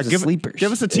season? Who's Yeah, the sleepers?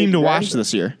 give us a team to watch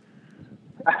this year.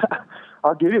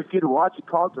 I'll give you a few to watch. You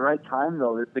call at the right time,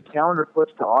 though. The calendar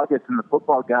flips to August, and the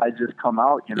football guys just come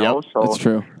out, Yep, so That's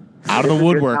true. Out of it's the a good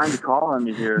woodwork. time to call on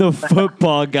me here. the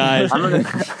football guys. I'm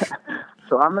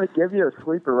gonna give you a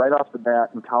sleeper right off the bat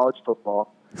in college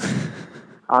football.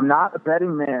 I'm not a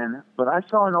betting man, but I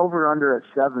saw an over/under at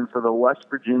 7 for the West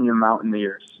Virginia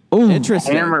Mountaineers. Oh,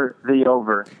 interesting. Hammer the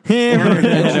over. Hammer the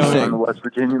it over over. on the West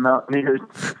Virginia Mountaineers.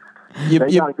 You- They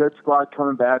you- got a good squad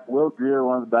coming back. Will Greer,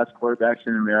 one of the best quarterbacks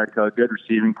in America. Good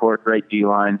receiving core, great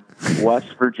D-line. West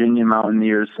Virginia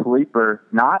Mountaineers sleeper,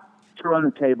 not to run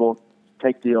the table.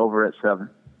 Take the over at 7.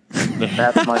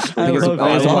 That's my I think it's sleeper.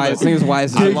 wise. I think it's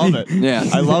wise. I love it. Yeah.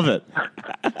 I love it.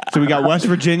 So we got West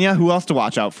Virginia. Who else to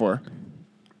watch out for?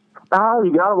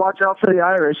 You got to watch out for the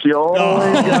Irish. You always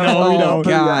gotta Oh, watch out for the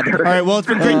God. Irish. All right. Well, it's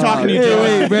been great talking to you,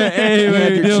 Dylan. You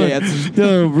had your chance.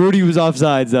 No, Rudy was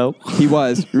offsides though. He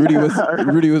was. Rudy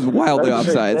was wildly That's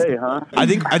a offsides. great day, huh?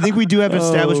 I think we do have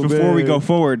established before we go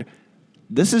forward.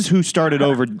 This is who started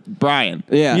over Brian.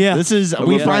 Yeah. Yeah. This is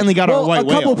we finally got our white a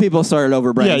couple whale. people started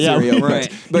over Brian Yeah, Serio, right.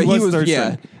 But he was Thurston.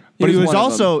 yeah. But he was one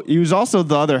of them. also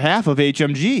the other half of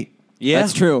HMG. Yeah,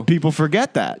 That's true. People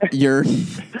forget that.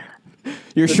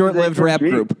 Your short-lived rap HMG.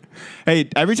 group. Hey,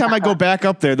 every time I go back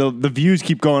up there, the views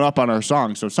keep going up on our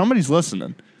song. So somebody's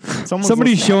listening. Somebody's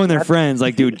listening. showing their friends,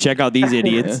 like, dude, check out these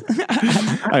idiots.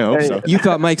 I hope so. You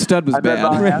thought Mike Stud was I bet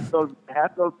about bad.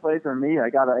 half those plays are me. I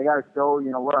gotta show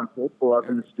what I'm capable of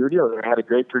in the studio. There, I had a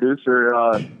great producer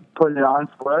putting it on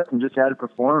for us and just had to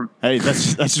perform. Hey,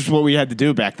 that's just what we had to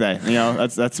do back then.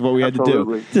 That's what we had to do.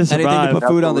 Absolutely. To Anything to survive put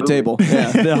food on the table.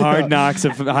 Yeah. the hard knocks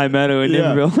of High Meadow and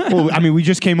Yeah. Nimbville. Well, I mean, we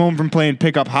just came home from playing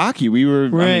pickup hockey. We were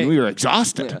Right. we were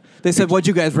exhausted. They said, "What'd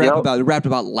you guys rap Yep. about?" They rapped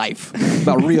about life,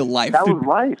 about real life. That was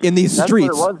life in these That's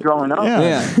streets. What it was growing up. Yeah.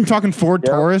 Yeah. We're talking Ford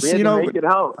Yeah, Taurus, we had to make it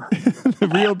out. the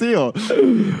real deal.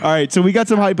 All right, so we got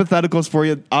some hypotheticals for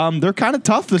you. They're kind of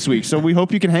tough this week, so we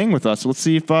hope you can hang with us. Let's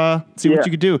see if what Yeah.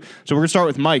 you could do. So we're gonna start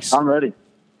with Mike's. I'm ready.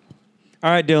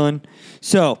 All right, Dylan.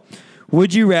 So,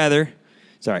 would you rather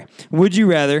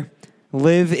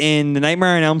live in the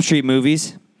Nightmare on Elm Street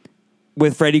movies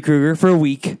with Freddy Krueger for a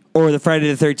week, or the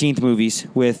Friday the 13th movies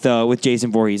with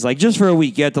Jason Voorhees? Like, just for a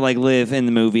week, you have to live in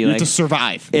the movie. You like have to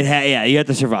survive. you have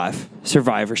to survive.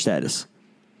 Survivor status.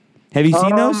 Have you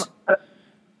seen those?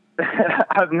 I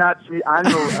have not seen. I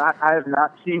have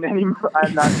not seen any. I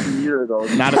have not seen either of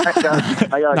those. Not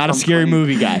I gotta a scary complain.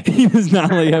 movie guy. He was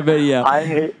not like, I bet, yeah.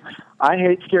 I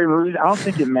hate scary movies. I don't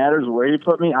think it matters where you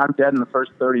put me. I'm dead in the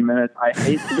first 30 minutes. I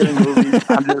hate scary movies.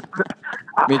 I'm just.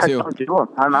 Me too. I don't do them.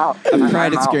 I'm out. I've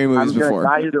cried at scary movies I'm gonna before.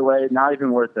 die either way. Not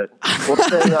even worth it. We'll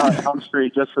say Elm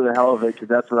Street just for the hell of it because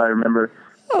that's what I remember.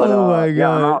 But, my yeah,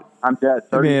 I'm God. out. I'm dead.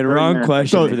 30, Man, 30 wrong minutes.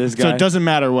 question for this So guy. it doesn't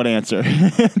matter what answer.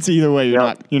 It's either way. You're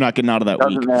not getting out of that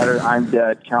Doesn't week. matter. I'm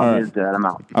dead. Count All me right. as dead. I'm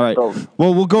out. All right. So,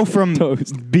 Well, we'll go from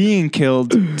being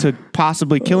killed to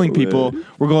possibly killing people.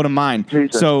 We'll go to mine.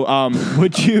 Jesus. So,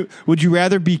 would you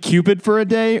rather be Cupid for a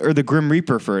day or the Grim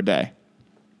Reaper for a day?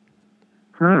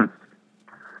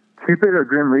 Cupid or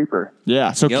Grim Reaper?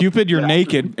 Yeah. So Yep. Cupid, you're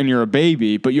naked and you're a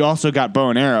baby, but you also got bow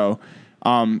and arrow,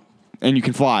 and you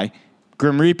can fly.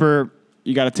 Grim Reaper,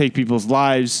 you got to take people's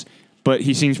lives, but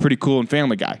he seems pretty cool and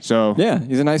Family Guy. So Yeah,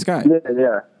 he's a nice guy.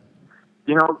 Yeah.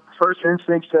 You know, first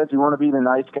instinct says you want to be the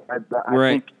nice guy, but I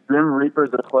Right. think Grim Reaper's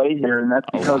a play here, and that's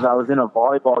because I was in a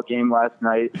volleyball game last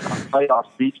night, playoff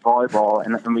beach volleyball,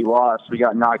 and we lost. We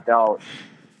got knocked out.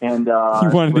 And You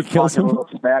wanted to was kill talking a someone?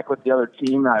 little smack with the other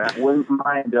team. I wouldn't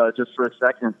mind just for a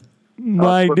second.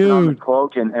 My putting on the dude.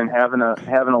 cloak and having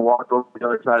a walk over the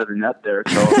other side of the net there.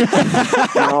 So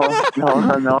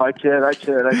no, I kid.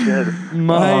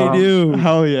 My dude.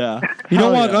 hell yeah. You don't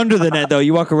Hell walk yeah. under the net, though.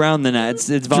 You walk around the net. It's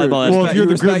volleyball. Well, if you're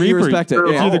the respect- Grim you Reaper, respect it,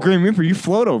 if yeah. you're the Grim Reaper, you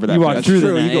float over that. You walk bitch. through the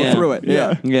True, net. you go yeah. through it.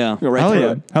 Yeah. Yeah. Go right Hell through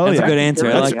yeah. it. Hell That's yeah. a good answer.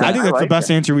 I like I that. think that's I the like best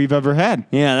that. answer we've ever had.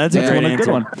 Yeah, that's a Yeah. great One, a answer.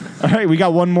 good one. All right, we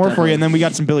got one more for you, and then we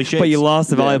got some Billy Shakes. But you lost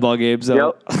the volleyball game, so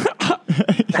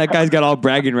Yep. that guy's got all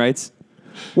bragging rights.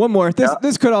 One more.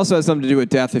 This could also have something to do with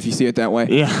death if you see it that way.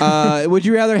 Yeah. Would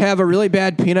you rather have a really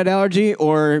bad peanut allergy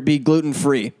or be gluten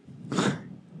free?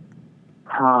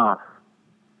 Huh.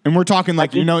 And we're talking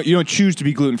like you don't choose to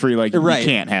be gluten free, like Right. you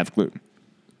can't have gluten.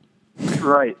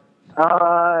 Right.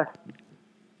 I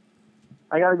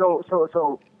gotta go.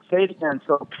 So say it again.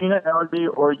 So peanut allergy,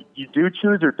 or you do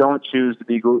choose or don't choose to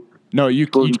be gluten. No, you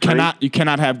Gluten-free?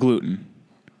 cannot have gluten.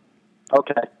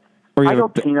 Okay. Or you I have go a-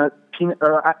 peanut.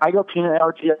 I go peanut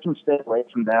allergy. I can stay away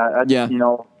from that. Yeah. You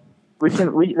know, you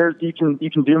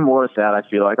can do more with that. I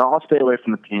feel like I'll stay away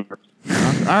from the peanuts.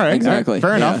 All right, Exactly.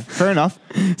 Fair Yeah. enough. Fair enough.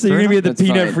 So you're gonna be at the That's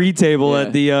fine. peanut-free table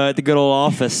Yeah. at the good old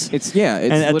office. It's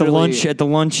and at the lunch the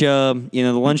lunch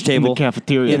table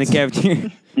cafeteria. in the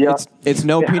cafeteria. Yeah. It's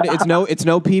no peanut. It's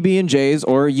no PB&Js,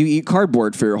 or you eat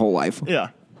cardboard for your whole life. Yeah,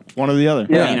 one or the other.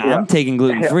 Yeah. You know, I'm taking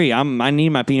gluten free. I need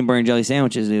my peanut butter and jelly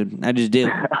sandwiches, dude. I just do.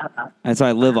 That's what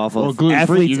I live off of. Well,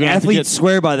 gluten-free, you're gonna have to Athletes get-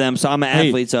 swear by them, so I'm an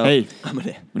athlete. So Hey,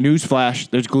 newsflash: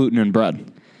 there's gluten in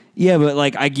bread. yeah, but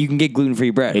like you can get gluten free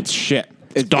bread. It's shit.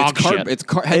 It's dog shit. It's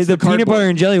the peanut butter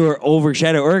and jelly were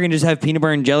overshadowed. Or I can just have peanut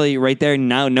butter and jelly right there.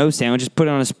 Now, no sandwich. Just put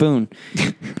it on a spoon.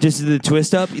 Just the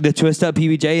twist up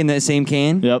PBJ in that same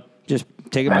can. Yep. Just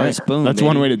take it by a spoon. That's baby.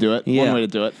 one way to do it. Yeah. One way to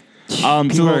do it.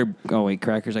 Peanut So, butter- oh wait,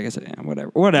 crackers. I guess. Yeah,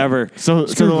 whatever. so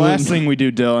Screw the last gluten. thing we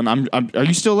do, Dylan. Are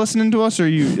you still listening to us, or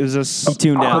is this I'm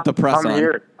tuned out. Put the press I'm on.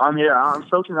 here. I'm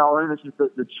soaking it all in. This is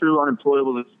the true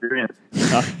unemployable experience.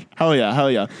 Hell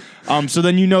yeah. So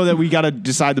then you know that we got to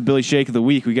decide the Billy Shake of the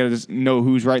week. We got to know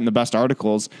who's writing the best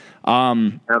articles.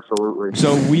 Absolutely.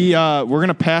 So we're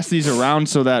gonna pass these around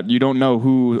so that you don't know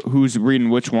who's reading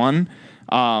which one.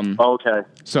 Okay.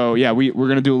 So yeah, we're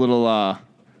gonna do a little. Let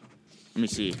me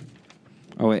see.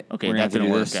 Oh wait. Okay, we're gonna that have to didn't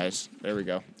do work, this. guys. There we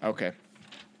go. Okay,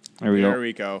 There we go. there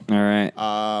we go. All right.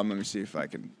 Let me see if I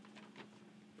can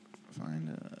find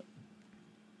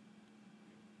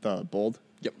the bold.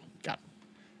 Yep, got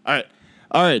it.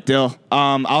 All right, Dill.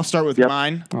 I'll start with Yep.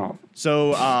 mine. Oh.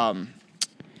 So,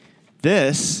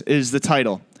 this is the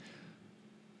title.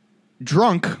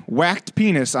 Drunk whacked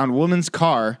penis on woman's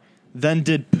car, then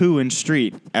did poo in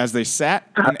street as they sat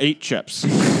and ate chips.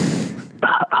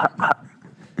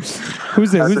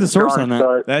 Who's the source strong on that?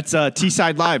 start. That's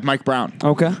T-Side Live, Mike Brown.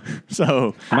 Okay.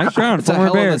 So, Mike Brown, It's a former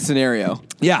hell of Bear. a scenario.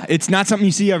 yeah, it's not something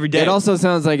you see every day. It also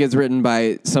sounds like it's written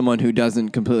by someone who doesn't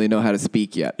completely know how to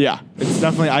speak yet. yeah, it's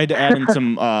definitely. I had to add in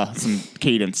some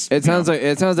cadence. It sounds like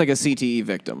a CTE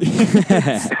victim.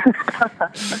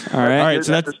 All right. All right,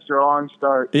 so that's a strong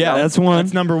start. Yeah, that's one.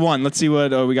 That's number one. Let's see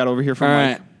what we got over here from All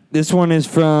Mike. right. This one is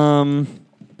from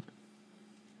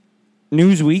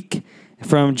Newsweek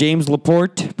from James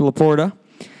Laporta.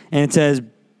 And it says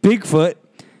Bigfoot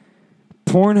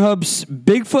Pornhub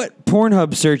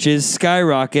searches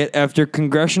skyrocket after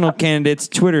congressional candidate's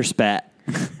Twitter spat.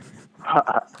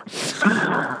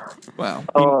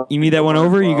 Wow. You need that one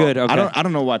over? You good? Okay. I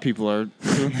don't know why people are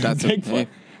doing That's Bigfoot. hey.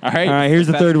 All right. All right, here's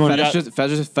the third one. Fetish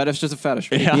just a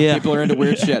fetish. Yeah. People are into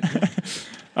weird shit.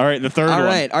 All right, the third one. All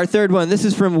right, our third one. This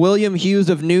is from William Hughes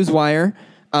of Newswire,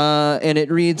 and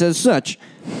it reads as such.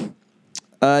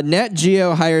 Nat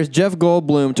Geo hires Jeff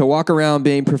Goldblum to walk around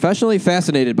being professionally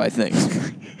fascinated by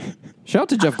things. Shout out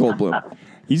to Jeff Goldblum.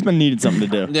 He's been needing something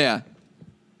to do. Yeah.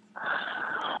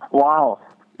 Wow.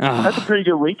 That's a pretty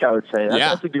good week, I would say.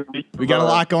 That's a good week. We got a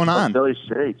lot going on. Billy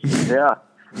Shakes. Yeah.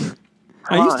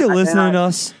 Are you still listening to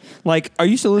us? Like, are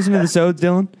you still listening to the show,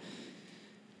 Dylan?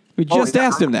 We just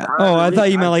asked him that. Oh, I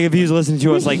thought you meant like if he was listening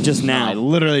to us like just now. I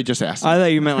literally just asked him. I thought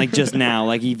you meant like just now,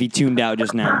 like if he tuned out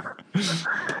just now.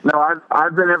 No,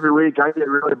 I've been every week. I get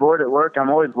really bored at work. I'm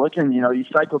always looking. You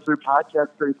cycle through podcasts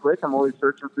pretty quick. I'm always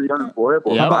searching for the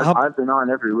unemployable. Yeah. I've been on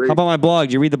every week. How about my blog?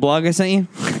 Did you read the blog I sent you?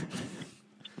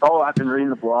 Oh, I've been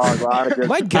reading the blog. A lot of good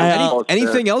My God,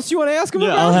 anything else you want to ask him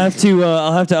about? I'll have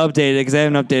to update it because I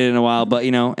haven't updated in a while. But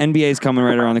NBA's coming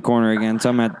right around the corner again, so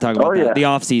I'm gonna have to talk about that. The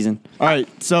off season. All right,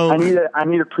 so I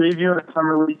need a preview and a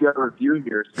summer league review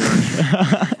here.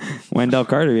 Wendell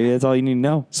Carter, baby. That's all you need to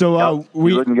know. So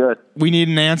he's looking good. We need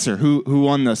an answer. Who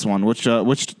won this one? Which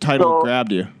title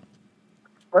grabbed you?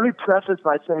 Let me preface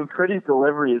by saying Critty's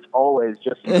delivery is always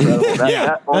just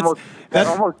incredible. That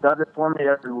almost does it for me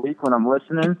every week when I'm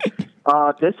listening.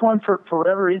 This one, for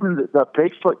whatever reason, the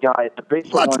Bigfoot guy,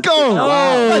 Let's go!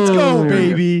 Let's go,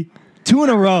 baby! 2 in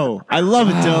a row. I love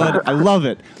it, Dylan. I love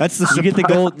it. That's the you get the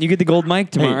gold. You get the gold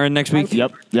mic tomorrow or next week.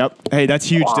 Yep. Hey, that's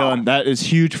huge, Dylan. That is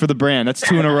huge for the brand. That's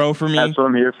 2 in a row for me. That's what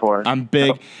I'm here for. I'm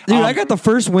big, dude. I got the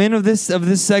first win of this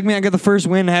segment. I got the first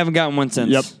win. I haven't gotten one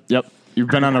since. Yep. You've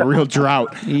been on a real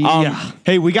drought. Yeah.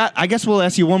 Hey, I guess we'll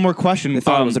ask you one more question. I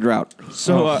thought it was a drought.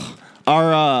 So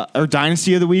our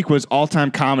dynasty of the week was all-time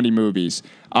comedy movies.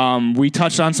 We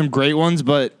touched on some great ones,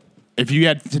 but if you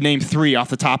had to name 3 off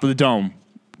the top of the dome,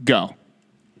 go.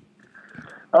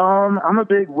 I'm a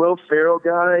big Will Ferrell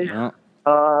guy. Yeah.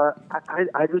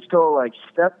 I just go like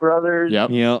Step Brothers.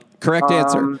 Yep. Correct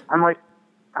answer. I'm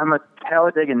a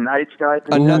Talladega Nights guy.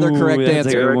 Another correct that's a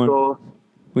answer. good one.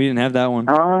 We didn't have that one.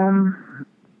 I'm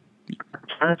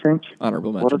trying to think.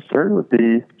 Honorable mention. What a third would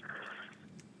be.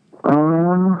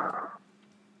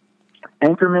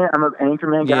 Anchorman. I'm an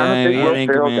Anchorman guy. I'm a big Will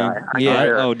Ferrell guy.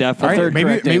 Yeah. Definitely.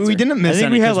 Maybe we didn't miss I think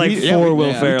any. we had like 4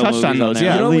 Will Ferrell touched on movies those.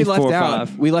 Yeah. You know at we least left 4 or out?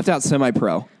 5. We left out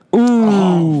Semi-Pro.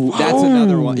 Ooh, That's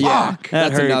another one. Yeah, That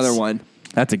that's hurts. another one.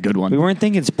 That's a good one. We weren't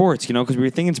thinking sports, because we were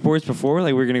thinking sports before,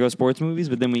 like we were gonna go sports movies,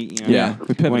 but then we we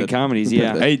pivoted. went comedies. We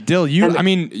Yeah. pivoted. Hey, Dill, the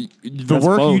That's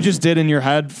work you both. just did in your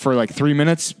head for like 3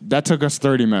 minutes, that took us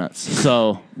 30 minutes.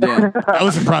 So Yeah. that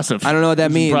was impressive. I don't know what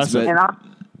that means, impressive. but And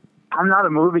I'm not a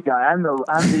movie guy. I'm the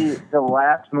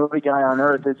last movie guy on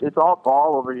earth. It's all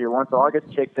ball over here. Once all gets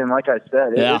kicked in, like I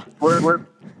said, Yeah. we're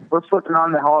flipping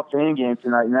on the Hall of Fame game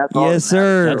tonight, and that's all. Yes,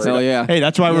 sir. hell yeah. Hey,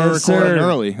 that's why we're Yes, recording sir.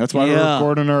 early. That's why we're Yeah.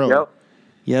 recording early. Yep.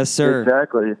 Yes, sir.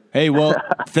 Exactly. Hey, well,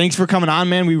 thanks for coming on,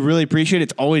 man. We really appreciate it.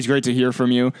 It's always great to hear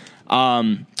from you.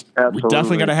 We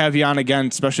definitely got to have you on again,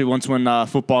 especially once when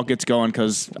football gets going.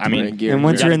 Because Gear. And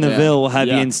once you're in the Ville, we'll have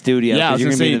you in studio. Yeah, I 'cause was you're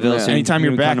gonna gonna be say, in the Ville soon. anytime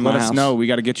you're You can back, come to let my us house. know. We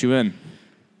got to get you in.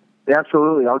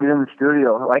 Absolutely. I'll get in the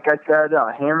studio. Like I said,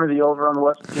 hammer the over on the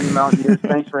West Virginia Mountaineers.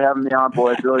 Thanks for having me on,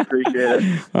 boys. Really appreciate it.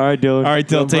 All right, Dylan. All right,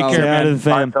 Dill, take problem. care, Say hi to man. the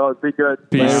fam. Bye, fellas. Be good.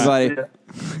 Peace. Everybody.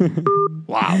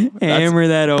 Wow. Hammer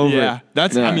that over. Yeah,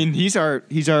 that's. Yeah. I mean, he's our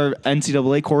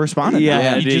NCAA correspondent. Yeah,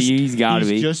 now. dude, he's gotta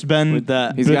be. He's just been with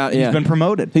that. He's been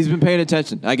promoted. He's been paying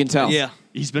attention. I can tell. Yeah.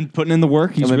 He's been putting in the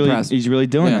work. He's I'm really impressed. he's really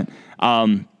doing Yeah. it.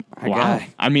 Wow. guy.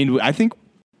 I mean, I think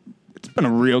it's been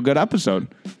a real good episode.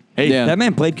 Hey, Yeah. That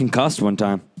man played concussed one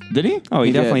time. did he? Oh, he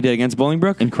He definitely did. did against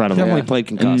Bolingbrook. Incredible. Definitely Yeah. played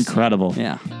concussed. Incredible.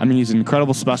 Yeah. I mean, he's an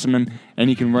incredible specimen, and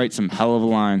he can write some hell of a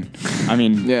line. I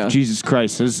mean, Yeah. Jesus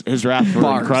Christ, his raps were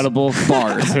Bars. incredible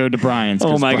compared to Brian's.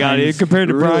 Oh 'cause my God! Brian's- Compared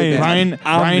to really Brian, bad.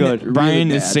 Brian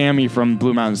Really is bad. Sammy from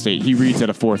Blue Mountain State. He reads at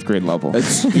a 4th grade level.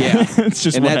 It's, yeah. It's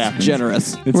just and what that's happens.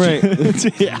 generous. It's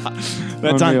Right. yeah.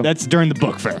 That's Unreal. that's during the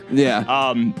book fair.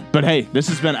 Yeah. But hey, this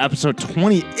has been episode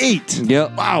 28.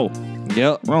 Yep. Wow.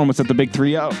 Yep. We're almost at the big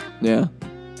 3-0. Yeah.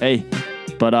 Hey,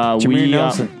 but Jameer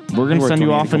Nelson. we're gonna He send you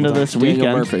worked off on me a into couple this times. Daniel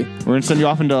weekend. Murphy. We're gonna send you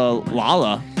off into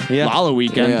Lolla. Yeah. Lolla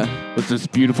weekend Yeah. with this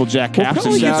beautiful Jack We'll Capson.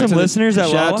 probably get some listeners at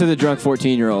Shout Lolla. out to the drunk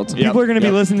 14-year-olds. Yeah. People are going to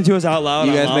Yep. be listening to us out loud.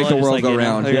 You on guys Lolla, make the just world like, go you know,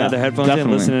 round. They got Yeah, their headphones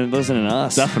definitely. in, listening to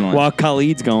us. Definitely. While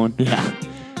Khalid's going. Yeah.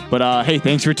 But hey,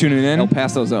 thanks for tuning in. El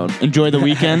Paso zone. Enjoy the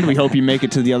weekend. We hope you make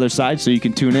it to the other side so you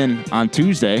can tune in on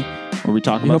Tuesday where we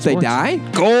talk You about hope they sports. die?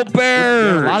 Go We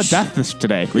Bears! had a lot of death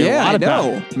today. We had a Yeah, lot I of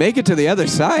know. death. Make it to the other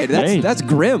side. That's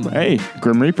grim. Hey,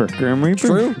 Grim Reaper. Grim Reaper.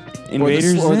 True.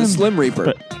 Invaders or the Zim. Slim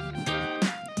Reaper.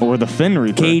 Or the Finn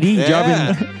Reaper. KD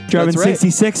Yeah. dropping That's right.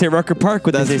 66 at Rucker Park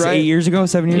with That's this right. 8 years ago,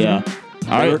 7 years Yeah. ago.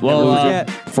 All right. Never Well, forget.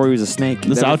 Before he was a snake.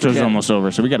 this Never outro's forget. almost over,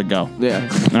 so we got to go. Yeah.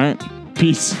 All right.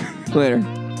 Peace. Later.